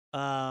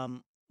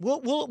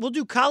 We'll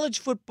do college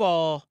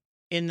football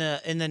in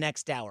the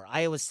next hour.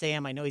 Iowa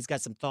Sam, I know he's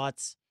got some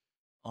thoughts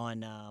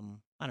on,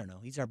 I don't know.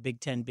 He's our Big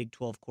 10, Big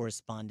 12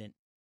 correspondent.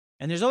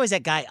 And there's always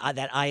that guy,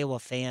 that Iowa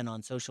fan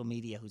on social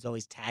media who's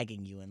always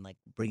tagging you and,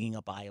 bringing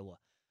up Iowa.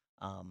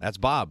 That's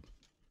Bob.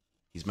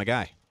 He's my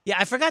guy. Yeah,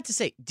 I forgot to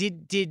say,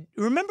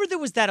 remember there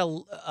was that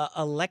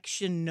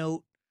election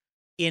note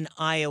in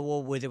Iowa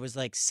where there was,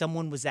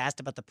 someone was asked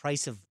about the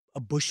price of a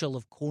bushel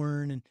of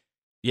corn? And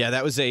yeah,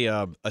 that was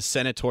a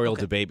senatorial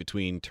debate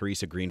between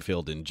Teresa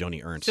Greenfield and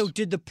Joni Ernst. So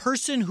did the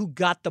person who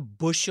got the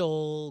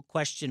bushel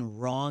question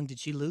wrong, did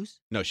she lose?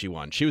 No, she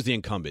won. She was the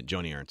incumbent,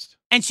 Joni Ernst.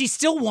 And she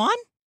still won?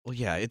 Well,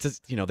 yeah,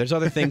 it's there's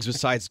other things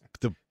besides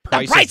the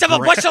price. The price of a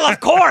bushel of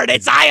corn.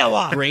 It's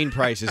Iowa. Grain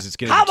prices. It's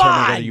going to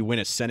determine whether you win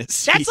a Senate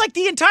seat. That's like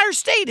the entire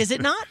state, is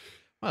it not?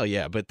 Well,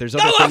 yeah, but there's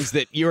other things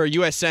that you're a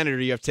U.S. senator.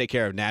 You have to take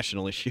care of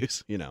national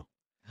issues.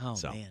 Oh,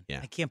 so, man.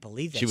 Yeah. I can't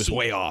believe that. She was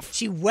way off.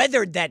 She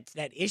weathered that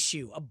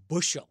issue, a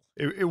bushel.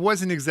 It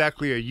wasn't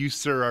exactly a you,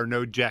 sir, are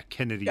no Jack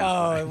Kennedy.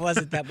 No, it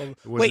wasn't that.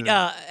 Wait,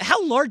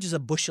 how large is a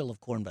bushel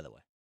of corn, by the way?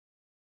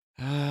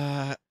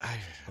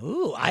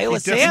 Iowa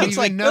Sam. It's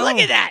like, look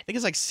at that. I think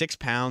it's like 6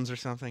 pounds or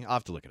something. I'll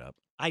have to look it up.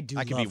 I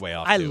could be way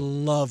off, I too.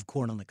 love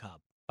corn on the cob,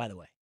 by the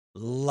way.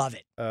 Love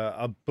it.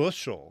 A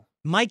bushel.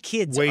 My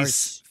kids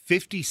weighs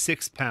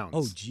 56 pounds.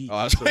 Oh, geez.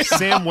 So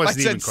Sam wasn't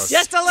even close.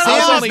 Just a little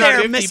off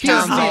there, Mr. He's the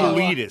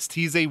elitist.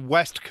 He's a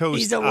West Coast Iowa.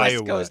 He's a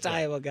West Coast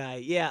Iowa guy.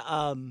 Yeah.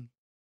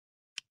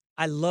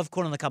 I love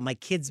corn on the cob. My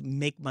kids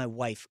make my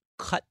wife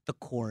cut the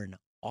corn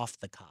off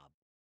the cob.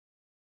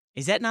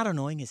 Is that not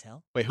annoying as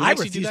hell? Wait, who I makes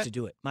you refuse do that? to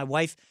do it. My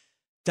wife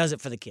does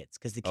it for the kids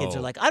because the kids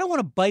are like, I don't want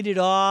to bite it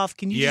off.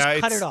 Can you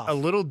just cut it off? It's a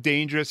little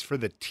dangerous for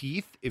the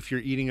teeth if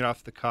you're eating it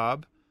off the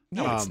cob.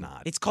 No, it's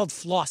not. It's called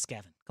floss,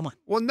 Gavin. Come on.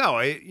 Well, no,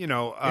 you're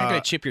not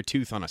going to chip your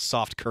tooth on a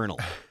soft kernel.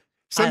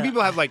 Some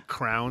people have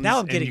crowns, now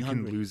I'm getting and you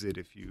hungry. can lose it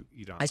if you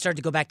eat on it. I started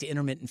to go back to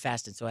intermittent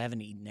fasting, so I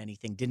haven't eaten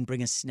anything. Didn't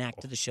bring a snack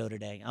to the show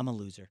today. I'm a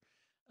loser.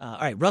 All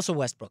right, Russell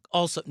Westbrook.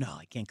 Also, no,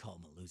 I can't call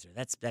him a loser.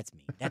 That's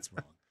mean. That's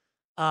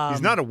wrong.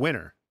 He's not a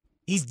winner.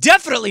 He's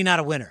definitely not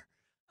a winner.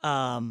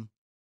 And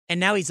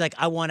now he's like,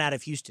 I want out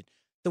of Houston.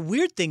 The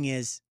weird thing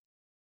is,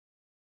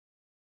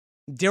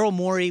 Daryl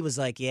Morey was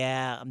like,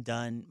 yeah, I'm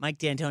done. Mike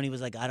D'Antoni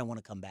was like, I don't want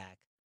to come back.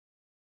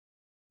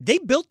 They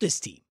built this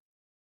team.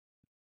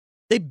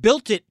 They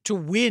built it to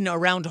win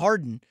around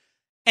Harden.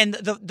 And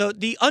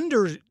the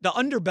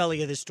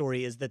underbelly of this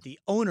story is that the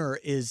owner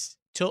is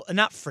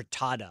not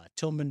Fertitta,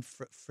 Tillman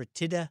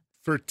Fertitta.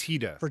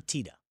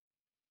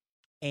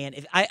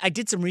 And I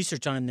did some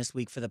research on him this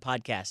week for the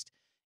podcast,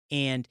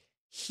 and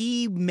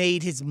he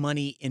made his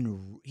money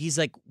he's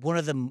like one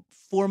of the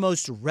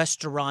foremost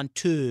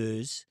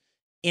restaurateurs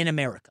in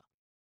America.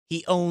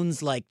 He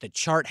owns the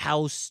Chart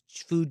House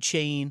food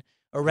chain,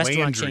 or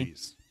restaurant chain.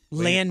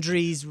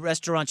 Landry's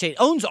restaurant chain.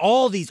 Owns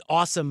all these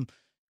awesome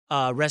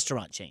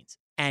restaurant chains.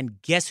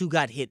 And guess who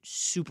got hit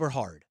super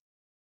hard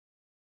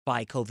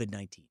by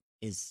COVID-19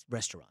 is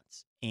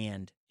restaurants.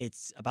 And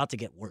it's about to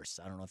get worse.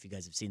 I don't know if you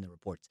guys have seen the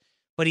reports.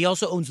 But he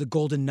also owns the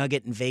Golden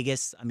Nugget in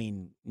Vegas. I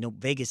mean,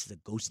 Vegas is a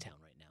ghost town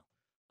right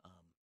now.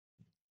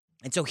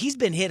 And so he's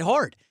been hit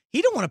hard.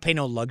 He don't want to pay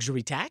no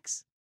luxury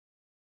tax.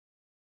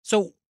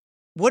 So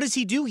what does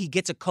he do? He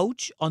gets a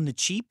coach on the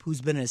cheap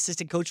who's been an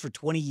assistant coach for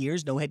 20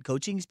 years, no head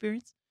coaching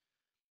experience.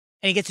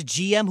 And he gets a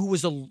GM who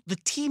was the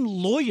team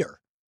lawyer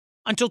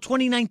until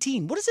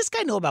 2019. What does this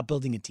guy know about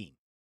building a team?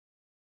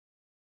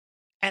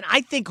 And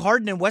I think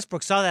Harden and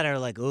Westbrook saw that and are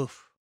like,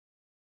 oof,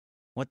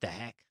 what the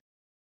heck?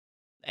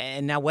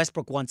 And now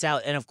Westbrook wants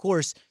out. And, of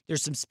course,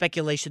 there's some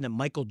speculation that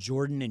Michael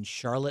Jordan in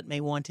Charlotte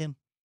may want him.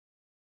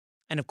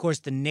 And, of course,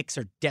 the Knicks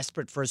are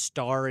desperate for a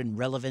star and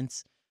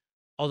relevance.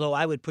 Although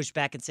I would push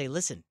back and say,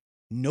 listen,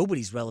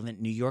 nobody's relevant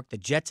in New York. The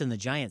Jets and the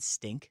Giants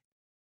stink.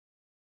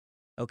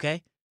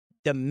 Okay?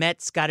 The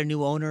Mets got a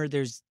new owner.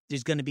 There's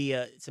going to be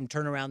some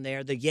turnaround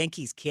there. The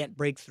Yankees can't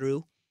break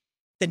through.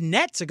 The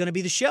Nets are going to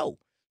be the show.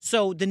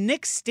 So the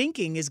Knicks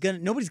stinking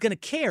nobody's going to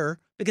care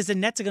because the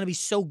Nets are going to be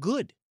so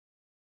good.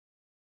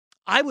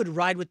 I would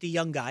ride with the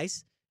young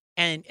guys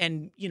and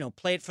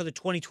play it for the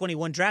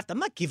 2021 draft. I'm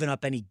not giving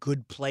up any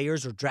good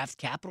players or draft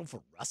capital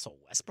for Russell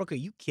Westbrook. Are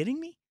you kidding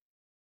me?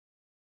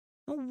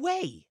 No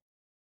way.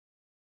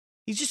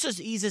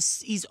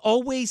 He's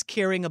always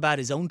caring about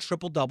his own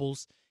triple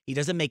doubles. He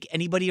doesn't make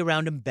anybody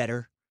around him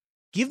better.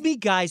 Give me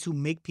guys who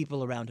make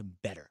people around him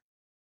better.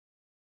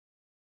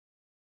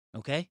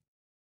 Okay?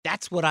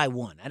 That's what I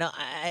want.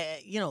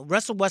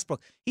 Russell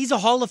Westbrook, he's a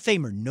Hall of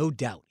Famer, no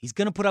doubt. He's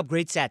going to put up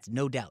great stats,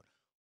 no doubt.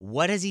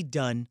 What has he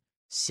done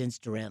since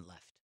Durant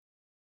left?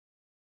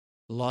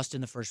 Lost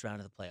in the first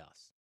round of the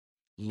playoffs.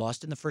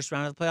 Lost in the first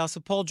round of the playoffs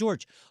with Paul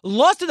George.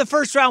 Lost in the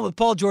first round with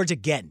Paul George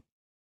again.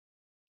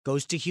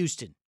 Goes to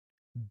Houston.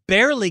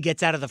 Barely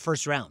gets out of the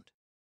first round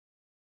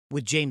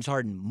with James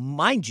Harden.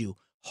 Mind you,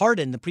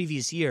 Harden the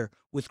previous year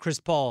with Chris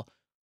Paul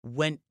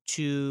went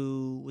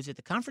to, was it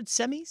the conference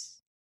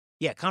semis?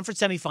 Yeah, conference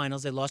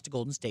semifinals. They lost to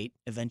Golden State,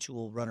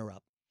 eventual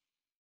runner-up.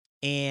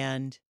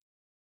 And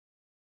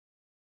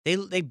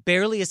they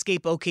barely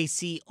escape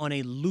OKC on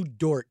a Lou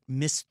Dort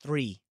missed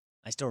three.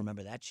 I still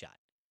remember that shot.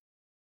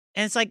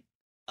 And it's like,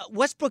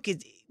 Westbrook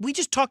we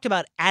just talked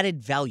about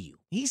added value.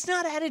 He's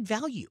not added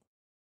value.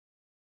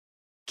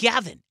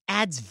 Gavin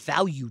adds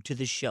value to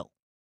the show.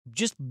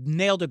 Just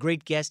nailed a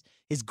great guest.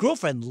 His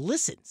girlfriend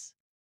listens.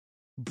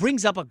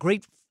 Brings up a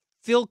great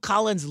Phil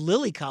Collins,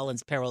 Lily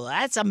Collins parallel.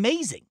 That's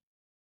amazing.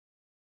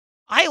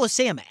 Iowa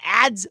Sam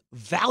adds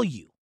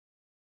value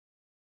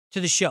to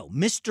the show.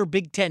 Mr.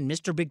 Big 10,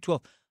 Mr. Big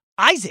 12.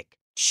 Isaac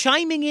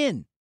chiming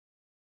in.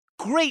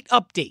 Great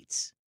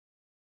updates.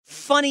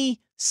 Funny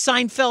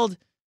Seinfeld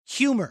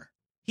humor.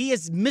 He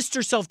is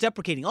Mr.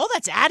 Self-deprecating. All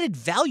that's added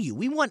value.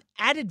 We want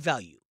added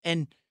value.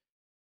 And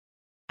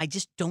I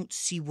just don't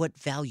see what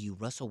value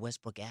Russell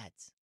Westbrook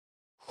adds.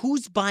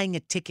 Who's buying a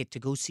ticket to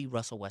go see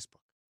Russell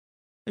Westbrook?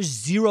 There's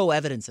zero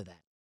evidence of that.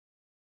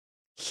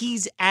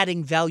 He's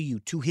adding value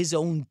to his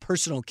own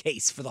personal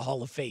case for the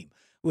Hall of Fame,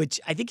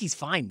 which I think he's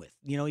fine with.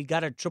 He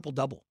got a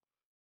triple-double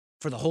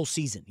for the whole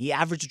season. He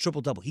averaged a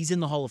triple-double. He's in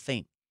the Hall of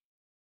Fame.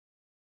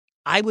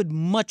 I would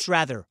much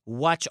rather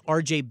watch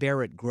R.J.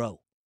 Barrett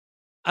grow.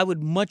 I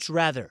would much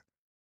rather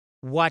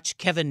watch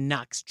Kevin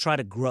Knox try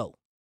to grow.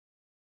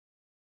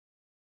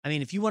 I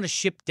mean, if you want to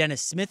ship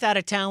Dennis Smith out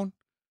of town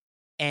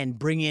and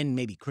bring in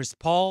maybe Chris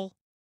Paul,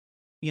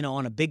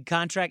 on a big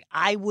contract,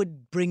 I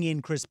would bring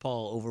in Chris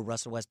Paul over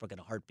Russell Westbrook in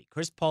a heartbeat.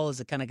 Chris Paul is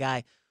the kind of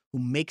guy who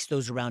makes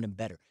those around him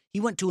better. He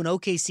went to an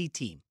OKC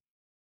team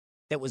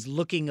that was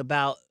looking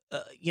about,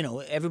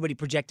 everybody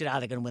projected out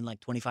they're going to win like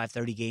 25,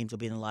 30 games. They'll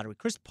be in the lottery.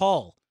 Chris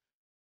Paul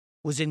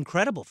was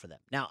incredible for them.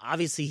 Now,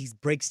 obviously, he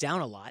breaks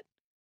down a lot,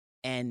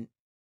 and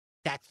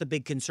that's the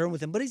big concern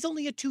with him. But he's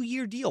only a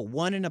 2-year deal,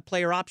 one in a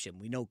player option.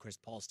 We know Chris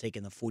Paul's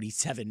taking the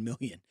 $47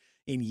 million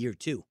in year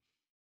 2.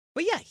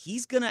 But yeah,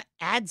 he's going to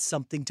add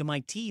something to my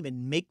team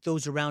and make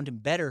those around him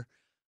better.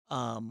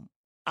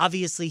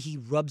 Obviously, he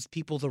rubs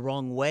people the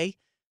wrong way.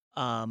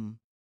 There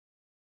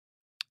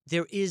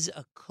is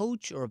a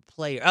coach or a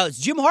player. Oh, it's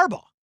Jim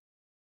Harbaugh.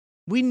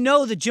 We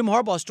know the Jim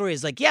Harbaugh story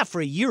is like, yeah,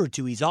 for a year or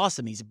two, he's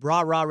awesome. He's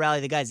rah, rally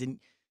the guys. And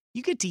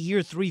you get to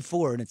year 3,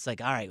 4, and it's like,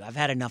 all right, I've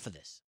had enough of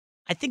this.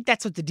 I think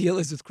that's what the deal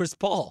is with Chris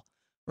Paul,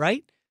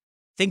 right?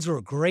 Things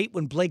were great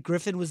when Blake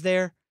Griffin was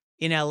there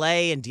in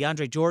L.A. and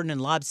DeAndre Jordan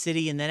and Lob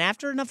City. And then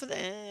after enough of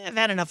I've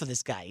had enough of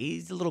this guy.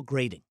 He's a little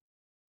grating,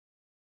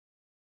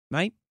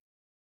 right?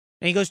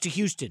 And he goes to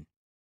Houston.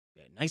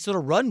 Nice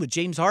little run with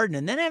James Harden.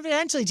 And then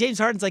eventually James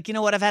Harden's like, you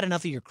know what? I've had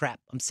enough of your crap.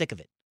 I'm sick of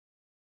it.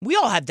 We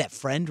all have that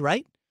friend,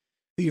 right?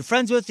 Who you're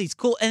friends with. He's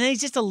cool. And then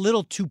he's just a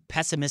little too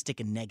pessimistic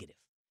and negative.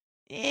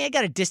 I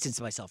got to distance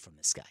myself from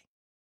this guy.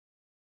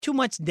 Too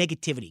much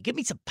negativity. Give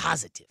me some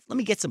positive. Let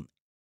me get some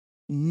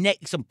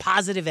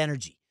positive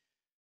energy.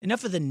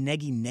 Enough of the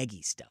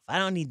neggy stuff. I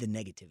don't need the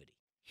negativity.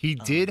 He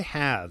did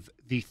have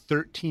the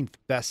 13th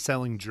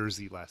best-selling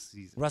jersey last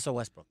season. Russell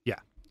Westbrook. Yeah.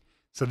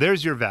 So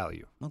there's your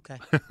value. Okay.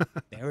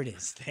 There it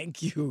is.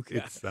 Thank you.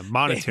 It's the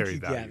monetary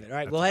Thank you, value. Gavin. All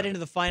right, we'll head into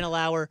the final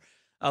hour.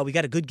 We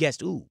got a good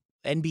guest. Ooh,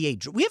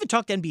 NBA. We haven't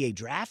talked NBA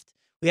draft.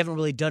 We haven't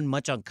really done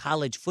much on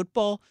college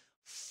football.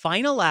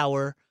 Final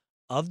hour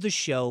of the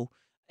show.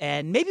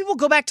 And maybe we'll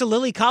go back to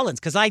Lily Collins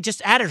because I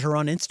just added her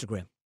on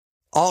Instagram.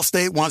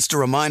 Allstate wants to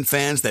remind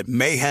fans that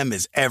mayhem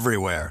is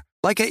everywhere,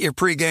 like at your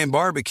pregame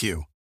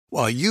barbecue.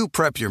 While you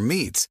prep your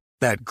meats,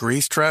 that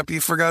grease trap you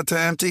forgot to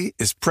empty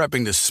is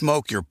prepping to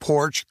smoke your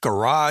porch,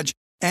 garage,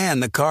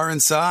 and the car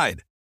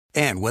inside.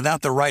 And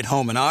without the right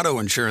home and auto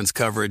insurance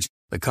coverage,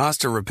 the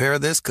cost to repair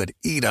this could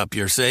eat up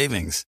your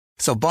savings.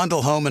 So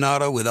bundle home and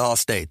auto with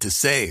Allstate to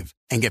save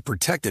and get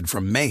protected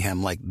from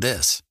mayhem like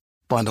this.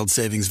 Bundled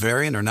savings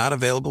vary and are not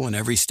available in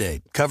every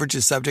state. Coverage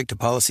is subject to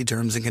policy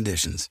terms and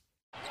conditions.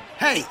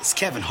 Hey, it's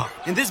Kevin Hart.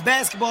 And this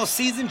basketball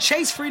season,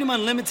 Chase Freedom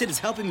Unlimited is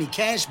helping me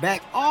cash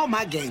back all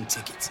my game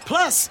tickets.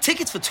 Plus,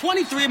 tickets for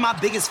 23 of my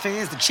biggest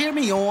fans to cheer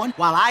me on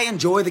while I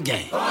enjoy the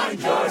game. Find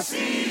your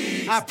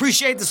seats. I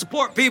appreciate the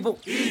support, people.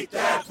 Eat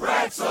that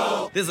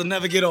pretzel. This'll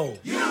never get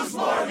old. Use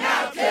more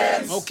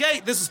napkins.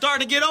 Okay, this is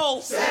starting to get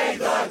old. Say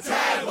the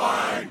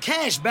tagline.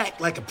 Cash back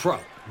like a pro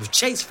with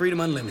Chase Freedom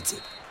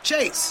Unlimited.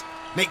 Chase,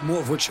 make more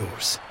of what's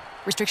yours.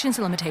 Restrictions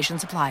and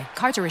limitations apply.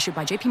 Cards are issued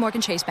by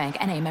JPMorgan Chase Bank,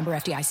 N.A., member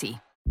FDIC.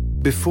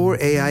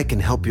 Before AI can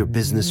help your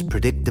business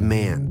predict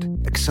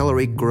demand,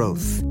 accelerate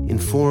growth,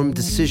 inform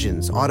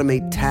decisions,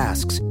 automate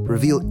tasks,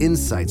 reveal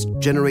insights,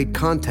 generate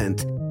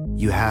content,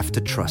 you have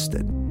to trust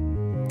it.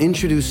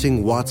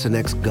 Introducing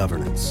watsonx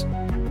Governance,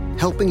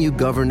 helping you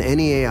govern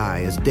any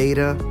AI as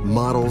data,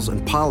 models,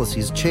 and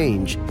policies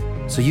change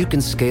so you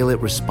can scale it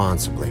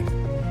responsibly.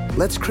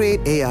 Let's create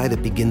AI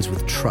that begins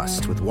with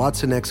trust with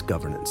watsonx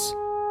Governance.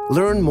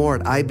 Learn more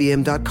at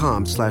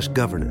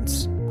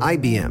ibm.com/governance.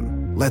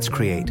 IBM, let's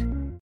create.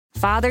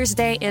 Father's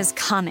Day is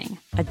coming,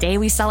 a day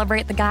we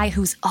celebrate the guy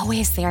who's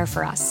always there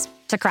for us.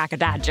 To crack a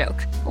dad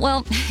joke.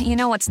 Well, you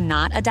know what's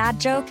not a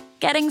dad joke?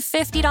 Getting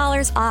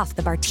 $50 off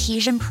the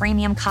Bartesian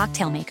Premium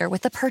Cocktail Maker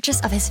with the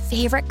purchase of his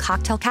favorite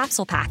cocktail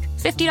capsule pack.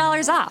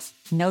 $50 off.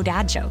 No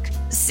dad joke.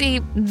 See,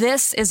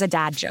 this is a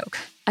dad joke.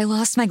 I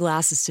lost my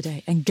glasses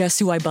today, and guess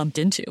who I bumped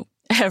into?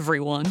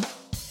 Everyone.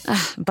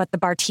 But the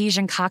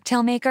Bartesian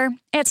Cocktail Maker,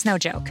 it's no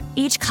joke.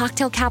 Each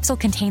cocktail capsule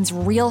contains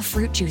real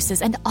fruit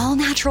juices and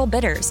all-natural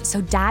bitters,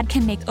 so Dad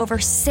can make over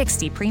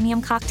 60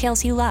 premium cocktails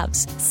he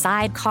loves.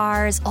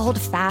 Sidecars, old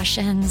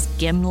fashions,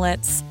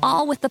 gimlets,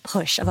 all with the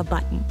push of a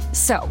button.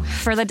 So,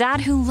 for the dad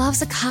who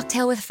loves a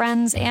cocktail with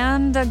friends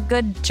and a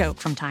good joke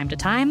from time to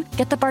time,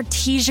 get the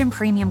Bartesian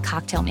Premium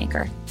Cocktail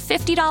Maker.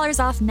 $50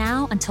 off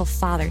now until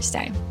Father's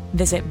Day.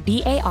 Visit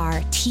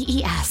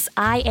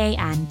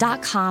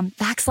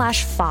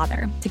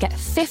BARTESIAN.com/father to get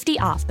 50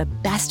 off the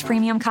best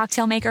premium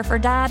cocktail maker for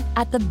dad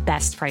at the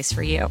best price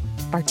for you.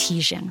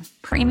 Bartesian,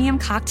 premium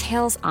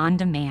cocktails on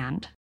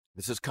demand.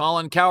 This is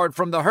Colin Cowherd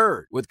from The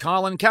Herd with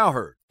Colin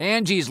Cowherd.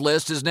 Angie's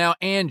List is now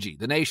Angie,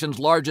 the nation's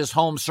largest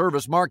home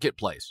service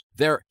marketplace.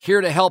 They're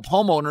here to help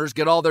homeowners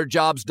get all their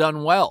jobs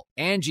done well.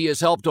 Angie has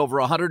helped over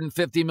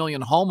 150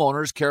 million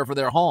homeowners care for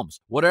their homes.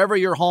 Whatever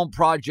your home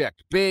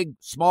project, big,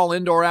 small,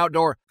 indoor,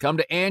 outdoor, come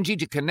to Angie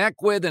to connect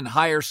with and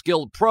hire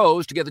skilled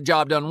pros to get the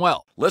job done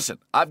well. Listen,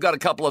 I've got a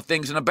couple of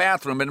things in a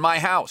bathroom in my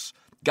house.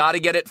 Got to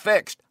get it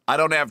fixed. I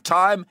don't have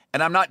time,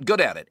 and I'm not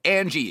good at it.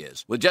 Angie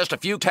is. With just a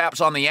few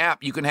taps on the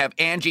app, you can have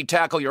Angie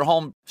tackle your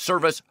home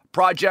service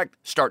project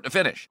start to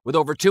finish. With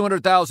over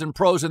 200,000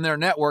 pros in their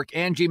network,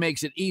 Angie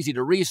makes it easy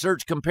to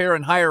research, compare,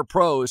 and hire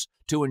pros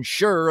to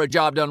ensure a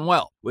job done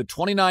well. With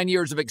 29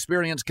 years of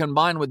experience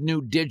combined with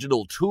new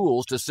digital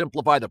tools to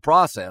simplify the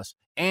process,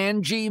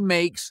 Angie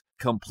makes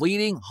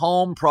completing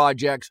home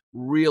projects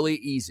really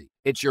easy.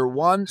 It's your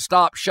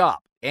one-stop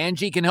shop.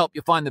 Angie can help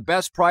you find the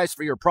best price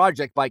for your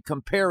project by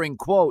comparing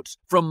quotes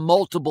from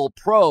multiple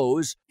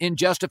pros in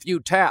just a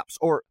few taps,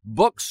 or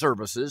book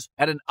services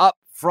at an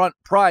upfront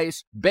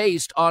price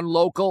based on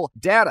local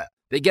data.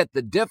 They get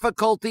the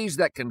difficulties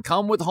that can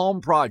come with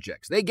home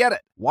projects. They get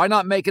it. Why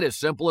not make it as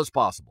simple as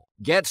possible?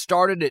 Get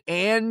started at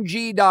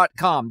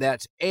Angie.com.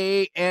 That's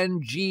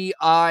ANGI.com,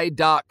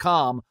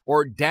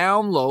 or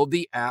download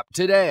the app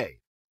today.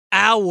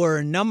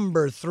 Hour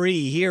number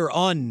 3 here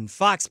on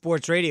Fox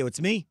Sports Radio.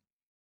 It's me,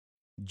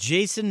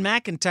 Jason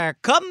McIntyre,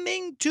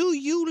 coming to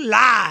you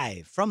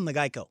live from the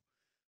Geico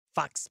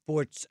Fox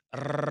Sports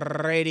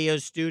Radio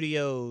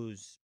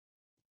studios.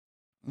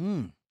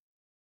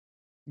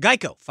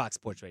 Geico Fox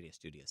Sports Radio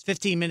studios.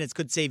 15 minutes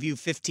could save you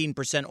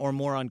 15% or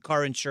more on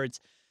car insurance.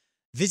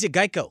 Visit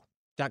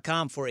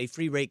geico.com for a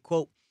free rate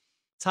quote.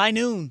 It's high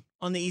noon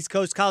on the East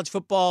Coast. College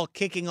football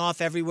kicking off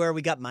everywhere.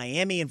 We got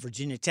Miami and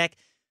Virginia Tech.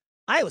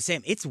 Iowa,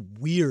 Sam, it's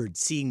weird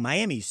seeing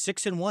Miami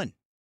 6-1.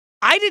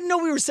 I didn't know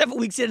we were 7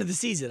 weeks into the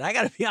season. I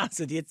got to be honest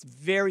with you. It's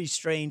very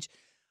strange.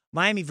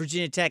 Miami,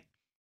 Virginia Tech,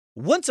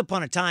 once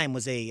upon a time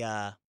was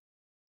a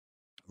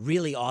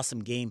really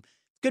awesome game.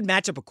 Good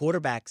matchup of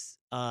quarterbacks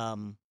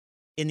in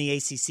the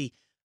ACC.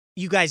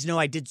 You guys know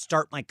I did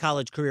start my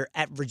college career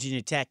at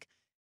Virginia Tech.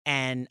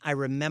 And I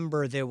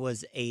remember there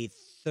was a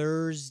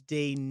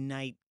Thursday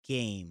night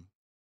game,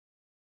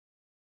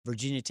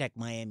 Virginia Tech,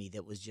 Miami,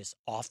 that was just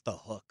off the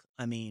hook.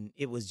 I mean,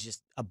 it was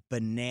just a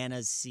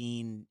bananas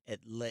scene at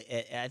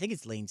I think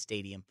it's Lane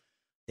Stadium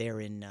there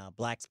in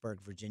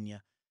Blacksburg,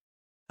 Virginia.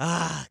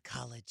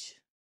 College.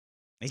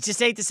 It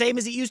just ain't the same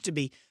as it used to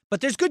be. But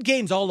there's good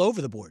games all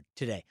over the board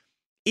today.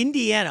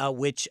 Indiana,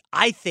 which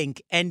I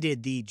think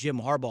ended the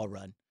Jim Harbaugh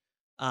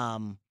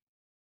run,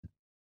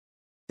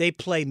 they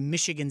play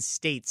Michigan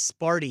State.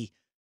 Sparty,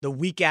 the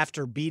week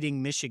after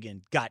beating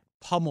Michigan, got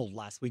pummeled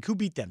last week. Who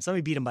beat them?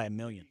 Somebody beat them by 1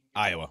 million.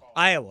 Iowa. Oh,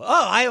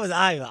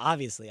 Iowa,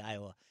 obviously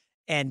Iowa.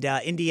 And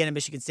Indiana,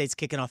 Michigan State's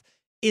kicking off.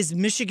 Is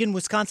Michigan,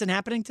 Wisconsin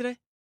happening today?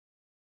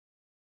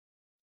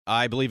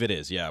 I believe it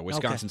is, yeah.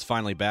 Wisconsin's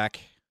finally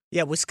back.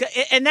 Yeah,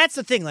 and that's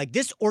the thing. Like,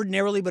 this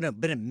ordinarily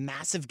been a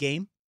massive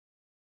game,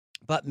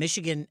 but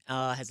Michigan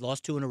has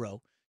lost 2 in a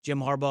row. Jim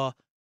Harbaugh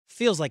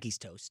feels like he's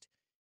toast.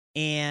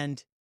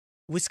 And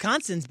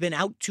Wisconsin's been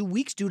out 2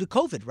 weeks due to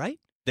COVID, right?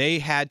 They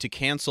had to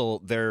cancel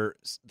their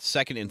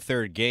second and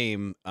third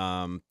game,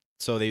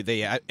 so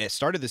they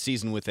started the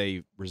season with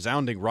a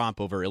resounding romp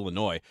over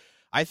Illinois.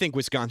 I think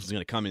Wisconsin's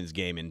going to come in this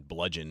game and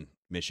bludgeon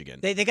Michigan.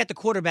 They got the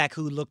quarterback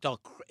who looked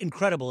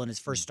incredible in his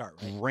first start,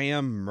 right?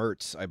 Graham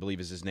Mertz, I believe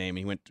is his name.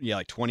 He went,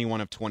 like 21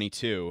 of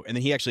 22, and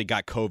then he actually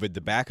got COVID. The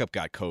backup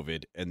got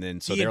COVID, and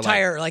then so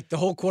the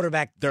whole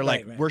quarterback. They're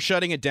right. We're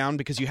shutting it down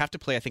because you have to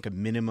play, I think, a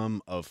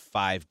minimum of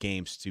 5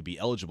 games to be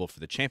eligible for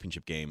the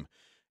championship game.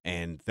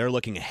 And they're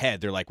looking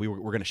ahead. They're like, we're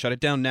going to shut it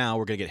down now.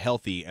 We're going to get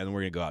healthy, and then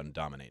we're going to go out and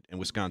dominate. And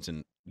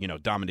Wisconsin,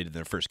 dominated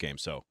their first game.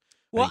 So,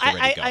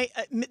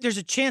 there's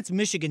a chance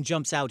Michigan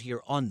jumps out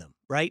here on them,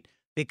 right?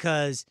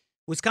 Because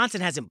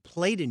Wisconsin hasn't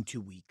played in 2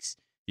 weeks.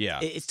 Yeah,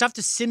 it's tough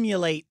to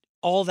simulate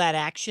all that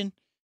action,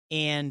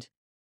 and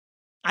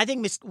I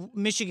think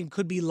Michigan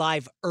could be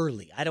live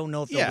early. I don't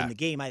know if they'll win the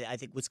game. I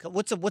think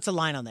what's a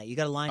line on that? You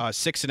got a line?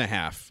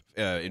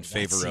 6.5 in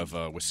favor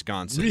of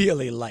Wisconsin.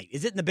 Really light.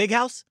 Is it in the Big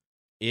House?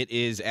 It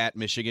is at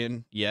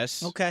Michigan,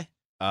 yes. Okay.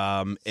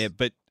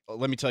 But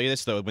let me tell you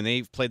this, though. When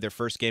they played their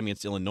first game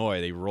against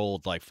Illinois, they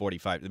rolled like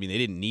 45. I mean, they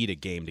didn't need a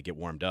game to get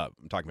warmed up.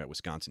 I'm talking about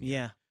Wisconsin here.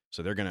 Yeah.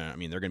 So they're gonna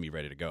be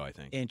ready to go, I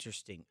think.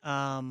 Interesting.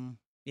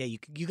 Yeah,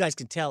 you guys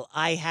can tell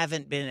I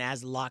haven't been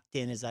as locked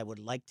in as I would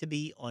like to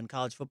be on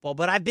college football,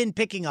 but I've been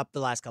picking up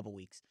the last couple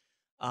weeks.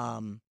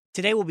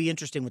 Today will be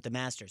interesting with the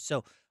Masters.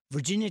 So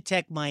Virginia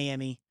Tech,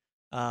 Miami.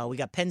 We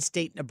got Penn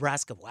State,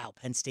 Nebraska. Wow,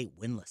 Penn State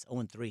winless,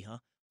 0-3, huh?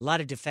 A lot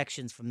of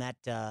defections from that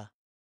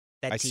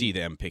team. See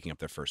them picking up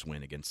their first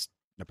win against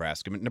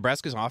Nebraska. I mean,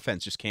 Nebraska's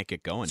offense just can't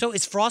get going. So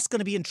is Frost going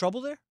to be in trouble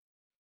there?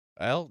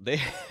 Well,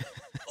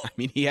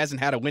 he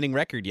hasn't had a winning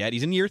record yet.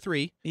 He's in year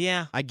 3.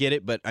 Yeah. I get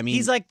it, but I mean.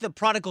 He's like the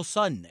prodigal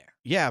son there.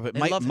 Yeah,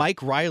 but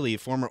Mike Riley,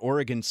 former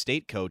Oregon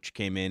State coach,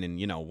 came in and,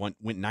 went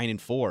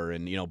 9-4,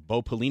 and,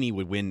 Bo Pelini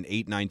would win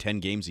 8, 9, 10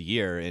 games a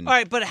year. And all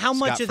right, but how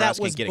much of that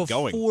was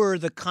before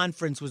the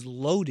conference was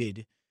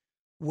loaded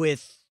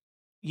with,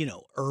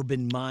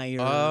 Urban Meyer,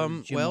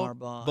 Jim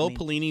Harbaugh? Bo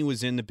Pelini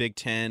was in the Big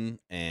Ten,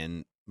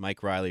 and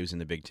Mike Riley was in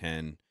the Big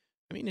Ten.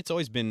 I mean, it's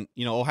always been,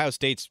 Ohio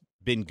State's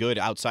been good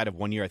outside of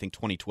 1 year, I think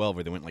 2012,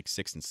 where they went like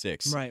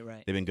 6-6.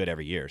 Right. They've been good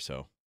every year,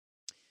 so.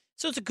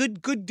 So it's a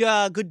good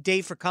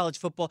day for college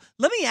football.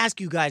 Let me ask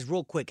you guys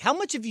real quick. How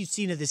much have you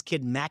seen of this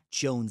kid, Mac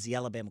Jones, the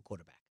Alabama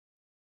quarterback?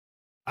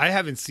 I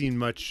haven't seen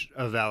much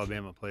of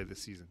Alabama play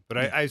this season, but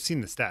I've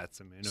seen the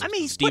stats. I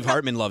mean Steve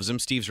Hartman loves him.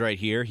 Steve's right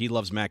here. He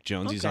loves Mac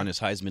Jones. Okay. He's on his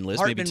Heisman list.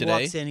 Hartman maybe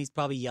today. Walks in. He's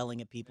probably yelling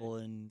at people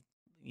and,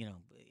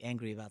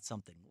 angry about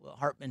something. Well,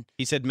 Hartman.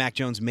 He said Mac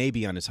Jones may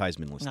be on his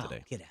Heisman list no,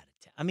 today. Get out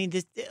of town. I mean,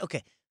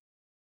 okay.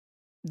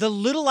 The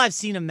little I've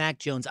seen of Mac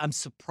Jones, I'm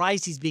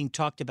surprised he's being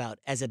talked about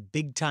as a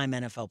big-time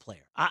NFL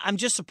player. I'm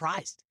just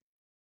surprised.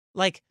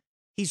 Like,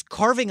 he's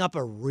carving up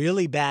a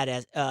really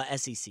bad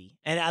SEC.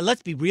 And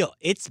let's be real,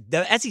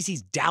 the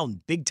SEC's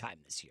down big time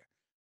this year.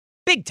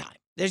 Big time.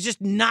 There's just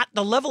not –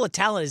 the level of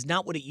talent is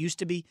not what it used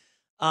to be.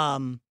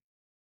 I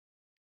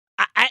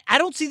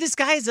don't see this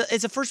guy as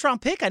a first-round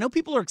pick. I know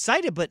people are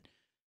excited, but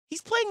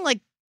he's playing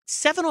like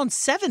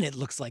 7-on-7, it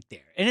looks like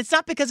there. And it's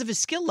not because of his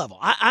skill level.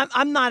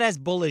 I'm not as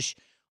bullish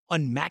 –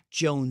 on Mac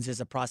Jones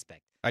as a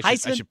prospect. I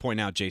should point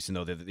out, Jason,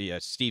 though,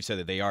 that Steve said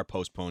that they are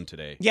postponed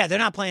today. Yeah, they're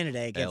not playing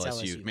today against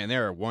LSU. Man,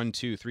 there are 1,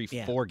 2, 3,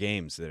 4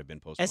 games that have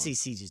been postponed.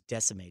 SEC just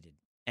decimated.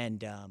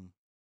 And, I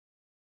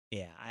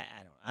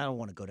don't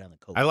want to go down the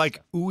COVID I like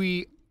stuff.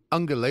 Uwe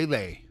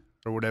Ungalele,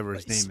 or whatever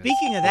his name is.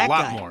 Speaking of that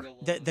guy, more.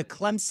 The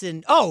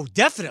Clemson, oh,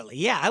 definitely.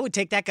 Yeah, I would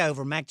take that guy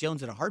over Mac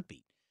Jones in a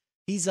heartbeat.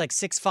 He's like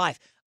 6'5".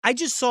 I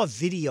just saw a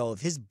video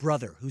of his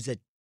brother, who's a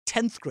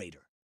 10th grader.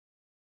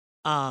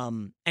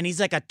 And he's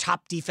like a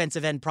top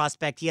defensive end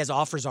prospect. He has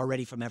offers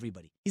already from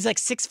everybody. He's like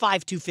 6'5",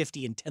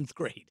 250 in 10th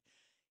grade.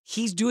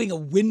 He's doing a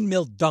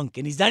windmill dunk,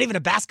 and he's not even a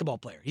basketball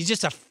player. He's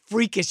just a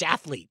freakish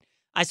athlete.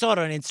 I saw it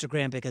on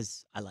Instagram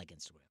because I like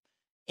Instagram.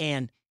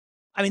 And,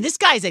 I mean, this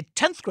guy is a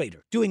 10th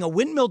grader doing a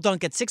windmill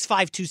dunk at 6'5",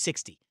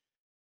 260.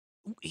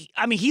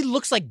 He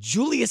looks like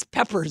Julius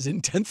Peppers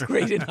in 10th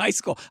grade in high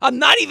school. I'm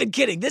not even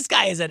kidding. This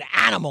guy is an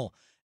animal.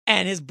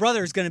 And his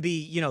brother is going to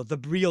be, the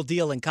real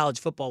deal in college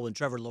football when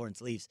Trevor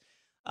Lawrence leaves.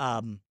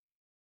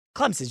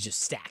 Clemson's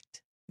just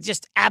stacked,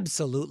 just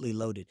absolutely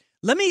loaded.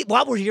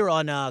 While we're here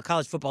on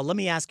college football, let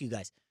me ask you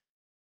guys.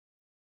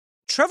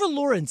 Trevor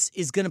Lawrence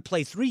is going to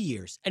play 3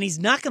 years, and he's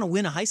not going to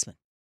win a Heisman.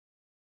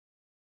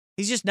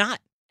 He's just not.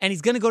 And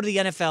he's going to go to the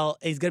NFL,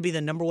 and he's going to be the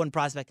number one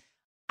prospect.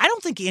 I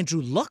don't think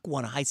Andrew Luck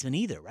won a Heisman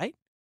either, right?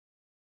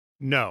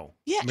 No.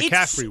 Yeah,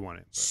 McCaffrey won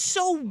it.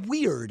 So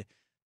weird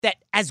that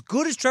as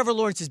good as Trevor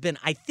Lawrence has been,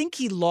 I think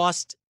he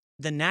lost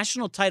the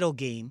national title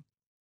game.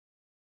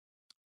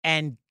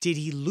 And did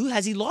he lose?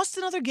 Has he lost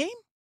another game?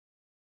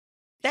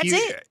 That's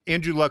it.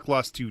 Andrew Luck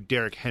lost to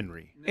Derrick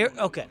Henry.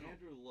 Okay.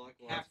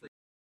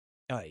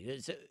 All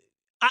right. So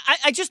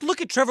I just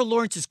look at Trevor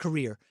Lawrence's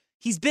career.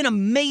 He's been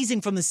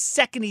amazing from the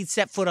second he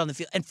set foot on the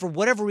field. And for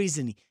whatever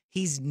reason,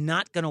 he's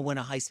not going to win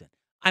a Heisman.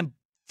 I'm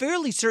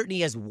fairly certain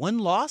he has one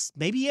loss.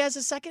 Maybe he has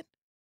a second.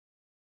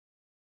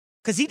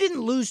 Because he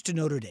didn't lose to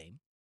Notre Dame.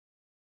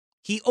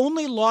 He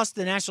only lost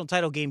the national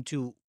title game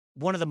to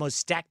one of the most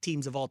stacked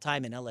teams of all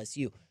time in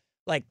LSU.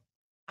 Like,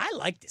 I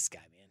like this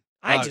guy,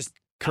 man.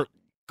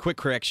 Quick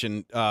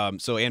correction.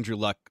 So Andrew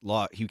Luck,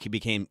 he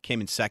came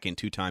in second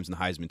 2 times in the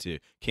Heisman to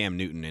Cam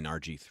Newton and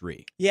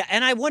RG3. Yeah,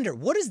 and I wonder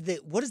what does the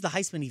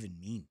Heisman even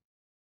mean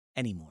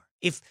anymore?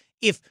 If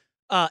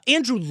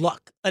Andrew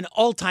Luck, an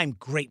all-time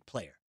great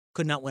player,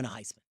 could not win a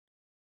Heisman,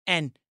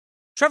 and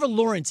Trevor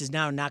Lawrence is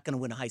now not going to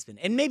win a Heisman,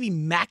 and maybe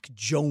Mac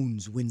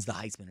Jones wins the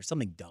Heisman or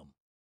something dumb.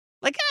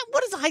 Like,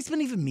 what does a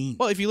Heisman even mean?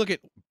 Well, if you look at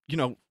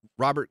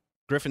Robert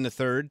Griffin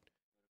III.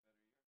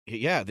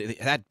 Yeah,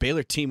 that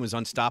Baylor team was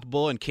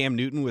unstoppable, and Cam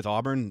Newton with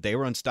Auburn, they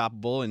were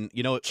unstoppable. And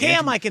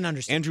Cam, I can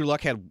understand. Andrew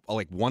Luck had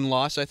like one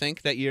loss, I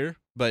think, that year,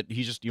 but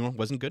he just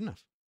wasn't good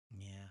enough.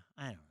 Yeah,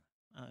 I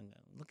don't know.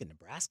 Look at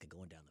Nebraska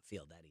going down the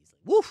field that easily.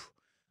 Woof.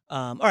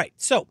 All right,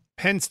 so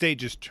Penn State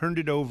just turned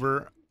it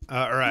over.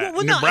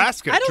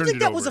 Nebraska. No, I don't think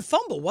that over. was a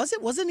fumble, was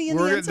it? Wasn't he in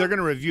the end zone? They're going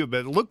to review it,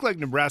 but it looked like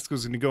Nebraska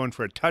was going to go in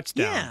for a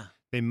touchdown. Yeah.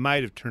 They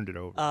might have turned it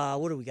over.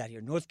 What do we got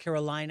here? North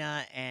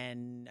Carolina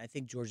and I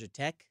think Georgia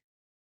Tech.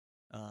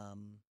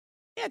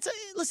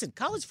 Listen,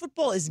 college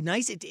football is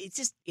nice.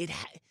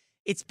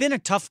 It's been a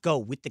tough go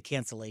with the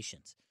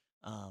cancellations.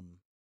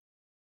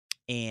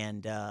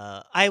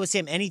 Iowa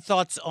Sam, any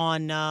thoughts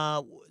on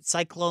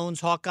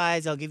Cyclones,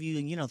 Hawkeyes? I'll give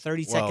you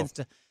 30 seconds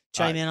to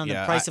chime in on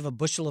the price of a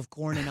bushel of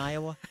corn in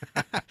Iowa.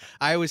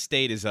 Iowa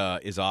State is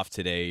off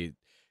today.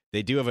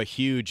 They do have a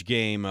huge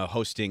game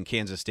hosting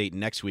Kansas State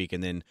next week,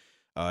 and then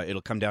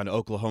it'll come down to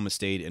Oklahoma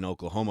State and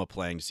Oklahoma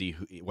playing to see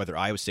whether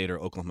Iowa State or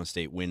Oklahoma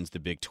State wins the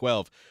Big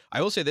 12.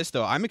 I will say this,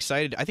 though. I'm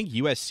excited. I think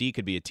USC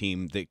could be a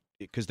team that,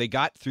 because they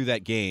got through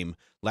that game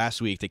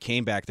last week. They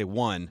came back. They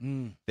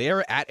won. They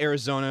are at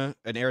Arizona,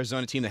 an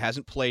Arizona team that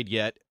hasn't played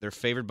yet. They're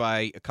favored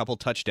by a couple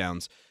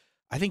touchdowns.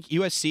 I think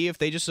USC, if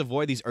they just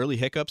avoid these early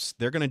hiccups,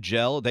 they're going to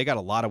gel. They got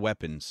a lot of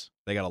weapons.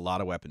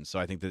 So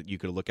I think that you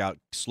could look out.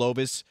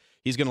 Slovis,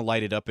 he's going to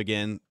light it up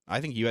again. I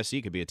think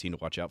USC could be a team to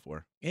watch out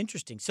for.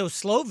 Interesting. So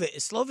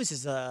Slovis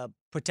is a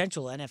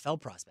potential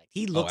NFL prospect.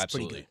 He looks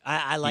pretty good.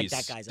 I like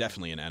that guy's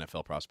definitely an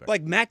NFL prospect.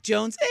 Like Mac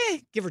Jones,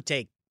 give or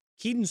take.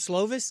 Keaton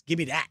Slovis, give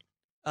me that.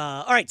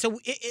 All right, so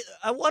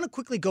I want to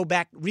quickly go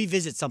back,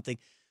 revisit something.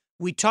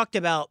 We talked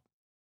about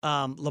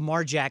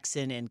Lamar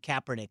Jackson and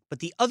Kaepernick, but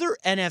the other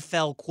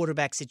NFL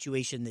quarterback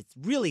situation that's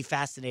really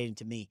fascinating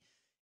to me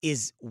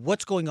is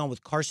what's going on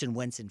with Carson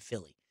Wentz in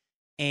Philly.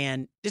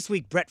 And this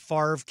week, Brett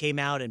Favre came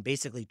out and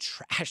basically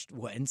trashed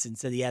Wentz and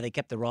said, they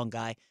kept the wrong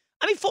guy.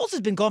 I mean, Foles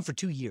has been gone for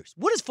 2 years.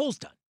 What has Foles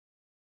done?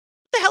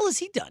 What the hell has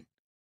he done?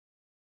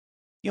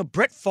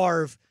 Brett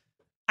Favre,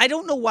 I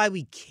don't know why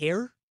we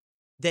care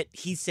that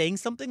he's saying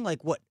something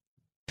like what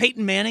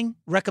Peyton Manning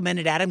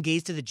recommended Adam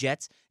Gase to the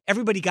Jets.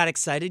 Everybody got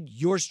excited,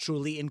 yours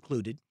truly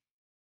included.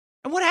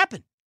 And what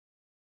happened?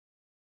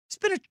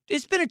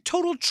 It's been a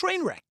total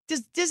train wreck,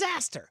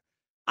 disaster.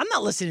 I'm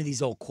not listening to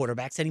these old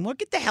quarterbacks anymore.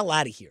 Get the hell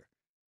out of here.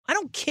 I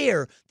don't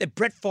care that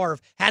Brett Favre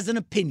has an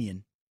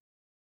opinion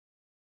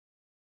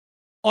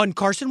on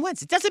Carson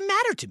Wentz. It doesn't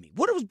matter to me.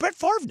 What does Brett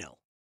Favre know?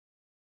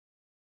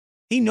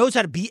 He knows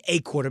how to be a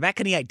quarterback.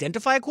 Can he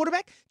identify a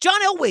quarterback?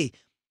 John Elway,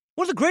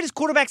 one of the greatest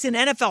quarterbacks in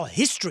NFL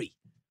history,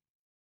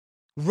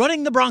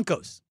 running the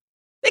Broncos.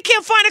 They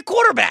can't find a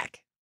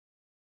quarterback.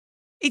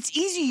 It's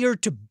easier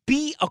to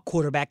be a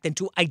quarterback than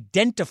to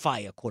identify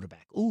a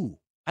quarterback. Ooh,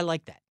 I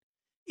like that.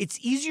 It's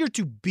easier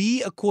to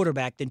be a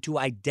quarterback than to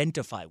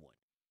identify one.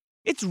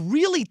 It's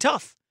really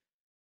tough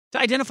to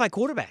identify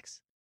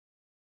quarterbacks.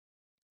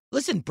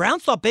 Listen,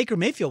 Browns thought Baker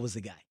Mayfield was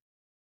the guy.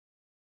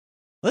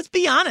 Let's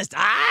be honest.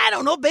 I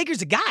don't know if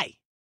Baker's a guy.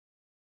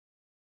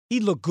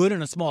 He looked good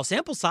in a small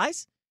sample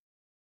size.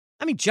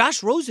 I mean,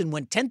 Josh Rosen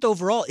went 10th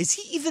overall. Is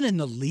he even in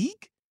the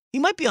league? He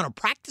might be on a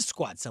practice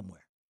squad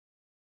somewhere.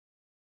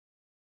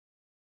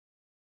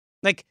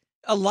 Like,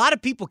 a lot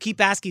of people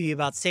keep asking me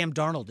about Sam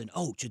Darnold and,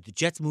 should the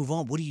Jets move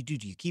on? What do?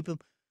 Do you keep him?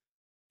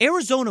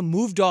 Arizona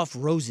moved off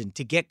Rosen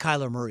to get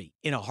Kyler Murray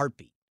in a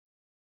heartbeat.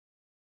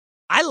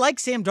 I like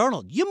Sam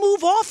Darnold. You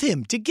move off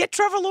him to get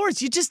Trevor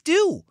Lawrence. You just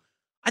do.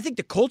 I think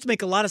the Colts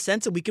make a lot of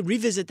sense, and we could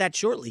revisit that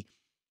shortly.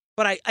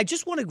 But I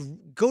just want to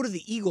go to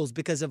the Eagles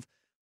because of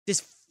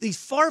these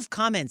Favre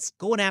comments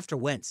going after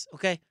Wentz,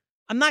 okay?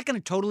 I'm not going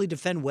to totally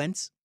defend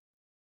Wentz.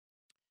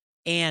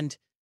 And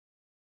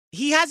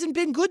he hasn't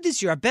been good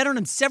this year. I've bet on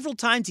him several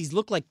times. He's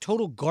looked like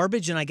total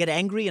garbage, and I get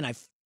angry, and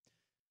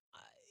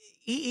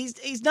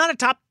he's not a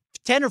top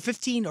 10 or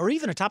 15 or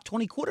even a top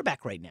 20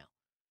 quarterback right now.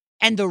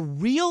 And the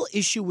real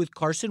issue with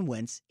Carson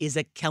Wentz is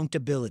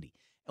accountability.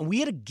 And we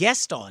had a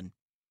guest on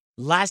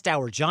last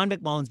hour. John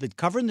McMullen's been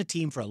covering the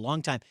team for a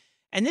long time.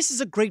 And this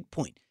is a great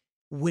point.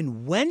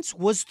 When Wentz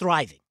was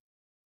thriving,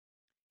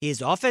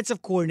 his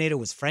offensive coordinator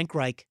was Frank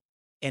Reich,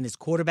 and his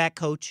quarterback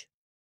coach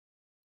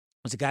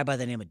was a guy by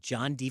the name of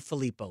John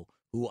DeFilippo,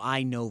 who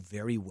I know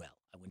very well.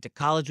 I went to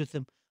college with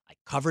him. I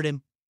covered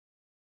him.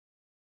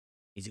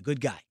 He's a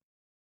good guy.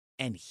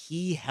 And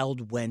he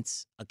held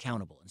Wentz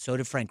accountable, and so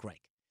did Frank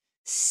Reich.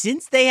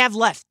 Since they have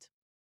left,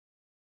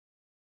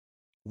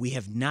 we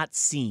have not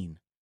seen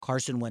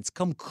Carson Wentz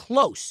come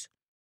close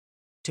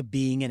to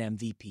being an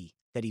MVP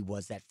that he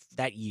was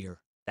that year,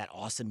 that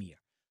awesome year.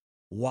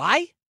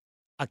 Why?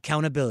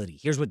 Accountability.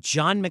 Here's what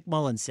John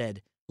McMullen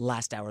said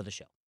last hour of the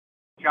show.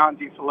 John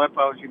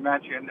DeFilippo, as you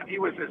mentioned, he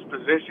was his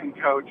position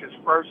coach, his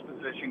first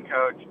position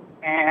coach,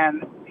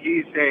 and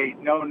he's a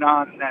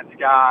no-nonsense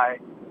guy.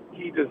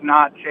 He does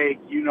not take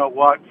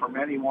you-know-what from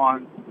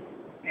anyone,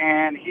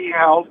 and he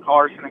held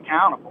Carson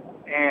accountable.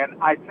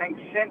 And I think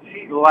since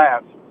he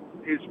left,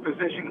 his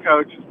position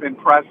coach has been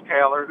Press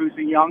Taylor, who's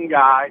a young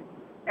guy,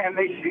 and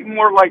they seem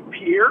more like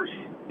peers,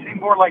 seem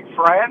more like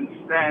friends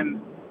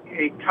than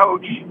a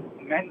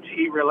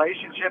coach-mentee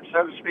relationship,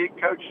 so to speak,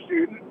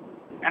 coach-student.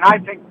 And I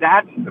think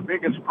that's the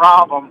biggest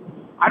problem.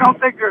 I don't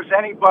think there's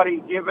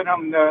anybody giving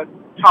him the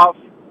tough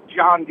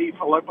John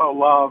DeFilippo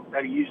love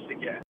that he used to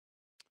get.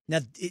 Now,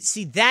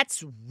 see,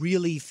 that's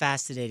really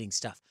fascinating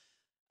stuff.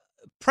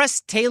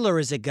 Press Taylor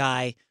is a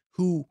guy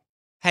who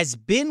has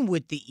been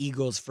with the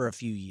Eagles for a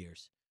few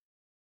years,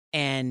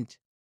 and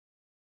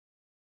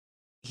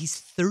he's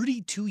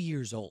 32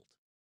 years old.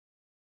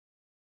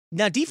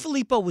 Now,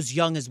 DeFilippo was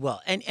young as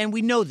well, and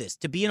we know this.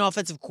 To be an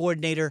offensive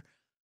coordinator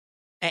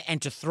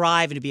and to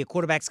thrive and to be a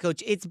quarterback's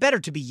coach, it's better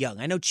to be young.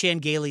 I know Chan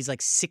Gailey's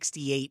like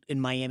 68 in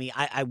Miami.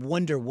 I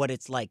wonder what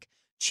it's like,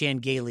 Chan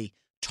Gailey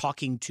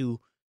talking to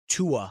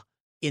Tua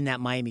in that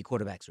Miami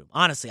quarterback's room.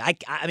 Honestly,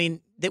 I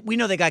mean, we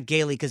know they got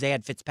Gailey because they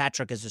had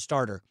Fitzpatrick as a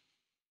starter,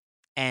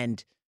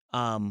 and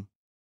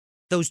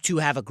those two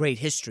have a great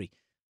history.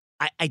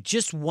 I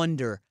just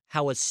wonder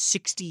how a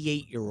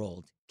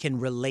 68-year-old can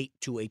relate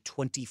to a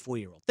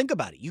 24-year-old. Think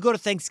about it. You go to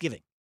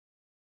Thanksgiving,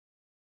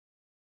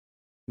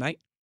 right?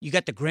 You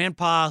got the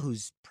grandpa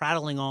who's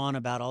prattling on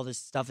about all this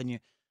stuff, and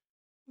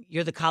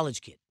you're the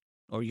college kid,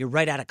 or you're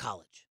right out of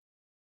college.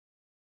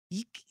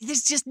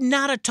 There's just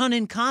not a ton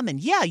in common.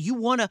 Yeah, you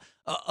want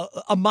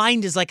a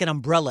mind is like an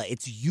umbrella.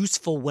 It's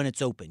useful when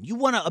it's open. You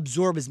want to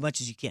absorb as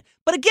much as you can.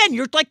 But again,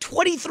 you're like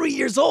 23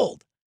 years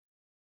old.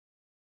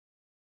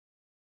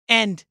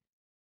 And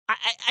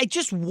I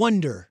just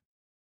wonder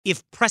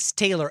if Press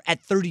Taylor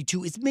at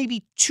 32 is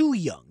maybe too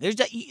young. There's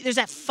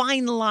that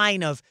fine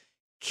line of,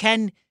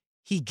 can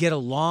he get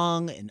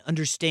along and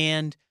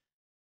understand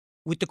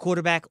with the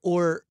quarterback,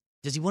 or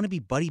does he want to be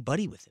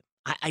buddy-buddy with him?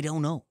 I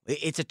don't know.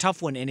 It's a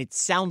tough one, and it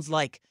sounds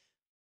like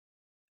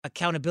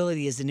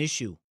accountability is an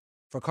issue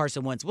for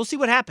Carson Wentz. We'll see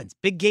what happens.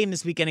 Big game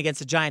this weekend against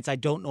the Giants. I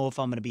don't know if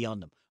I'm going to be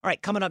on them. All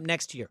right, coming up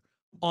next here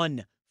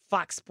on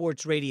Fox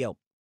Sports Radio.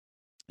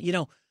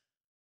 Week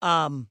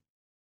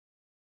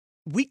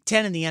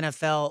 10 in the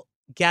NFL,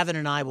 Gavin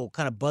and I will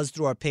kind of buzz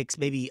through our picks.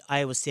 Maybe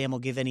Iowa Sam will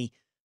give any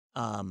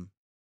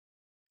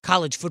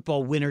college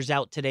football winners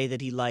out today that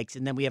he likes.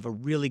 And then we have a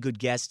really good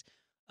guest,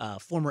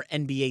 former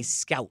NBA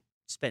scout,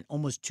 spent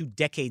almost 2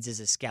 decades as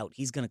a scout.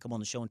 He's going to come on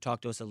the show and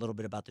talk to us a little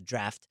bit about the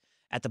draft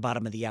at the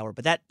bottom of the hour.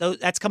 But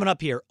that's coming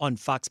up here on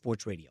Fox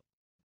Sports Radio.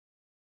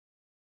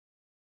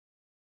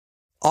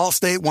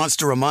 Allstate wants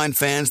to remind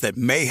fans that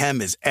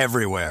mayhem is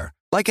everywhere,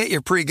 like at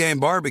your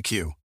pregame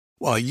barbecue.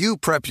 While you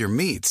prep your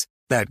meats,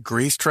 that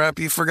grease trap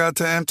you forgot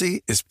to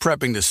empty is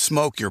prepping to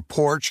smoke your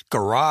porch,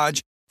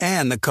 garage,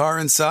 and the car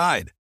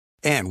inside.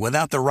 And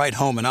without the right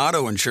home and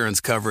auto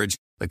insurance coverage,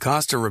 the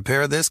cost to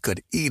repair this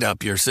could eat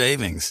up your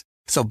savings.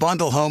 So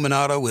bundle home and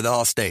auto with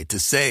Allstate to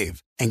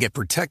save and get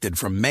protected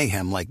from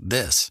mayhem like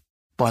this.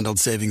 Bundled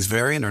savings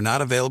vary and are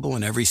not available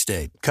in every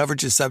state.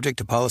 Coverage is subject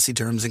to policy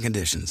terms and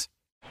conditions.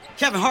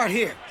 Kevin Hart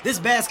here. This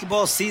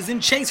basketball season,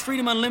 Chase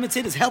Freedom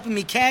Unlimited is helping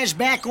me cash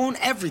back on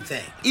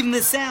everything, even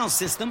the sound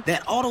system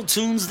that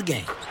auto-tunes the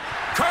game.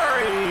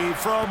 Curry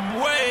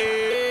from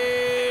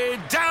way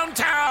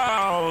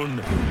downtown.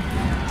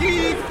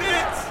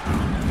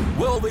 Defense.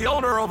 Will the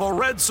owner of a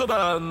red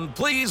sedan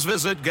please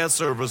visit guest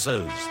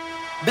services?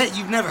 Bet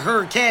you've never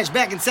heard cash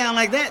back and sound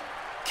like that.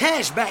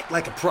 Cash back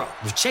like a pro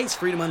with Chase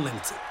Freedom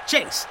Unlimited.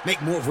 Chase,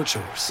 make more of what's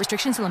yours.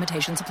 Restrictions and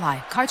limitations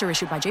apply. Cards are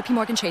issued by JP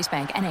Morgan Chase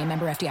Bank, N.A.,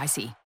 member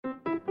FDIC.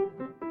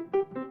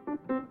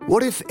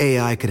 What if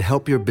AI could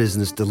help your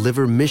business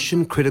deliver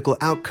mission-critical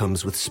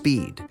outcomes with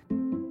speed?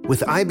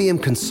 With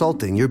IBM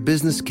Consulting, your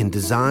business can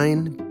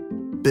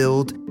design,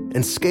 build,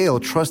 and scale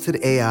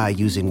trusted AI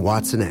using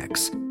Watson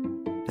X,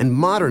 and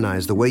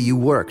modernize the way you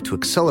work to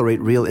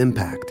accelerate real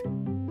impact.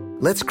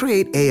 Let's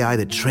create AI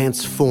that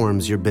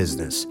transforms your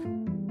business.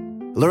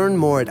 Learn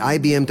more at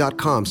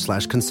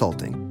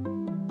ibm.com/consulting.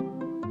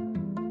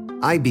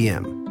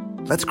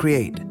 IBM. Let's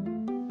create.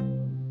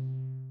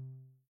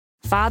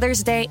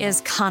 Father's Day is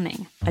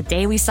coming, a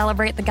day we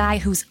celebrate the guy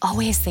who's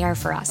always there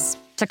for us.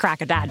 To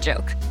crack a dad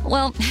joke.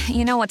 Well,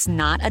 you know what's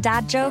not a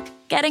dad joke?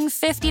 Getting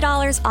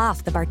 $50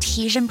 off the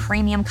Bartesian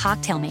Premium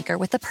Cocktail Maker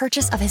with the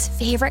purchase of his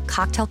favorite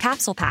cocktail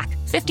capsule pack.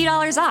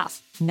 $50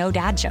 off. No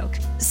dad joke.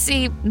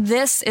 See,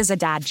 this is a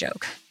dad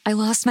joke. I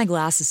lost my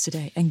glasses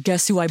today, and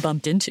guess who I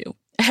bumped into?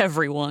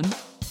 Everyone.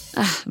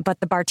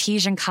 But the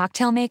Bartesian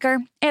Cocktail Maker,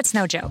 it's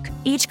no joke.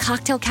 Each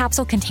cocktail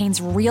capsule contains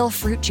real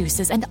fruit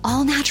juices and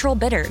all-natural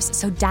bitters,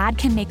 so Dad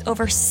can make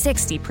over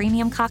 60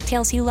 premium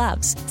cocktails he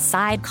loves.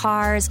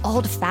 Sidecars,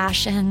 old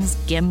fashions,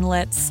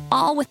 gimlets,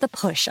 all with the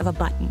push of a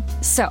button.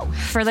 So,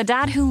 for the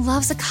dad who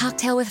loves a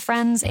cocktail with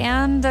friends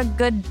and a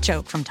good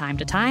joke from time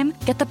to time,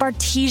 get the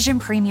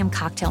Bartesian Premium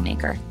Cocktail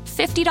Maker.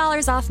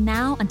 $50 off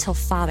now until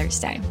Father's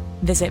Day.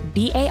 Visit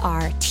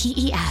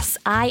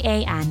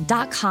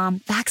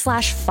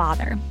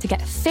BARTESIAN.com/father to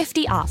get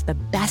 50 off the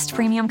best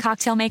premium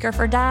cocktail maker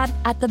for dad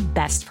at the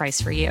best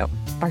price for you.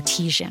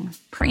 Bartesian.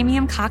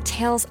 Premium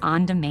cocktails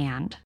on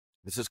demand.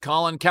 This is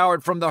Colin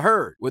Cowherd from The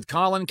Herd with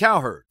Colin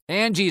Cowherd.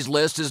 Angie's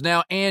List is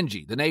now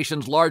Angie, the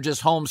nation's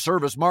largest home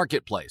service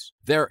marketplace.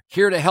 They're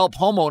here to help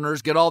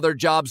homeowners get all their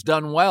jobs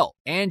done well.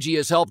 Angie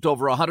has helped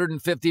over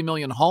 150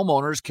 million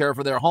homeowners care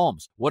for their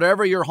homes.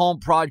 Whatever your home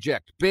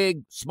project,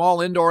 big,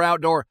 small, indoor,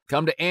 outdoor,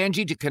 come to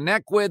Angie to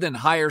connect with and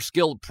hire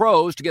skilled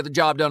pros to get the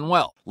job done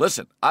well.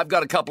 Listen, I've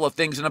got a couple of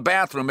things in a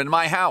bathroom in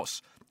my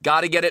house.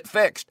 Got to get it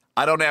fixed.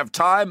 I don't have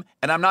time,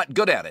 and I'm not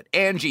good at it.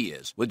 Angie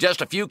is. With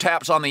just a few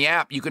taps on the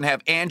app, you can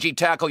have Angie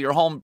tackle your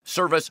home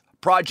service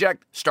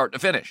project start to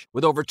finish.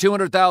 With over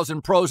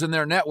 200,000 pros in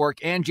their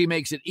network, Angie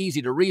makes it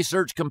easy to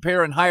research,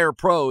 compare, and hire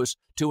pros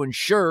to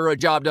ensure a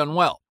job done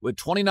well. With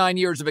 29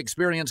 years of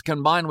experience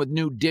combined with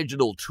new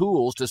digital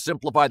tools to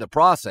simplify the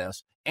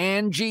process,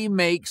 Angie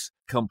makes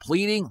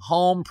completing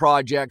home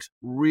projects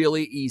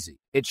really easy.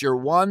 It's your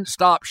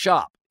one-stop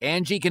shop.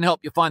 Angie can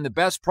help you find the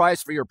best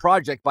price for your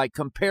project by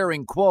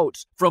comparing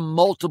quotes from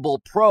multiple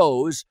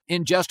pros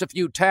in just a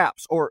few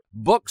taps, or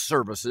book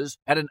services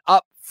at an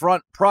upfront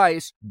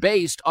price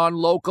based on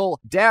local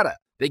data.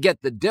 They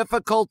get the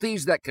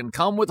difficulties that can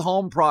come with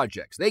home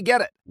projects. They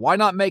get it. Why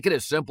not make it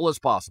as simple as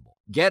possible?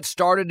 Get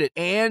started at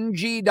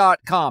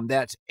Angie.com.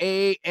 That's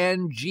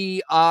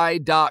ANGI.com,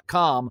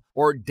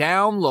 or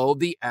download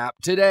the app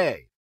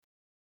today.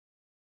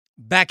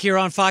 Back here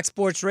on Fox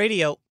Sports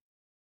Radio.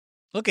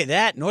 Look at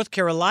that. North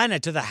Carolina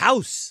to the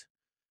house.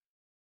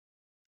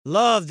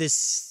 Love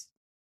this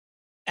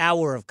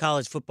hour of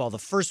college football. The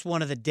first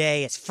one of the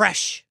day. It's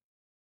fresh.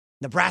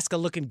 Nebraska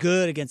looking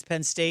good against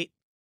Penn State.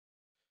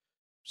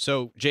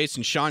 So,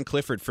 Jason, Sean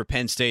Clifford for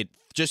Penn State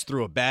just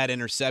threw a bad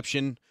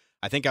interception.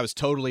 I think I was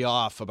totally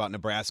off about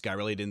Nebraska. I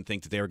really didn't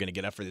think that they were going to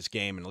get up for this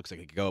game, and it looks like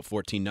it could go up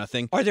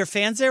 14-0. Are there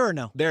fans there or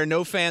no? There are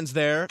no fans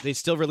there. They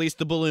still released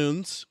the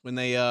balloons when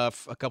they a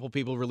couple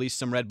people released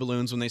some red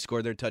balloons when they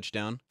scored their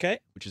touchdown. Okay,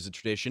 which is a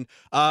tradition.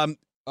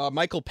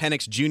 Michael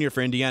Penix Jr.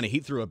 for Indiana, he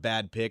threw a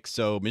bad pick,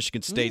 so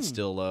Michigan State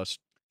still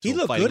he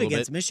looked good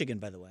against bit. Michigan,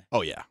 by the way.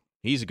 Oh yeah,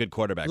 he's a good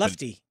quarterback.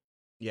 Lefty.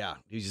 Yeah,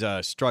 he's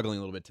struggling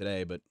a little bit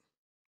today, but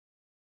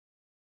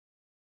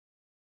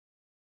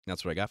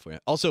that's what I got for you.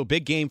 Also,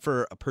 big game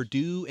for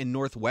Purdue and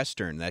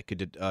Northwestern that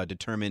could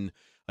determine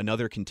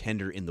another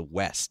contender in the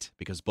West,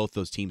 because both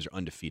those teams are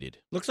undefeated.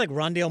 Looks like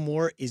Rondale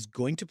Moore is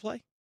going to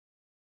play.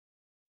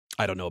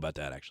 I don't know about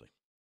that, actually.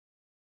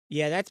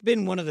 Yeah, that's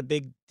been one of the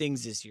big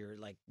things this year.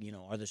 Like,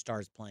 are the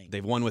Stars playing?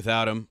 They've won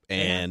without him,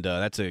 and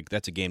that's a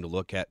game to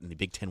look at in the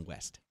Big Ten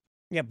West.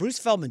 Yeah, Bruce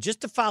Feldman,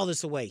 just to file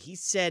this away, he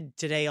said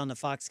today on the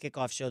Fox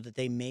Kickoff Show that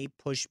they may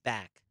push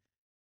back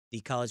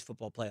the college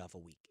football playoff a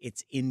week.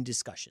 It's in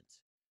discussions.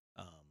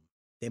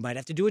 They might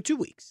have to do it 2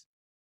 weeks.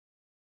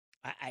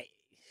 I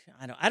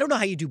don't know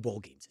how you do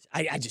bowl games.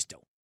 I just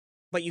don't.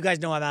 But you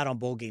guys know I'm out on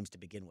bowl games to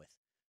begin with.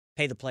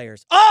 Pay the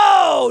players.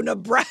 Oh,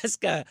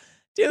 Nebraska.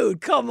 Dude,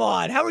 come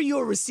on. How are you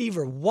a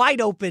receiver? Wide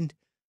open.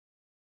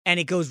 And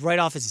it goes right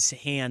off his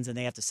hands, and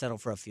they have to settle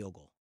for a field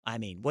goal. I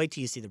mean, wait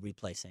till you see the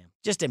replay, Sam.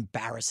 Just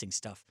embarrassing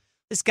stuff.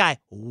 This guy,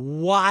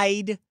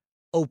 wide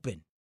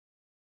open.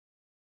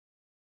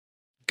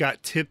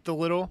 Got tipped a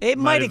little. It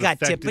might have got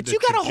tipped, but you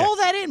got to hold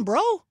that in,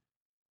 bro.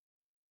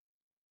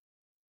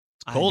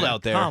 It's cold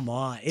out there. Come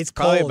on. It's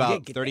probably cold.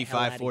 about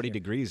 35, 40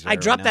 degrees. I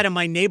dropped that in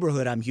my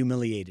neighborhood. I'm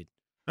humiliated.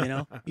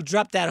 You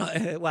dropped that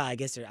on, well, I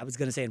guess I was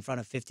going to say in front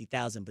of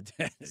 50,000, but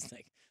it's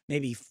like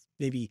maybe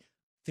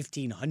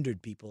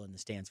 1,500 people in the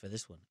stands for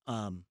this one.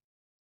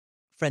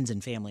 Friends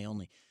and family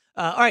only.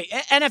 All right,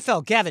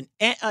 NFL, Gavin.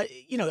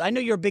 I know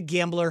you're a big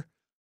gambler.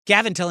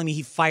 Gavin telling me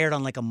he fired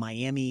on like a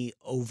Miami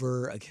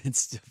over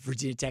against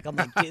Virginia Tech. I'm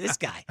like, this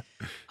guy.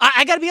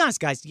 I got to be honest,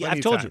 guys.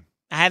 I've told you.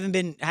 I haven't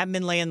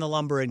been laying the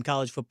lumber in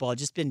college football. I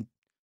don't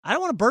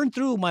want to burn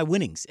through my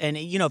winnings. And,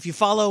 if you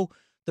follow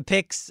the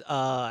picks,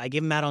 I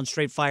give them out on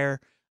Straight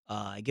Fire.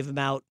 I give them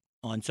out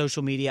on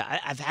social media.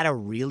 I've had a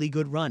really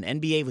good run.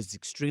 NBA was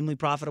extremely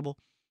profitable.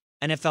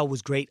 NFL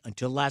was great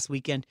until last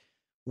weekend.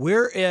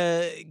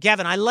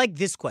 Gavin, I like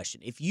this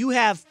question. If you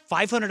have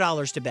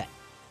 $500 to bet,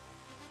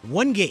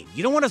 one game,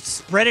 you don't want to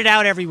spread it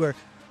out everywhere,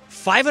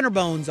 500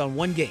 bones on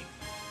one game,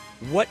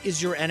 what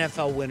is your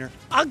NFL winner?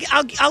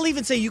 I'll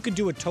even say you can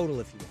do a total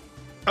if you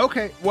want.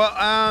 Okay. Well,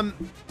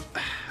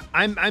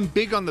 I'm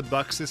big on the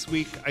Bucs this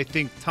week. I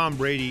think Tom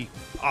Brady,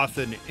 off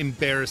an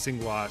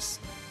embarrassing loss,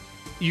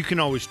 you can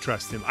always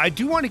trust him. I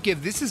do want to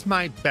give, this is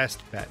my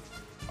best bet.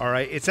 All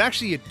right. It's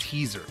actually a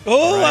teaser.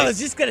 Oh, right? I was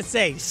just going to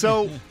say.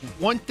 So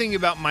one thing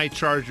about my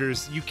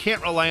Chargers, you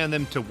can't rely on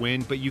them to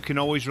win, but you can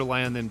always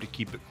rely on them to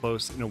keep it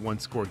close in a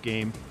one-score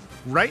game.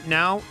 Right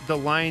now, the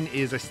line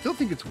is, I still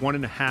think it's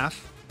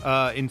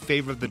 1.5 in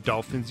favor of the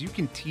Dolphins. You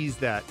can tease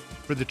that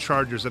for the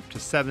Chargers up to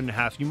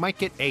 7.5. You might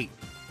get 8.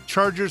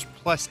 Chargers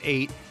plus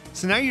 8.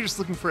 So now you're just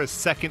looking for a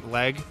second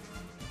leg.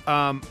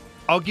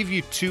 I'll give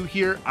you 2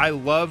 here. I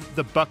love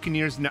the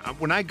Buccaneers. Now,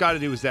 when I got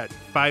it, it was at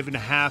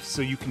 5.5,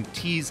 so you can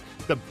tease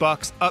the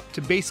Bucs up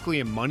to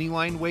basically a money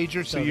line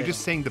wager. So you're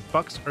just saying the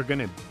Bucs are going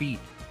to beat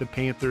the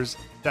Panthers.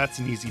 That's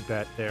an easy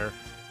bet there.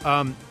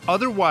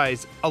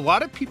 Otherwise, a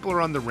lot of people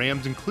are on the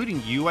Rams,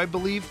 including you, I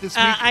believe, this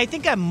week. I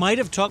think I might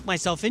have talked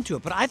myself into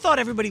it, but I thought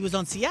everybody was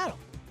on Seattle.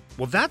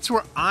 Well, that's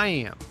where I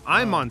am.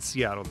 I'm on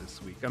Seattle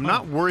this week. I'm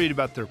not worried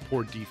about their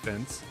poor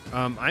defense.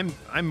 I'm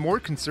more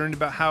concerned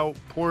about how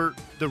poor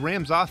the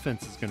Rams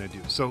offense is going to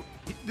do. So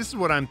this is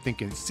what I'm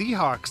thinking.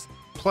 Seahawks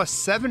plus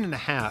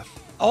 7.5.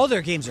 All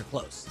their games are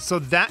close. So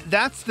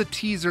that's the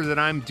teaser that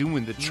I'm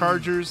doing. The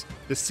Chargers,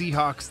 the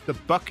Seahawks, the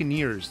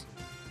Buccaneers.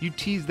 You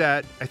tease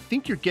that. I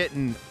think you're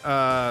getting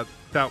about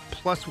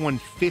plus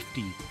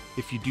 150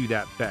 if you do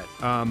that bet.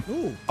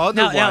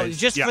 Otherwise, now,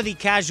 just for the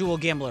casual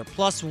gambler,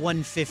 plus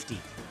 150.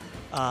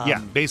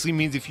 Basically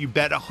means if you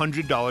bet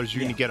 $100,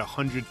 you're going to get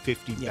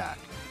 $150 back.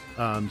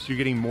 So you're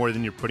getting more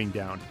than you're putting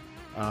down.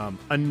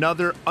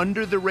 Another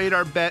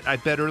under-the-radar bet I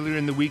bet earlier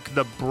in the week,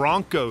 the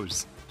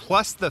Broncos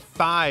plus the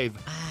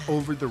 5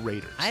 over the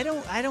Raiders. I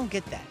don't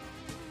get that.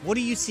 What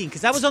are you seeing?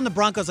 Because I was on the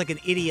Broncos like an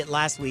idiot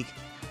last week,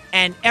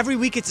 and every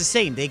week it's the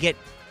same. They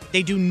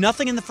do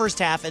nothing in the first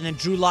half, and then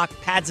Drew Lock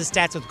pads the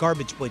stats with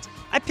garbage points.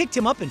 I picked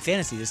him up in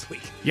fantasy this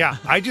week. Yeah,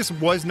 I just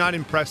was not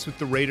impressed with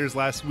the Raiders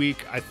last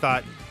week. I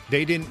thought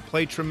they didn't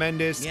play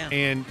tremendous,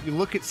 and you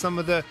look at some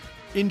of the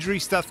injury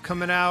stuff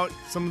coming out,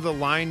 some of the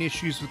line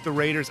issues with the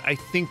Raiders. I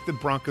think the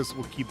Broncos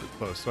will keep it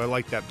close, so I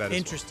like that bet.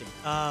 Interesting.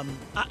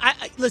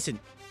 I listen,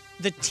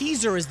 the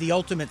teaser is the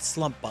ultimate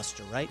slump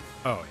buster, right?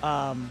 Oh.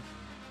 Yeah.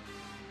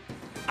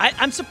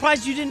 I'm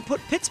surprised you didn't put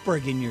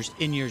Pittsburgh in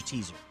your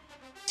teaser.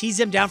 Tease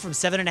them down from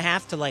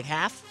 7.5 to like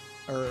half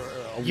or a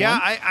 1? Yeah,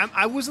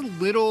 I was a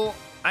little.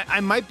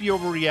 I might be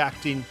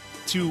overreacting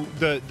to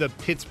the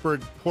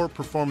Pittsburgh poor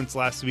performance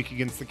last week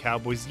against the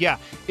Cowboys. Yeah,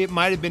 it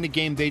might have been a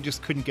game they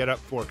just couldn't get up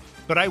for.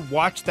 But I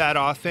watched that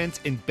offense,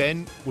 and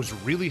Ben was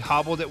really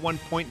hobbled at one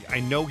point.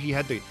 I know he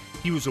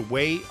was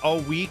away all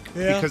week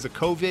because of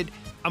COVID.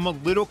 I'm a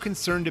little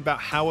concerned about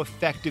how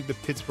effective the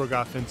Pittsburgh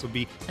offense will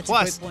be. That's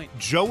Plus, a great point.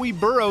 Joey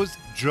Burrows,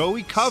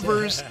 Joey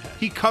covers.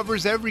 He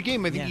covers every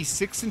game. I think he's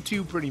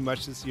 6-2 pretty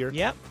much this year.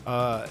 Yep.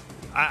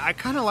 I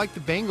kind of like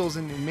the Bengals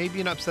and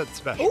maybe an upset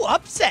special. Oh,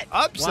 upset.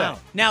 Upset. Wow.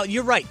 Now,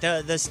 you're right.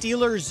 The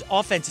Steelers'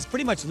 offense is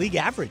pretty much league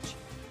average.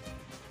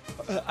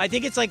 I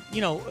think it's like,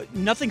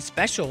 nothing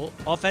special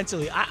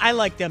offensively. I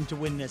like them to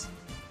win this.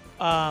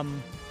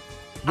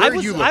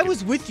 I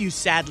was with you,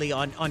 sadly,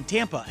 on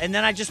Tampa, and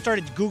then I just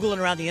started Googling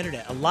around the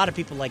internet. A lot of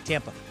people like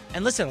Tampa.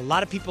 And listen, a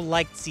lot of people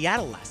liked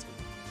Seattle last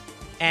week.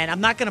 And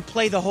I'm not going to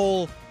play the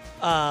whole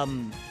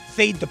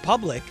fade the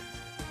public.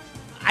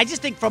 I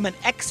just think from an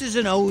X's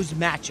and O's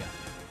matchup,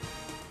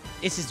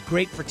 this is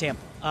great for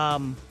Tampa.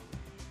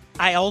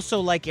 I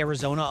also like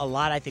Arizona a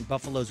lot. I think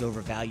Buffalo's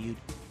overvalued.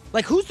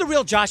 Like, who's the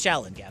real Josh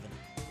Allen, Gavin?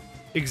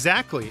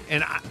 Exactly.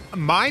 And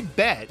my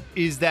bet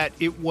is that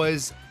it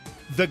was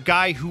the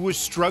guy who was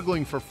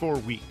struggling for 4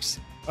 weeks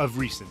of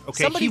recent.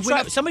 Okay,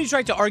 somebody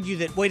tried to argue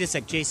that, wait a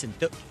sec, Jason,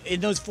 in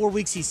those 4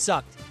 weeks he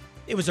sucked.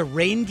 It was a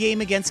rain game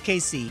against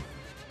KC,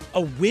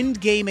 a wind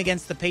game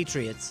against the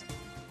Patriots,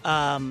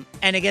 and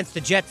against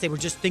the Jets, they were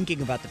just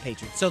thinking about the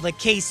Patriots. So,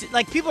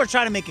 people are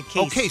trying to make a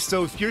case. Okay,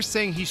 so if you're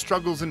saying he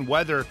struggles in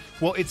weather,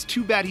 well, it's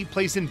too bad he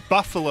plays in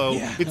Buffalo.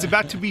 Yeah. It's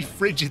about to be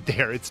frigid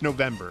there. It's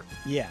November.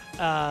 Yeah,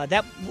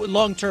 that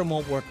long-term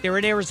won't work. They're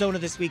in Arizona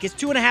this week. It's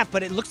 2.5,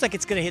 but it looks like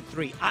it's going to hit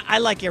 3. I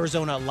like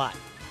Arizona a lot.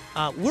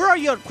 Where are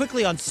you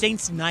quickly on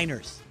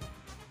Saints-Niners?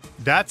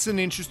 That's an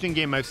interesting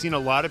game. I've seen a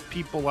lot of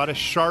people, a lot of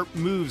sharp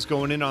moves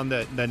going in on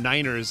the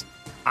Niners.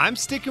 I'm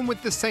sticking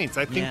with the Saints.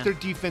 I think their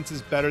defense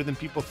is better than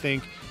people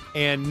think.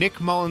 And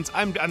Nick Mullins,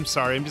 I'm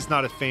sorry, I'm just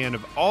not a fan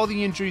of all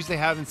the injuries they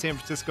have in San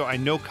Francisco. I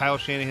know Kyle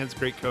Shanahan's a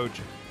great coach.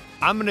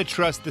 I'm going to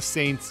trust the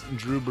Saints and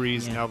Drew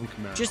Brees and Alvin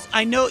Kamara.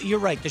 I know you're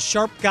right. The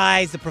sharp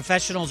guys, the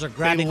professionals are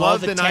grabbing They love all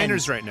the the 10s.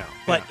 Niners right now.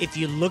 But if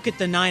you look at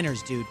the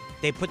Niners, dude,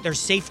 they put their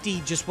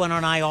safety just went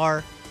on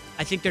IR.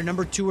 I think their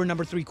number 2 or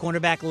number 3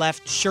 cornerback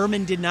left.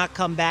 Sherman did not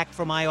come back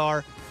from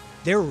IR.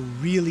 They're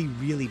really,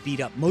 really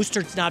beat up.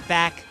 Mostert's not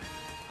back.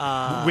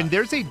 When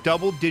there's a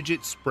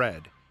double-digit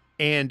spread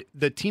and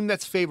the team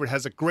that's favored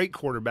has a great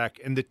quarterback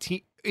and the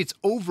team it's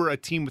over a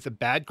team with a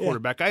bad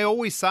quarterback, I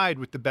always side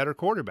with the better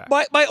quarterback.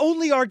 My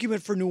only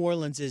argument for New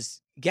Orleans is,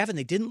 Gavin,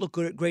 they didn't look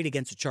great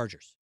against the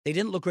Chargers. They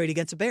didn't look great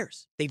against the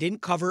Bears. They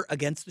didn't cover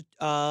against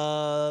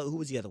the who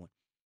was the other one?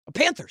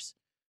 Panthers.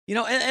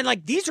 And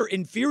like these are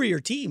inferior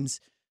teams.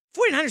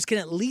 49ers can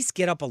at least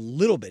get up a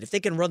little bit. If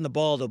they can run the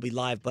ball, they'll be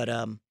live. But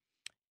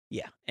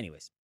yeah,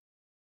 anyways.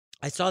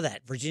 I saw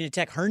that. Virginia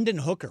Tech, Herndon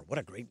Hooker. What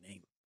a great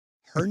name.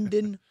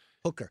 Herndon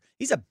Hooker.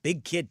 He's a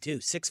big kid, too,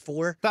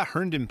 6'4". I thought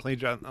Herndon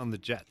played on the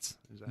Jets.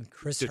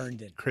 Chris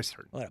Herndon. Chris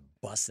Herndon. What a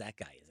bust that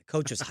guy is. The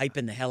coach was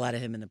hyping the hell out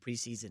of him in the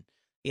preseason.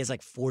 He has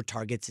like 4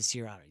 targets this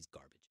year. He's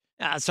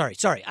garbage.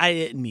 Sorry. I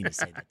didn't mean to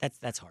say that.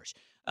 That's harsh.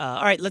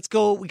 All right, let's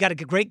go. We got a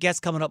great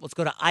guest coming up. Let's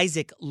go to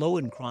Isaac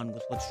Lowenkron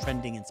with what's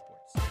trending in sports.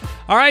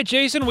 All right,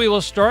 Jason, we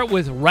will start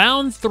with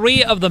round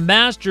 3 of the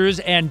Masters,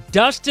 and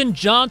Dustin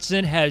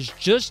Johnson has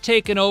just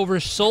taken over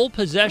sole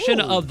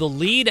possession of the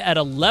lead at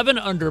 11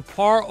 under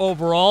par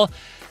overall,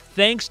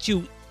 thanks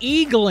to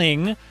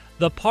eagling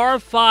the par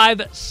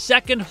 5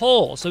 second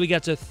hole. So he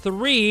gets a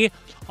 3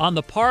 on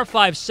the par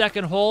 5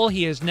 second hole.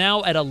 He is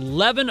now at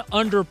 11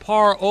 under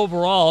par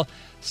overall.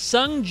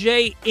 Sung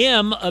Jae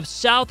Im of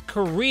South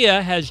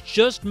Korea has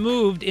just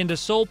moved into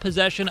sole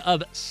possession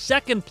of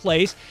second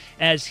place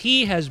as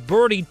he has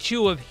birdied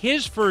 2 of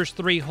his first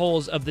 3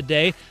 holes of the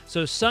day.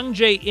 So Sung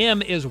Jae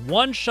Im is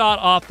 1 shot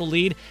off the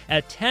lead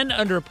at 10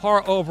 under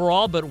par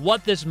overall. But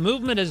what this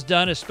movement has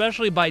done,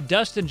 especially by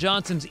Dustin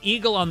Johnson's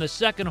eagle on the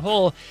second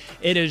hole,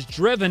 it has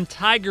driven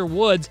Tiger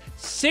Woods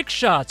 6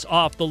 shots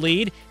off the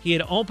lead. He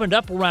had opened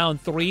up round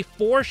 3,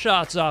 4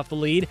 shots off the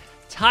lead.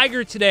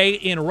 Tiger today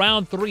in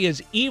round 3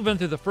 is even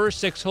through the first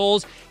 6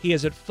 holes. He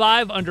is at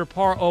 5 under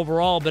par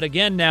overall, but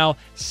again now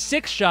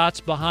 6 shots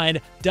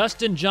behind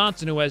Dustin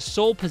Johnson, who has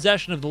sole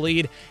possession of the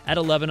lead at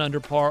 11 under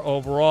par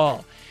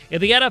overall. In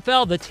the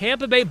NFL, the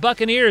Tampa Bay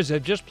Buccaneers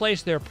have just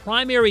placed their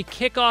primary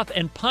kickoff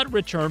and punt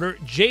returner,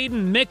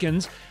 Jaden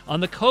Mickens, on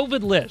the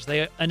COVID list.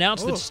 They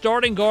announced that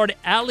starting guard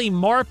Ali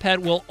Marpet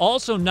will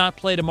also not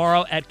play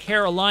tomorrow at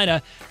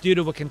Carolina due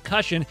to a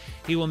concussion.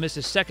 He will miss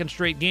his 2nd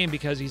straight game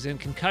because he's in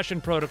concussion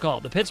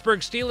protocol. The Pittsburgh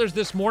Steelers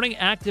this morning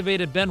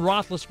activated Ben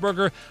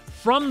Roethlisberger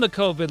from the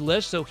COVID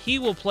list, so he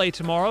will play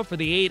tomorrow for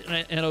the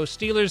 8-0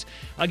 Steelers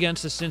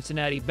against the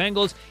Cincinnati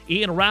Bengals.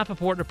 Ian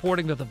Rappaport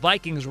reporting that the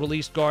Vikings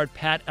released guard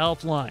Pat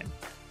Elflein.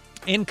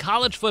 In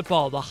college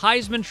football, the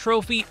Heisman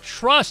Trophy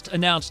Trust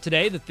announced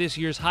today that this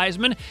year's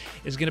Heisman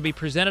is going to be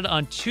presented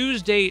on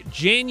Tuesday,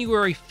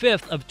 January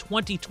 5th of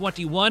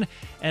 2021,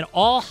 and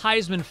all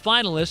Heisman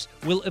finalists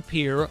will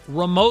appear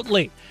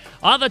remotely.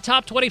 On the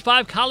top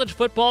 25 college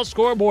football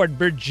scoreboard,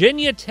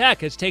 Virginia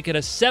Tech has taken a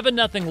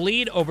 7-0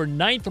 lead over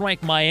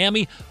 9th-ranked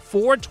Miami,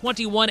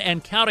 4:21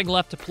 and counting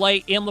left to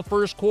play in the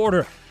first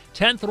quarter.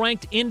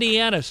 10th-ranked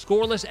Indiana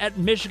scoreless at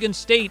Michigan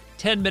State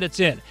 10 minutes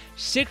in.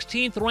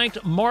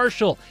 16th-ranked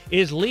Marshall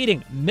is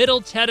leading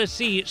Middle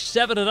Tennessee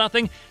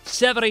 7-0,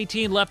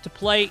 7:18 left to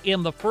play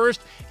in the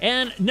first.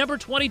 And number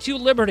 22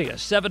 Liberty, a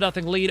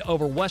 7-0 lead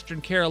over Western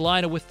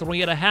Carolina with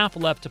 3.5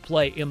 left to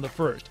play in the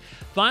first.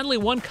 Finally,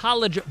 one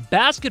college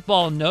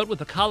basketball note, with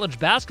the college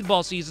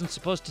basketball season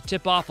supposed to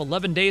tip off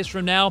 11 days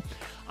from now.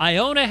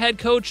 Iona head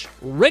coach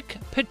Rick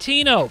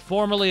Pitino,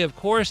 formerly, of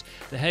course,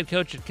 the head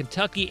coach at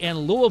Kentucky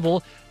and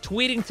Louisville,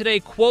 tweeting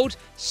today, quote,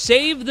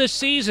 "Save the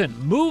season,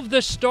 move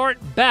the start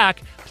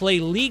back, play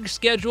league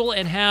schedule,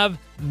 and have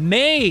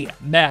May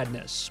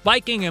Madness.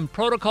 Spiking in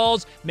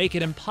protocols make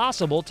it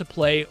impossible to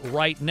play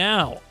right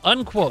now,"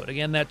 unquote.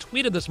 Again, that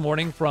tweeted this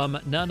morning from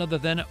none other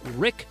than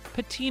Rick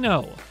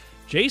Pitino.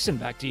 Jason,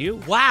 back to you.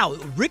 Wow,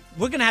 Rick,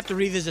 we're going to have to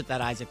revisit that,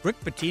 Isaac. Rick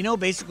Pitino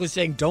basically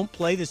saying don't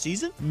play the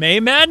season?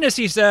 May Madness,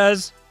 he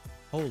says.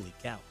 Holy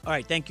cow. All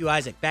right, thank you,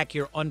 Isaac. Back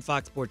here on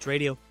Fox Sports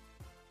Radio.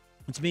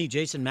 It's me,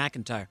 Jason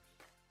McIntyre,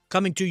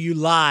 coming to you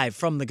live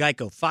from the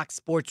Geico Fox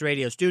Sports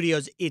Radio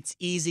studios. It's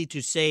easy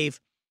to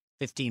save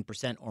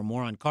 15% or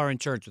more on car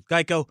insurance with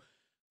Geico.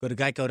 Go to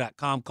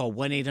geico.com, call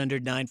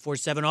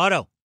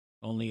 1-800-947-AUTO.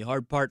 Only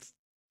hard part,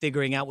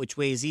 figuring out which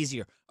way is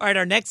easier. All right,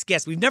 our next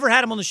guest, we've never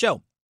had him on the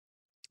show.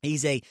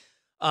 He's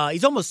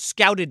almost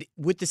scouted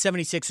with the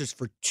 76ers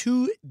for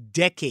 2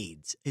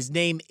 decades. His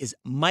name is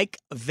Mike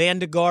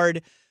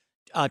Vandegaard,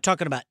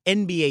 talking about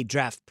NBA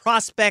draft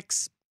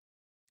prospects.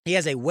 He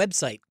has a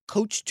website,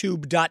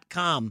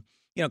 CoachTube.com,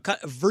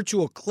 a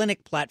virtual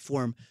clinic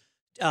platform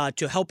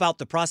to help out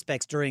the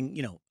prospects during,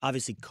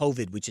 obviously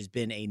COVID, which has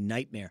been a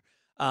nightmare.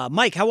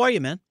 Mike, how are you,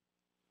 man?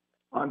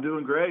 I'm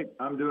doing great.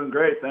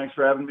 Thanks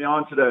for having me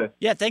on today.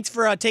 Yeah, thanks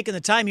for taking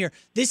the time here.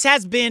 This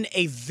has been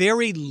a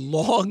very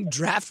long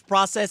draft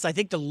process. I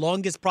think the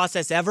longest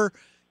process ever,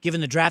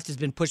 given the draft has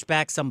been pushed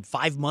back some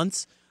 5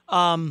 months.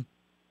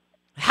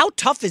 How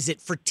tough is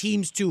it for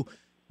teams to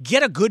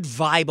get a good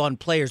vibe on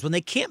players when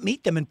they can't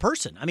meet them in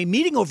person? I mean,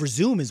 meeting over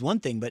Zoom is one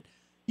thing, but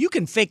you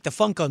can fake the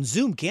funk on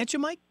Zoom, can't you,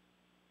 Mike?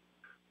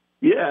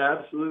 Yeah,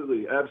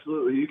 absolutely.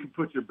 Absolutely. You can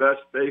put your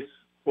best face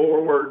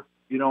forward,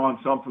 on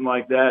something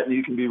like that, and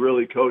you can be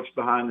really coached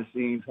behind the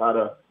scenes how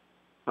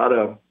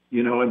to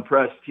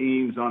impress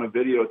teams on a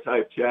video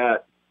type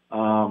chat.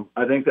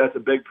 I think that's a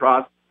big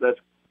process that's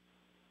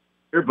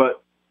here,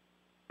 but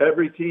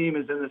every team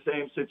is in the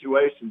same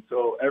situation,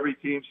 so every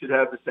team should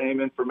have the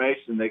same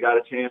information. They got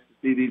a chance to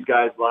see these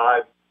guys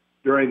live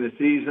during the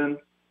season,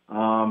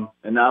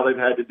 and now they've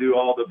had to do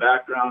all the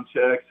background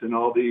checks and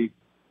all the,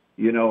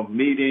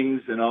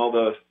 meetings and all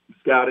the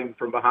scouting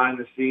from behind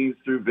the scenes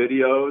through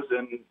videos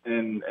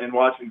and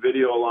watching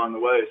video along the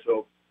way.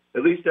 So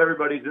at least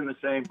everybody's in the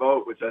same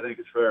boat, which I think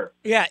is fair.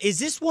 Yeah. Is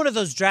this one of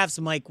those drafts,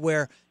 Mike,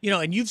 where,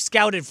 and you've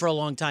scouted for a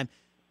long time,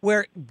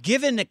 where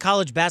given that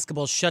college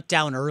basketball shut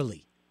down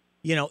early,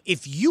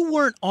 if you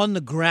weren't on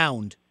the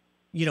ground,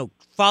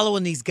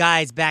 following these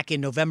guys back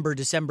in November,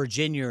 December,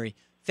 January,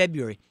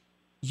 February,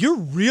 you're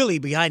really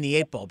behind the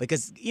eight ball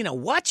because,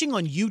 watching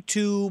on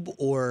YouTube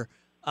or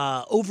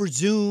over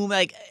Zoom,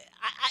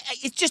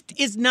 it just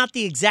is not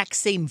the exact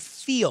same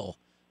feel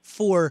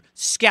for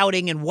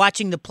scouting and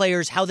watching the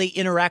players, how they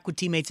interact with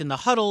teammates in the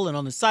huddle and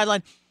on the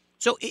sideline.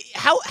 So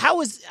how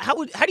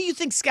do you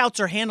think scouts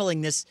are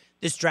handling this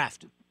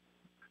draft?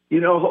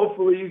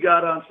 Hopefully you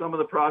got on some of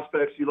the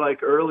prospects you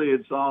like early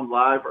and saw them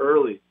live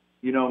early.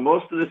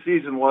 Most of the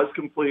season was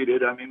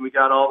completed. I mean, we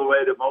got all the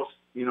way to most,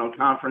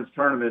 conference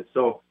tournaments.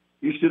 So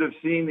you should have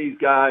seen these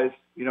guys,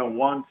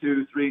 1,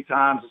 2, 3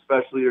 times,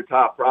 especially your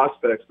top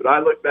prospects. But I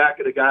look back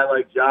at a guy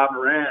like Ja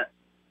Morant.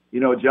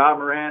 Ja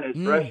Morant,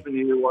 his freshman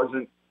year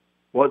wasn't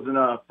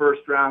a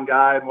first-round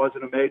guy and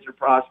wasn't a major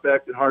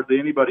prospect, and hardly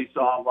anybody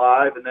saw him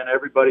live. And then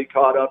everybody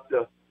caught up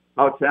to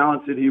how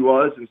talented he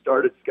was and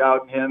started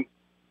scouting him,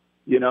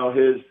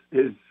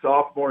 his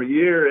sophomore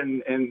year.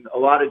 And a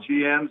lot of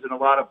GMs and a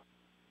lot of,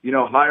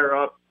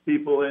 higher-up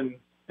people in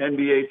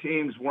NBA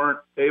teams weren't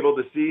able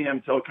to see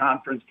him till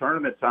conference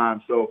tournament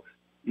time. So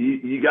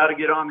you got to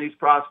get on these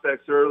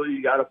prospects early.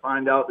 You got to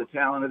find out the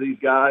talent of these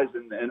guys,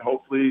 and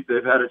hopefully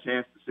they've had a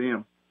chance to see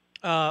him.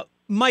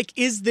 Mike,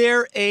 is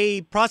there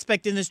a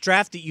prospect in this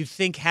draft that you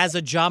think has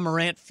a Ja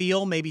Morant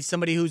feel? Maybe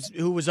somebody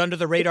who was under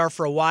the radar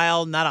for a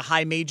while, not a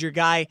high major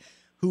guy,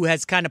 who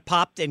has kind of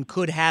popped and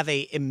could have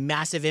a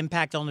massive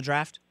impact on the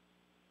draft?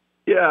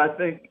 Yeah, I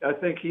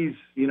think he's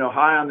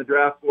high on the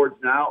draft boards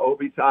now.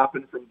 Obi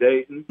Toppin from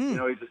Dayton. He's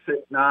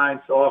a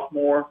 6'9"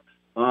 sophomore.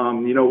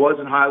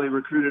 Wasn't highly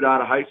recruited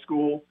out of high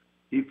school.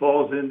 He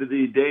falls into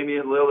the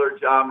Damian Lillard,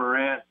 Ja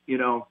Morant,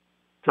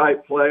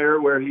 type player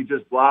where he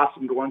just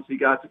blossomed once he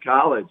got to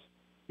college.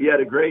 He had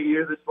a great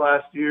year this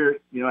last year,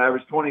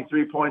 averaged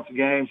 23 points a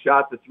game,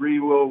 shot the three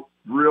real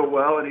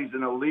well, and he's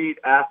an elite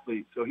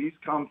athlete. So he's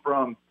come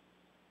from,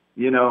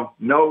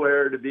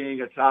 nowhere to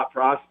being a top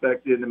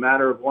prospect in a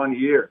matter of 1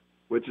 year,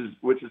 which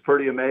is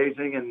pretty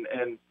amazing.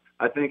 And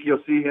I think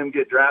you'll see him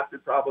get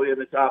drafted probably in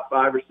the top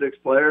 5 or 6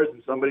 players,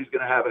 and somebody's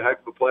going to have a heck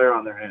of a player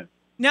on their hands.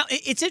 Now,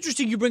 it's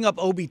interesting you bring up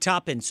Obi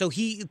Toppin. So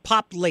he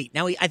popped late.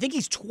 Now, I think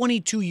he's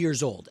 22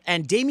 years old.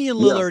 And Damian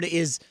Lillard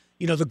is,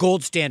 the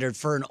gold standard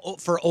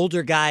for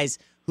older guys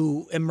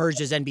who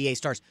emerge as NBA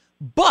stars.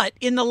 But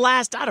in the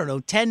last,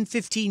 10,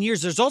 15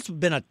 years, there's also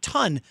been a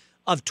ton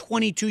of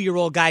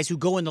 22-year-old guys who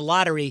go in the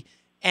lottery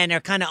and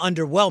are kind of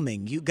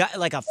underwhelming. You got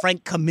like a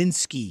Frank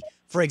Kaminsky,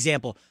 for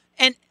example.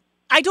 And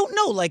I don't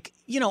know,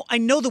 I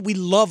know that we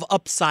love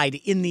upside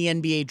in the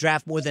NBA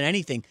draft more than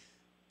anything.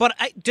 But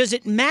does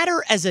it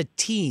matter as a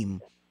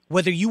team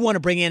whether you want to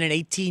bring in an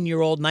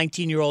 18-year-old,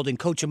 19-year-old and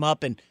coach him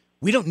up and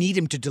we don't need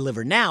him to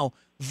deliver now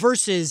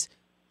versus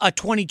a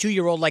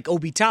 22-year-old like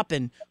Obi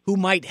Toppin who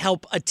might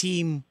help a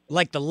team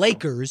like the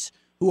Lakers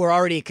who are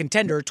already a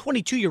contender, a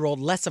 22-year-old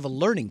less of a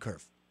learning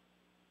curve?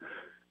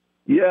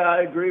 Yeah,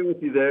 I agree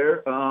with you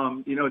there.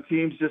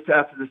 Teams just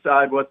have to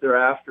decide what they're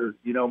after.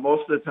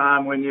 Most of the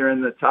time when you're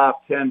in the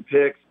top 10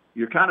 picks,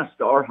 you're kind of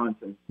star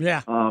hunting.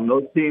 Yeah.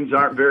 Those teams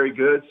aren't very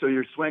good, so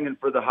you're swinging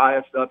for the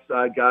highest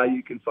upside guy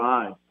you can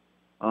find.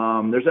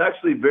 There's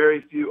actually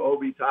very few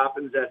Obi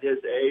Toppins at his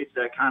age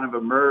that kind of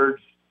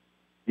emerged,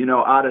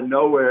 out of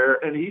nowhere.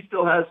 And he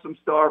still has some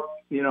star,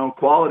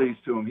 qualities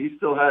to him. He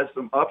still has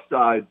some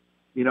upside.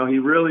 He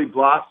really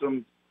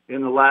blossomed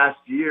in the last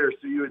year,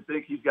 so you would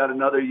think he's got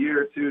another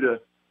year or two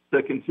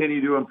to continue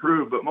to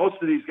improve. But most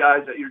of these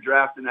guys that you're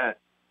drafting at,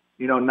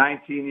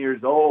 19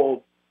 years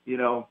old,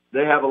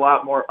 they have a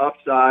lot more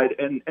upside,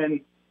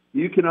 and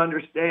you can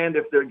understand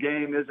if their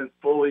game isn't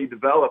fully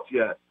developed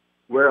yet.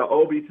 Where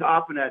Obi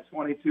Toppin at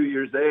 22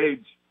 years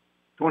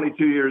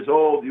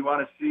old, you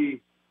want to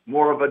see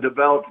more of a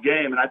developed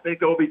game. And I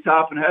think Obi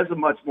Toppin has a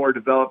much more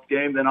developed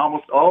game than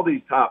almost all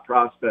these top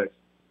prospects.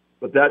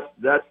 But that's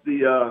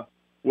the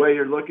way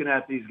you're looking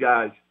at these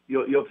guys.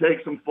 You'll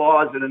take some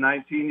flaws in a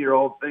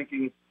 19-year-old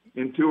thinking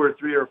in 2 or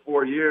 3 or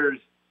 4 years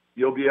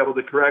you'll be able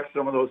to correct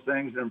some of those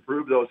things and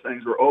improve those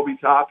things. Where Obi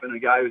Toppin, a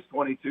guy who's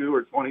 22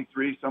 or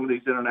 23, some of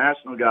these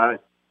international guys,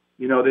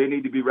 they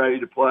need to be ready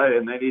to play,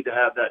 and they need to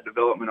have that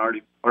development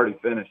already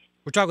finished.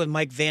 We're talking with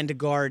Mike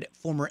Vandegaard,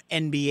 former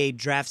NBA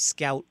draft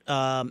scout,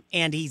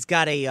 and he's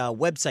got a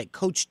website,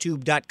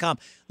 CoachTube.com.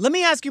 Let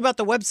me ask you about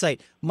the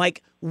website,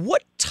 Mike.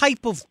 What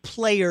type of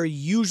player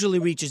usually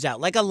reaches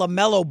out? Like a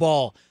LaMelo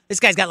Ball. This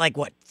guy's got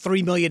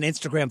 3 million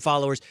Instagram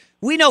followers.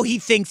 We know he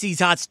thinks he's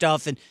hot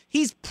stuff, and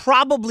he's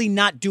probably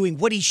not doing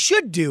what he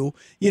should do,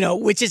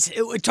 which is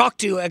talk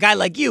to a guy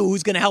like you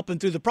who's going to help him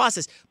through the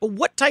process. But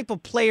what type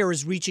of player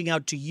is reaching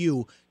out to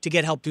you to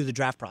get help through the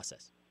draft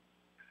process?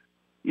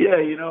 Yeah,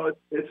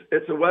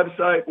 it's a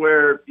website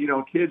where,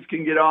 kids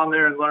can get on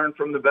there and learn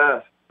from the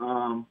best.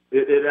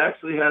 It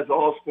actually has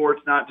all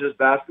sports, not just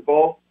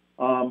basketball,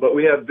 but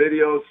we have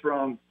videos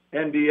from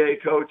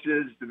NBA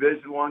coaches,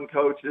 Division I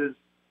coaches,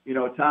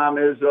 Tom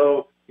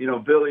Izzo,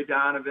 Billy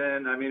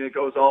Donovan. I mean, it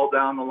goes all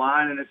down the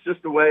line, and it's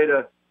just a way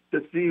to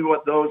see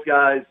what those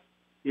guys,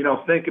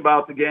 think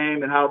about the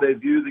game and how they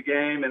view the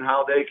game and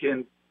how they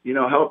can,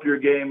 help your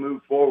game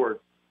move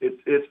forward.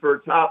 It's for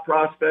top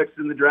prospects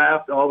in the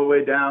draft all the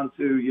way down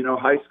to,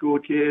 high school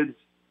kids,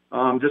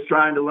 just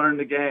trying to learn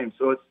the game.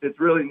 So it's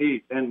really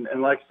neat. And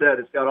like I said,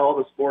 it's got all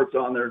the sports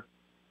on there,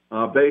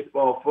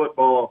 baseball,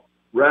 football,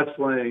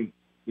 wrestling,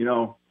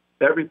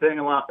 everything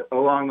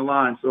along the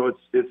line. So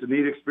it's a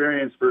neat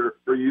experience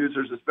for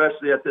users,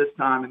 especially at this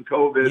time in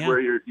COVID where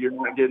you're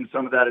not getting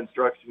some of that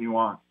instruction you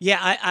want. Yeah,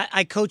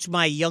 I coach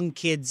my young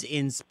kids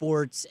in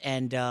sports,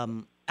 and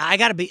I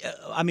got to be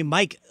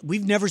Mike,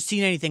 we've never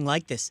seen anything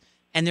like this.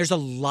 And there's a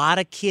lot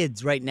of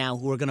kids right now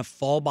who are going to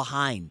fall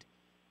behind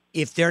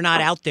if they're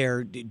not out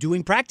there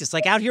doing practice.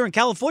 Like out here in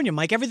California,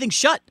 Mike, everything's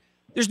shut.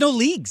 There's no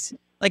leagues.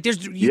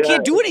 You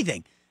can't do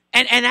anything.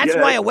 And that's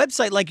why a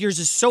website like yours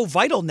is so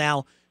vital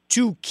now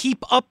to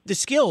keep up the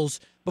skills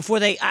before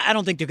I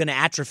don't think they're going to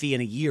atrophy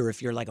in a year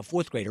if you're like a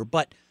fourth grader.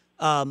 But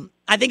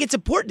I think it's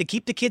important to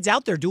keep the kids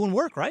out there doing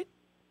work, right?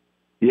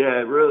 Yeah,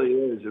 it really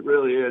is. It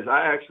really is.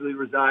 I actually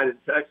reside in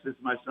Texas.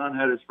 My son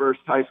had his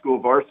first high school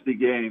varsity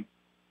game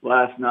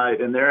last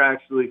night, and they're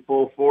actually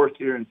full force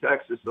here in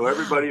Texas. So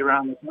everybody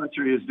around the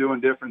country is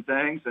doing different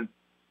things, and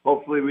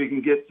hopefully we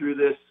can get through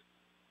this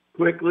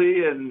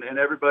quickly and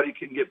everybody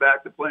can get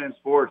back to playing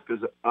sports,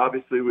 because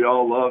obviously we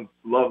all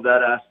love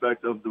that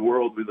aspect of the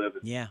world we live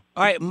in. Yeah.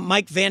 All right,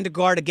 Mike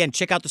Vandegaard, again,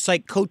 check out the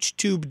site,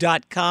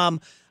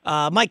 CoachTube.com.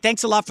 Mike,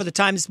 thanks a lot for the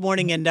time this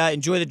morning, and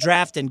enjoy the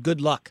draft, and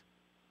good luck.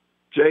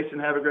 Jason,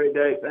 have a great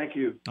day. Thank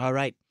you. All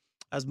right.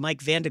 That was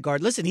Mike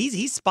Vandegaard. Listen,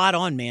 he's spot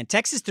on, man.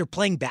 Texas, they're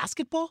playing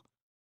basketball?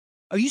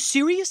 Are you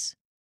serious?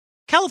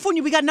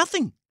 California, we got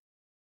nothing.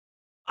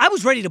 I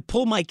was ready to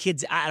pull my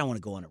kids. I don't want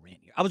to go on a rant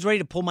here. I was ready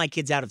to pull my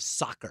kids out of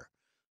soccer.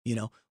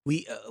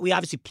 We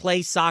obviously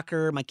play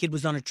soccer. My kid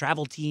was on a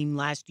travel team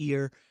last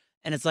year.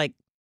 And it's like,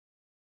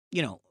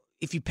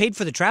 if you paid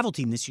for the travel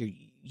team this year,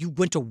 you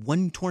went to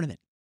one tournament.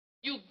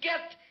 You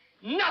get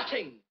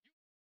nothing.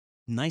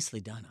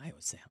 Nicely done, Iowa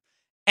Sam.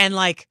 And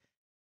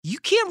you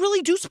can't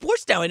really do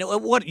sports now. And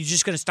what, you're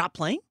just going to stop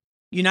playing?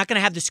 You're not going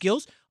to have the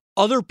skills?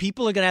 Other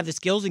people are going to have the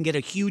skills and get a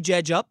huge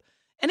edge up.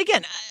 And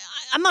again,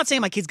 I'm not saying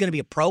my kid's going to be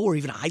a pro or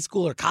even a high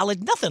school or college,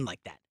 nothing like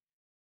that.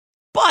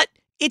 But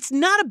it's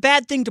not a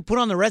bad thing to put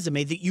on the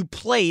resume that you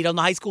played on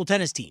the high school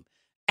tennis team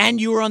and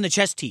you were on the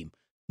chess team.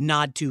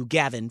 Nod to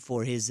Gavin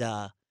for his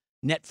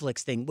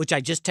Netflix thing, which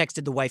I just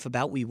texted the wife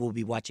about. We will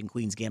be watching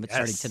Queen's Gambit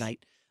starting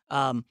tonight.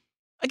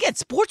 Again,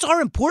 sports are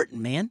important,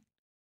 man.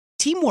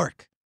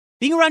 Teamwork,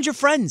 being around your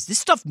friends. This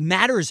stuff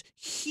matters.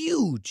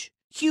 Huge.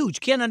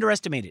 Can't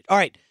underestimate it. All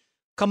right.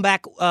 Come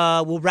back.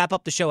 We'll wrap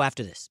up the show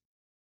after this.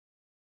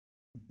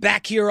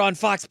 Back here on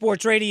Fox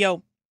Sports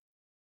Radio.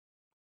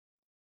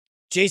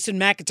 Jason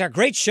McIntyre.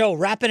 Great show.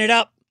 Wrapping it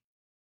up.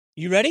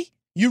 You ready?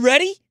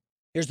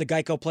 Here's the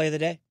Geico play of the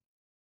day.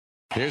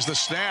 Here's the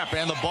snap,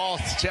 and the ball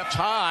tipped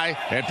high,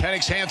 and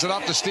Penix hands it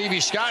up to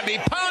Stevie Scott, and he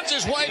pounds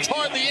his way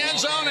toward the end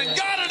zone and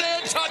got it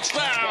in.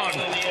 Touchdown!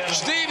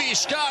 Stevie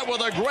Scott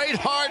with a great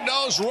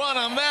hard-nosed run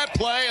on that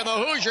play, and the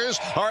Hoosiers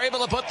are able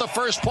to put the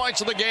first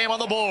points of the game on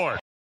the board.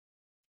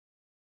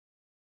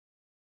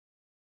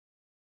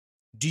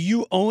 Do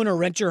you own or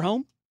rent your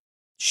home?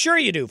 Sure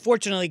you do.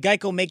 Fortunately,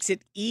 Geico makes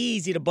it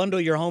easy to bundle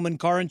your home and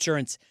car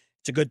insurance.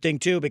 It's a good thing,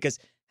 too, because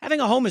having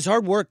a home is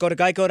hard work. Go to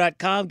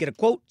geico.com, get a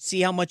quote,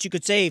 see how much you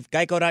could save.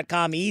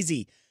 Geico.com,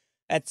 easy.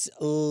 That's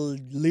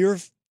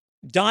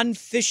Don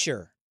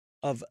Fisher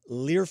of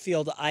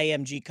Learfield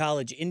IMG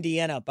College,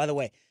 Indiana. By the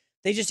way,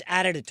 they just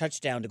added a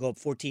touchdown to go up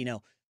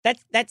 14-0.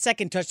 That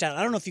second touchdown,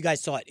 I don't know if you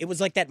guys saw it. It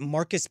was like that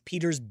Marcus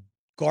Peters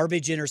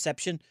garbage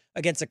interception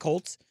against the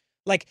Colts.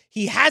 Like,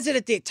 he has it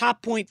at the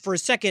top point for a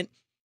second,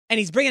 and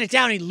he's bringing it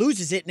down, and he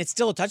loses it, and it's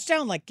still a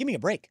touchdown? Like, give me a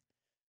break.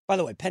 By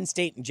the way, Penn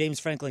State and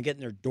James Franklin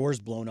getting their doors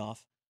blown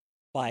off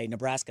by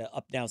Nebraska,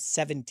 up now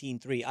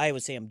 17-3. I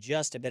would say I'm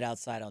just a bit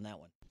outside on that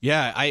one.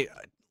 Yeah, I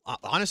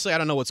honestly, I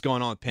don't know what's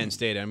going on with Penn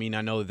State. I mean,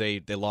 I know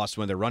they lost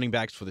one of their running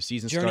backs before the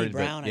season started.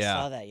 Brown, I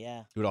saw that,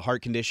 yeah. Due to a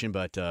heart condition,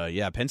 but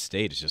Penn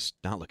State is just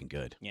not looking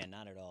good. Yeah,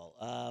 not at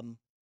all.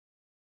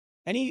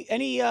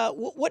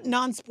 What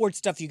non-sports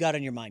stuff you got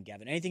on your mind,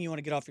 Gavin? Anything you want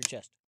to get off your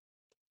chest?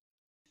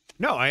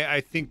 No, I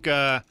think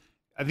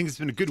it's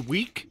been a good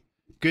week,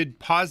 good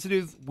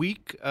positive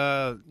week.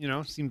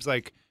 Seems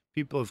like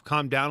people have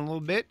calmed down a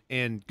little bit,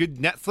 and good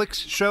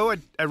Netflix show.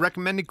 I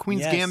recommended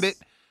Queen's Gambit.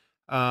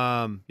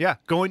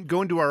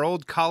 Going to our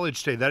old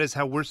college today. That is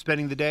how we're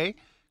spending the day.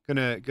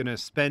 Gonna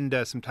spend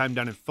some time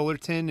down in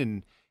Fullerton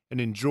and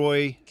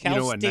enjoy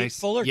Cal a State nice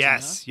Fullerton.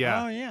 Yes, huh?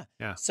 yeah. Oh yeah.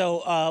 Yeah.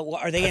 So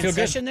are they in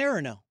session there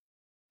or no?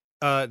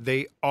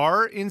 They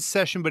are in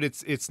session, but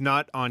it's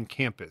not on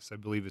campus. I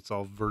believe it's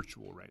all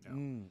virtual right now.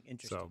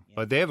 Interesting. So,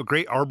 but they have a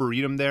great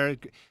arboretum there.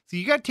 So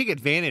you got to take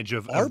advantage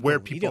of where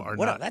people are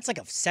not. That's like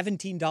a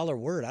 $17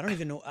 word. I don't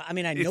even know. I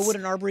mean, I know what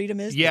an arboretum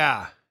is.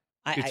 Yeah,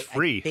 it's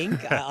free. I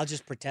think I'll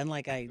just pretend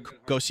like I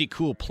go see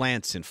cool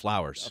plants and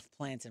flowers. Of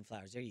plants and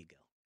flowers. There you go.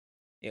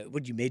 Yeah,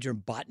 would you major in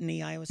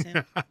botany, Iowa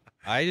Sam?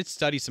 I did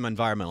study some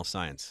environmental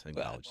science in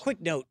college.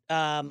 Quick note.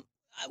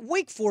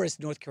 Wake Forest,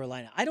 North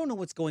Carolina. I don't know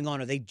what's going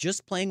on. Are they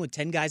just playing with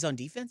 10 guys on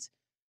defense?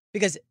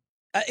 Because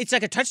it's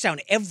like a touchdown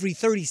every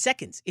 30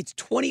 seconds. It's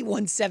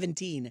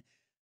 21-17,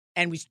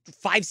 and we're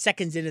 5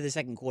 seconds into the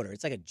second quarter.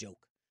 It's like a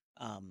joke.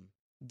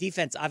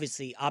 Defense,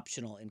 obviously,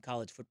 optional in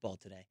college football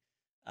today.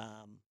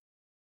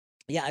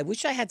 I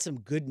wish I had some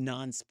good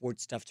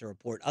non-sports stuff to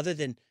report, other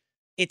than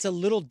it's a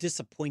little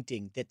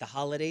disappointing that the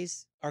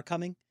holidays are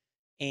coming.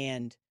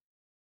 And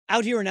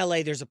out here in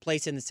L.A., there's a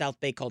place in the South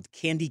Bay called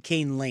Candy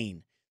Cane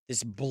Lane.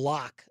 This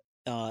block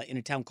in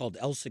a town called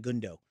El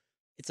Segundo.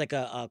 It's like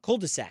a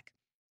cul-de-sac.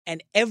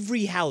 And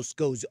every house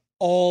goes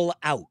all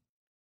out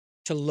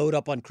to load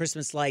up on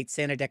Christmas lights,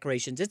 Santa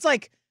decorations. It's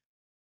like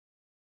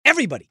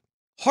everybody.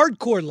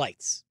 Hardcore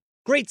lights.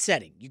 Great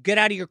setting. You get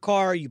out of your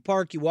car, you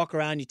park, you walk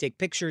around, you take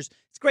pictures.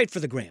 It's great for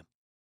the gram.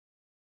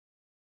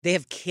 They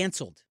have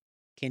canceled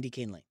Candy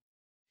Cane Lane.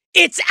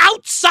 It's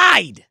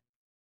outside!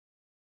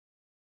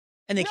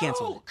 And they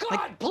canceled it.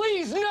 God,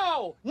 please,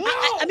 no! No!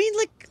 I mean,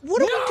 what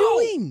are we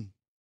doing?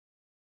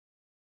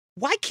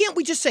 Why can't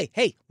we just say,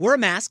 hey, wear a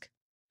mask,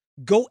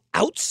 go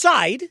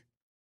outside,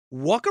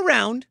 walk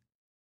around,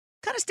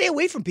 kind of stay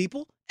away from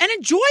people, and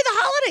enjoy the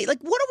holiday?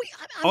 What are we...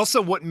 Also,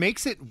 what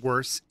makes it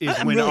worse is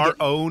when our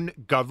own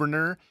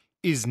governor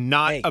is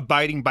not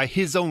abiding by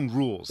his own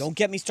rules. Don't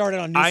get me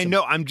started on Newsom. I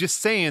know. I'm just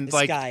saying,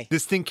 This guy.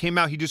 this thing came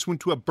out. He just went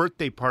to a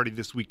birthday party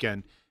this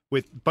weekend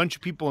with a bunch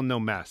of people and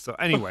no mask. So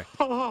anyway,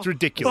 it's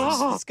ridiculous.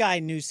 This guy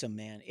Newsom,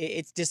 man,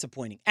 it's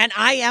disappointing. And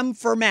I am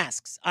for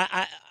masks.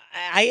 I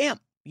am.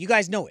 You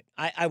guys know it.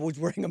 I was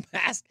wearing a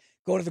mask,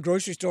 going to the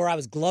grocery store. I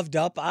was gloved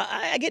up.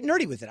 I get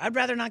nerdy with it. I'd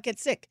rather not get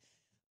sick.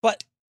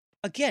 But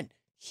again,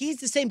 he's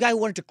the same guy who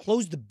wanted to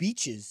close the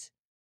beaches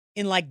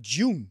in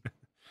June.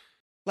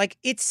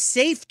 It's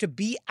safe to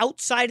be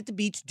outside at the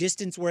beach,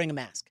 distance, wearing a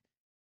mask.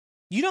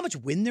 You know how much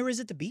wind there is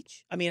at the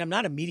beach? I mean, I'm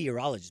not a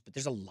meteorologist, but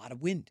there's a lot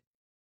of wind.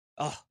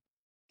 Oh,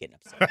 getting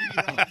upset.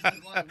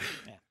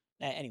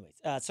 Anyways,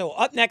 so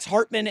up next,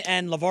 Hartman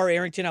and LeVar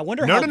Arrington. I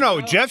wonder how...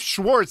 No. Jeff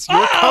Schwartz,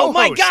 your co-host. Oh,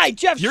 my guy,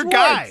 Jeff Schwartz. Your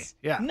guy.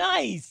 Yeah.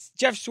 Nice.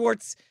 Jeff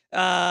Schwartz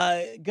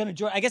gonna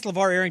join. I guess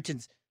LeVar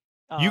Arrington's...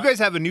 you guys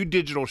have a new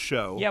digital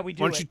show. Yeah, we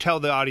do. Why don't you tell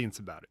the audience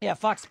about it? Yeah,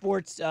 Fox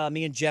Sports,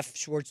 me and Jeff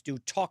Schwartz do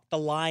Talk the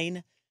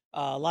Line.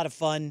 A lot of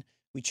fun.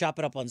 We chop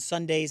it up on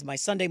Sundays. My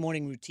Sunday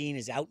morning routine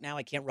is out now.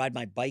 I can't ride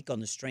my bike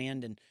on the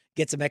Strand and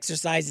get some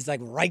exercise. It's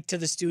right to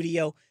the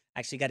studio.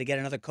 Actually got to get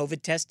another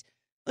COVID test.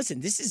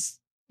 Listen,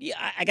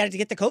 I got to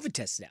get the COVID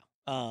test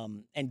now.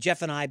 And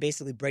Jeff and I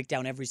basically break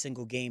down every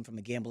single game from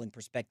a gambling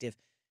perspective.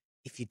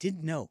 If you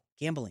didn't know,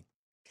 gambling,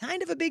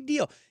 kind of a big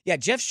deal. Yeah,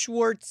 Jeff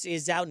Schwartz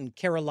is out in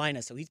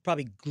Carolina, so he's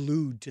probably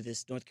glued to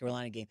this North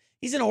Carolina game.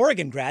 He's an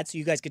Oregon grad, so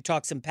you guys could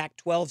talk some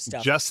Pac-12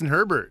 stuff. Justin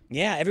Herbert.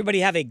 Yeah, everybody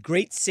have a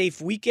great, safe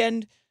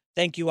weekend.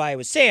 Thank you,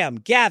 Iowa. Sam,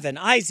 Gavin,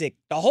 Isaac,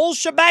 the whole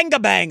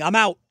shebang-a-bang. I'm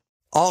out.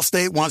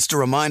 Allstate wants to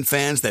remind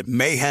fans that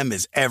mayhem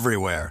is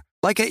everywhere,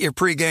 like at your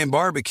pregame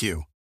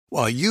barbecue.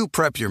 While you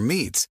prep your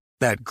meats,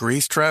 that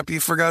grease trap you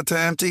forgot to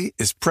empty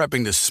is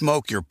prepping to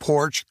smoke your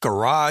porch,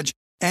 garage,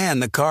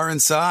 and the car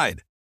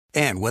inside.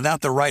 And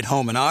without the right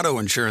home and auto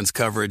insurance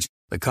coverage,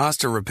 the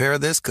cost to repair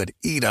this could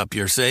eat up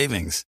your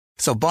savings.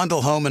 So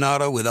bundle home and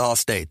auto with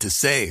Allstate to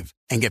save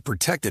and get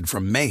protected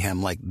from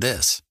mayhem like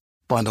this.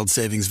 Bundled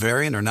savings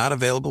vary and are not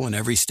available in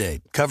every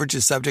state. Coverage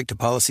is subject to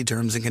policy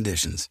terms and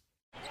conditions.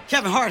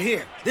 Kevin Hart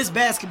here. This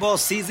basketball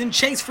season,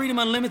 Chase Freedom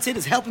Unlimited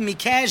is helping me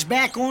cash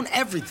back on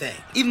everything,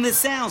 even the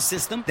sound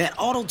system that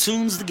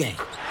auto-tunes the game.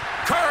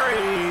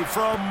 Curry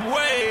from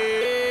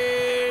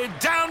way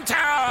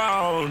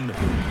downtown.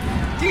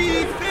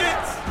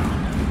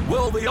 Defense.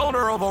 Will the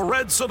owner of a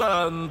red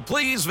sedan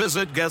please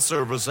visit guest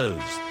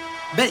services?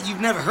 Bet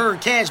you've never heard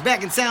cash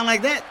back and sound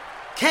like that.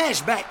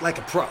 Cash back like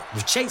a pro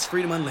with Chase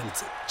Freedom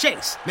Unlimited.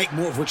 Chase, make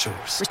more of what's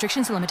yours.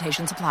 Restrictions and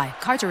limitations apply.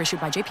 Cards are issued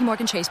by JP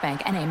Morgan Chase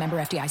Bank, N.A. member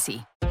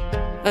FDIC.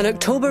 An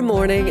October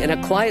morning in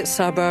a quiet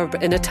suburb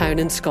in a town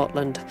in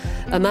Scotland.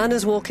 A man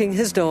is walking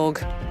his dog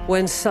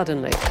when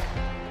suddenly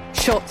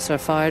shots are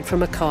fired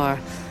from a car.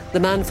 The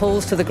man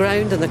falls to the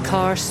ground and the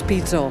car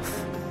speeds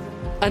off.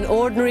 An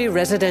ordinary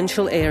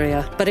residential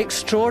area, but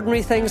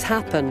extraordinary things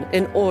happen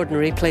in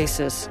ordinary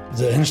places.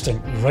 The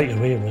instinct right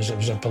away was it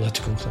was a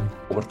political thing.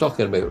 We're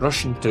talking about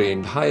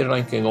Russian-trained,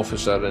 high-ranking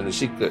officer in the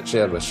Secret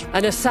Service.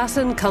 An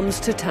Assassin Comes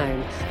to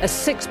Town, a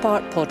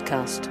 6-part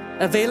podcast.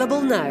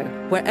 Available now,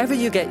 wherever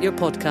you get your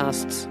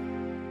podcasts.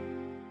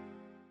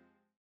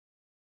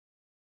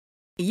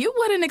 You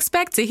wouldn't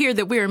expect to hear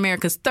that we're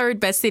America's 3rd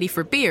best city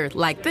for beer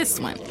like this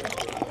one.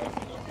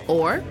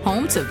 Or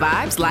home to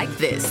vibes like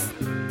this.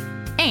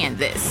 And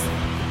this.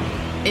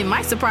 It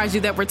might surprise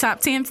you that we're top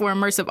 10 for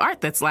immersive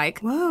art that's like,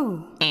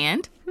 whoa.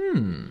 And,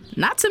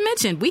 not to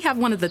mention, we have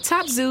one of the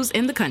top zoos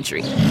in the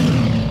country.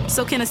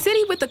 So can a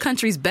city with the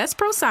country's best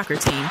pro soccer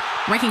team,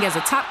 ranking as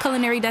a top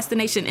culinary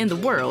destination in the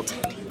world,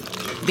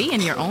 be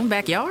in your own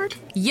backyard?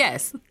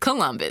 Yes,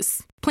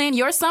 Columbus. Plan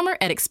your summer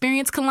at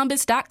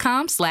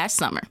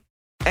experiencecolumbus.com/summer.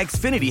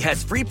 Xfinity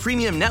has free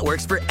premium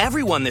networks for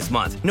everyone this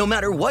month, no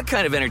matter what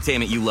kind of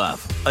entertainment you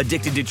love.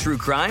 Addicted to true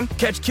crime?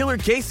 Catch killer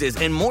cases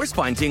and more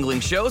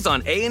spine-tingling shows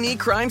on A&E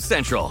Crime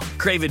Central.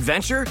 Crave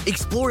adventure?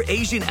 Explore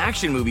Asian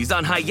action movies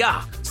on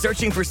Hi-Ya.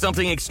 Searching for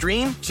something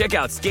extreme? Check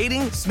out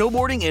skating,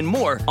 snowboarding, and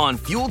more on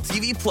Fuel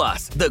TV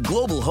Plus, the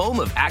global home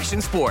of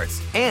action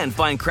sports. And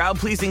find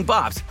crowd-pleasing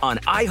bops on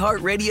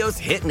iHeartRadio's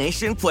Hit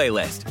Nation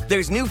playlist.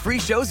 There's new free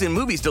shows and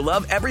movies to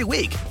love every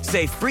week.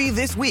 Say free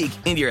this week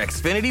in your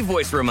Xfinity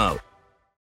voice remote.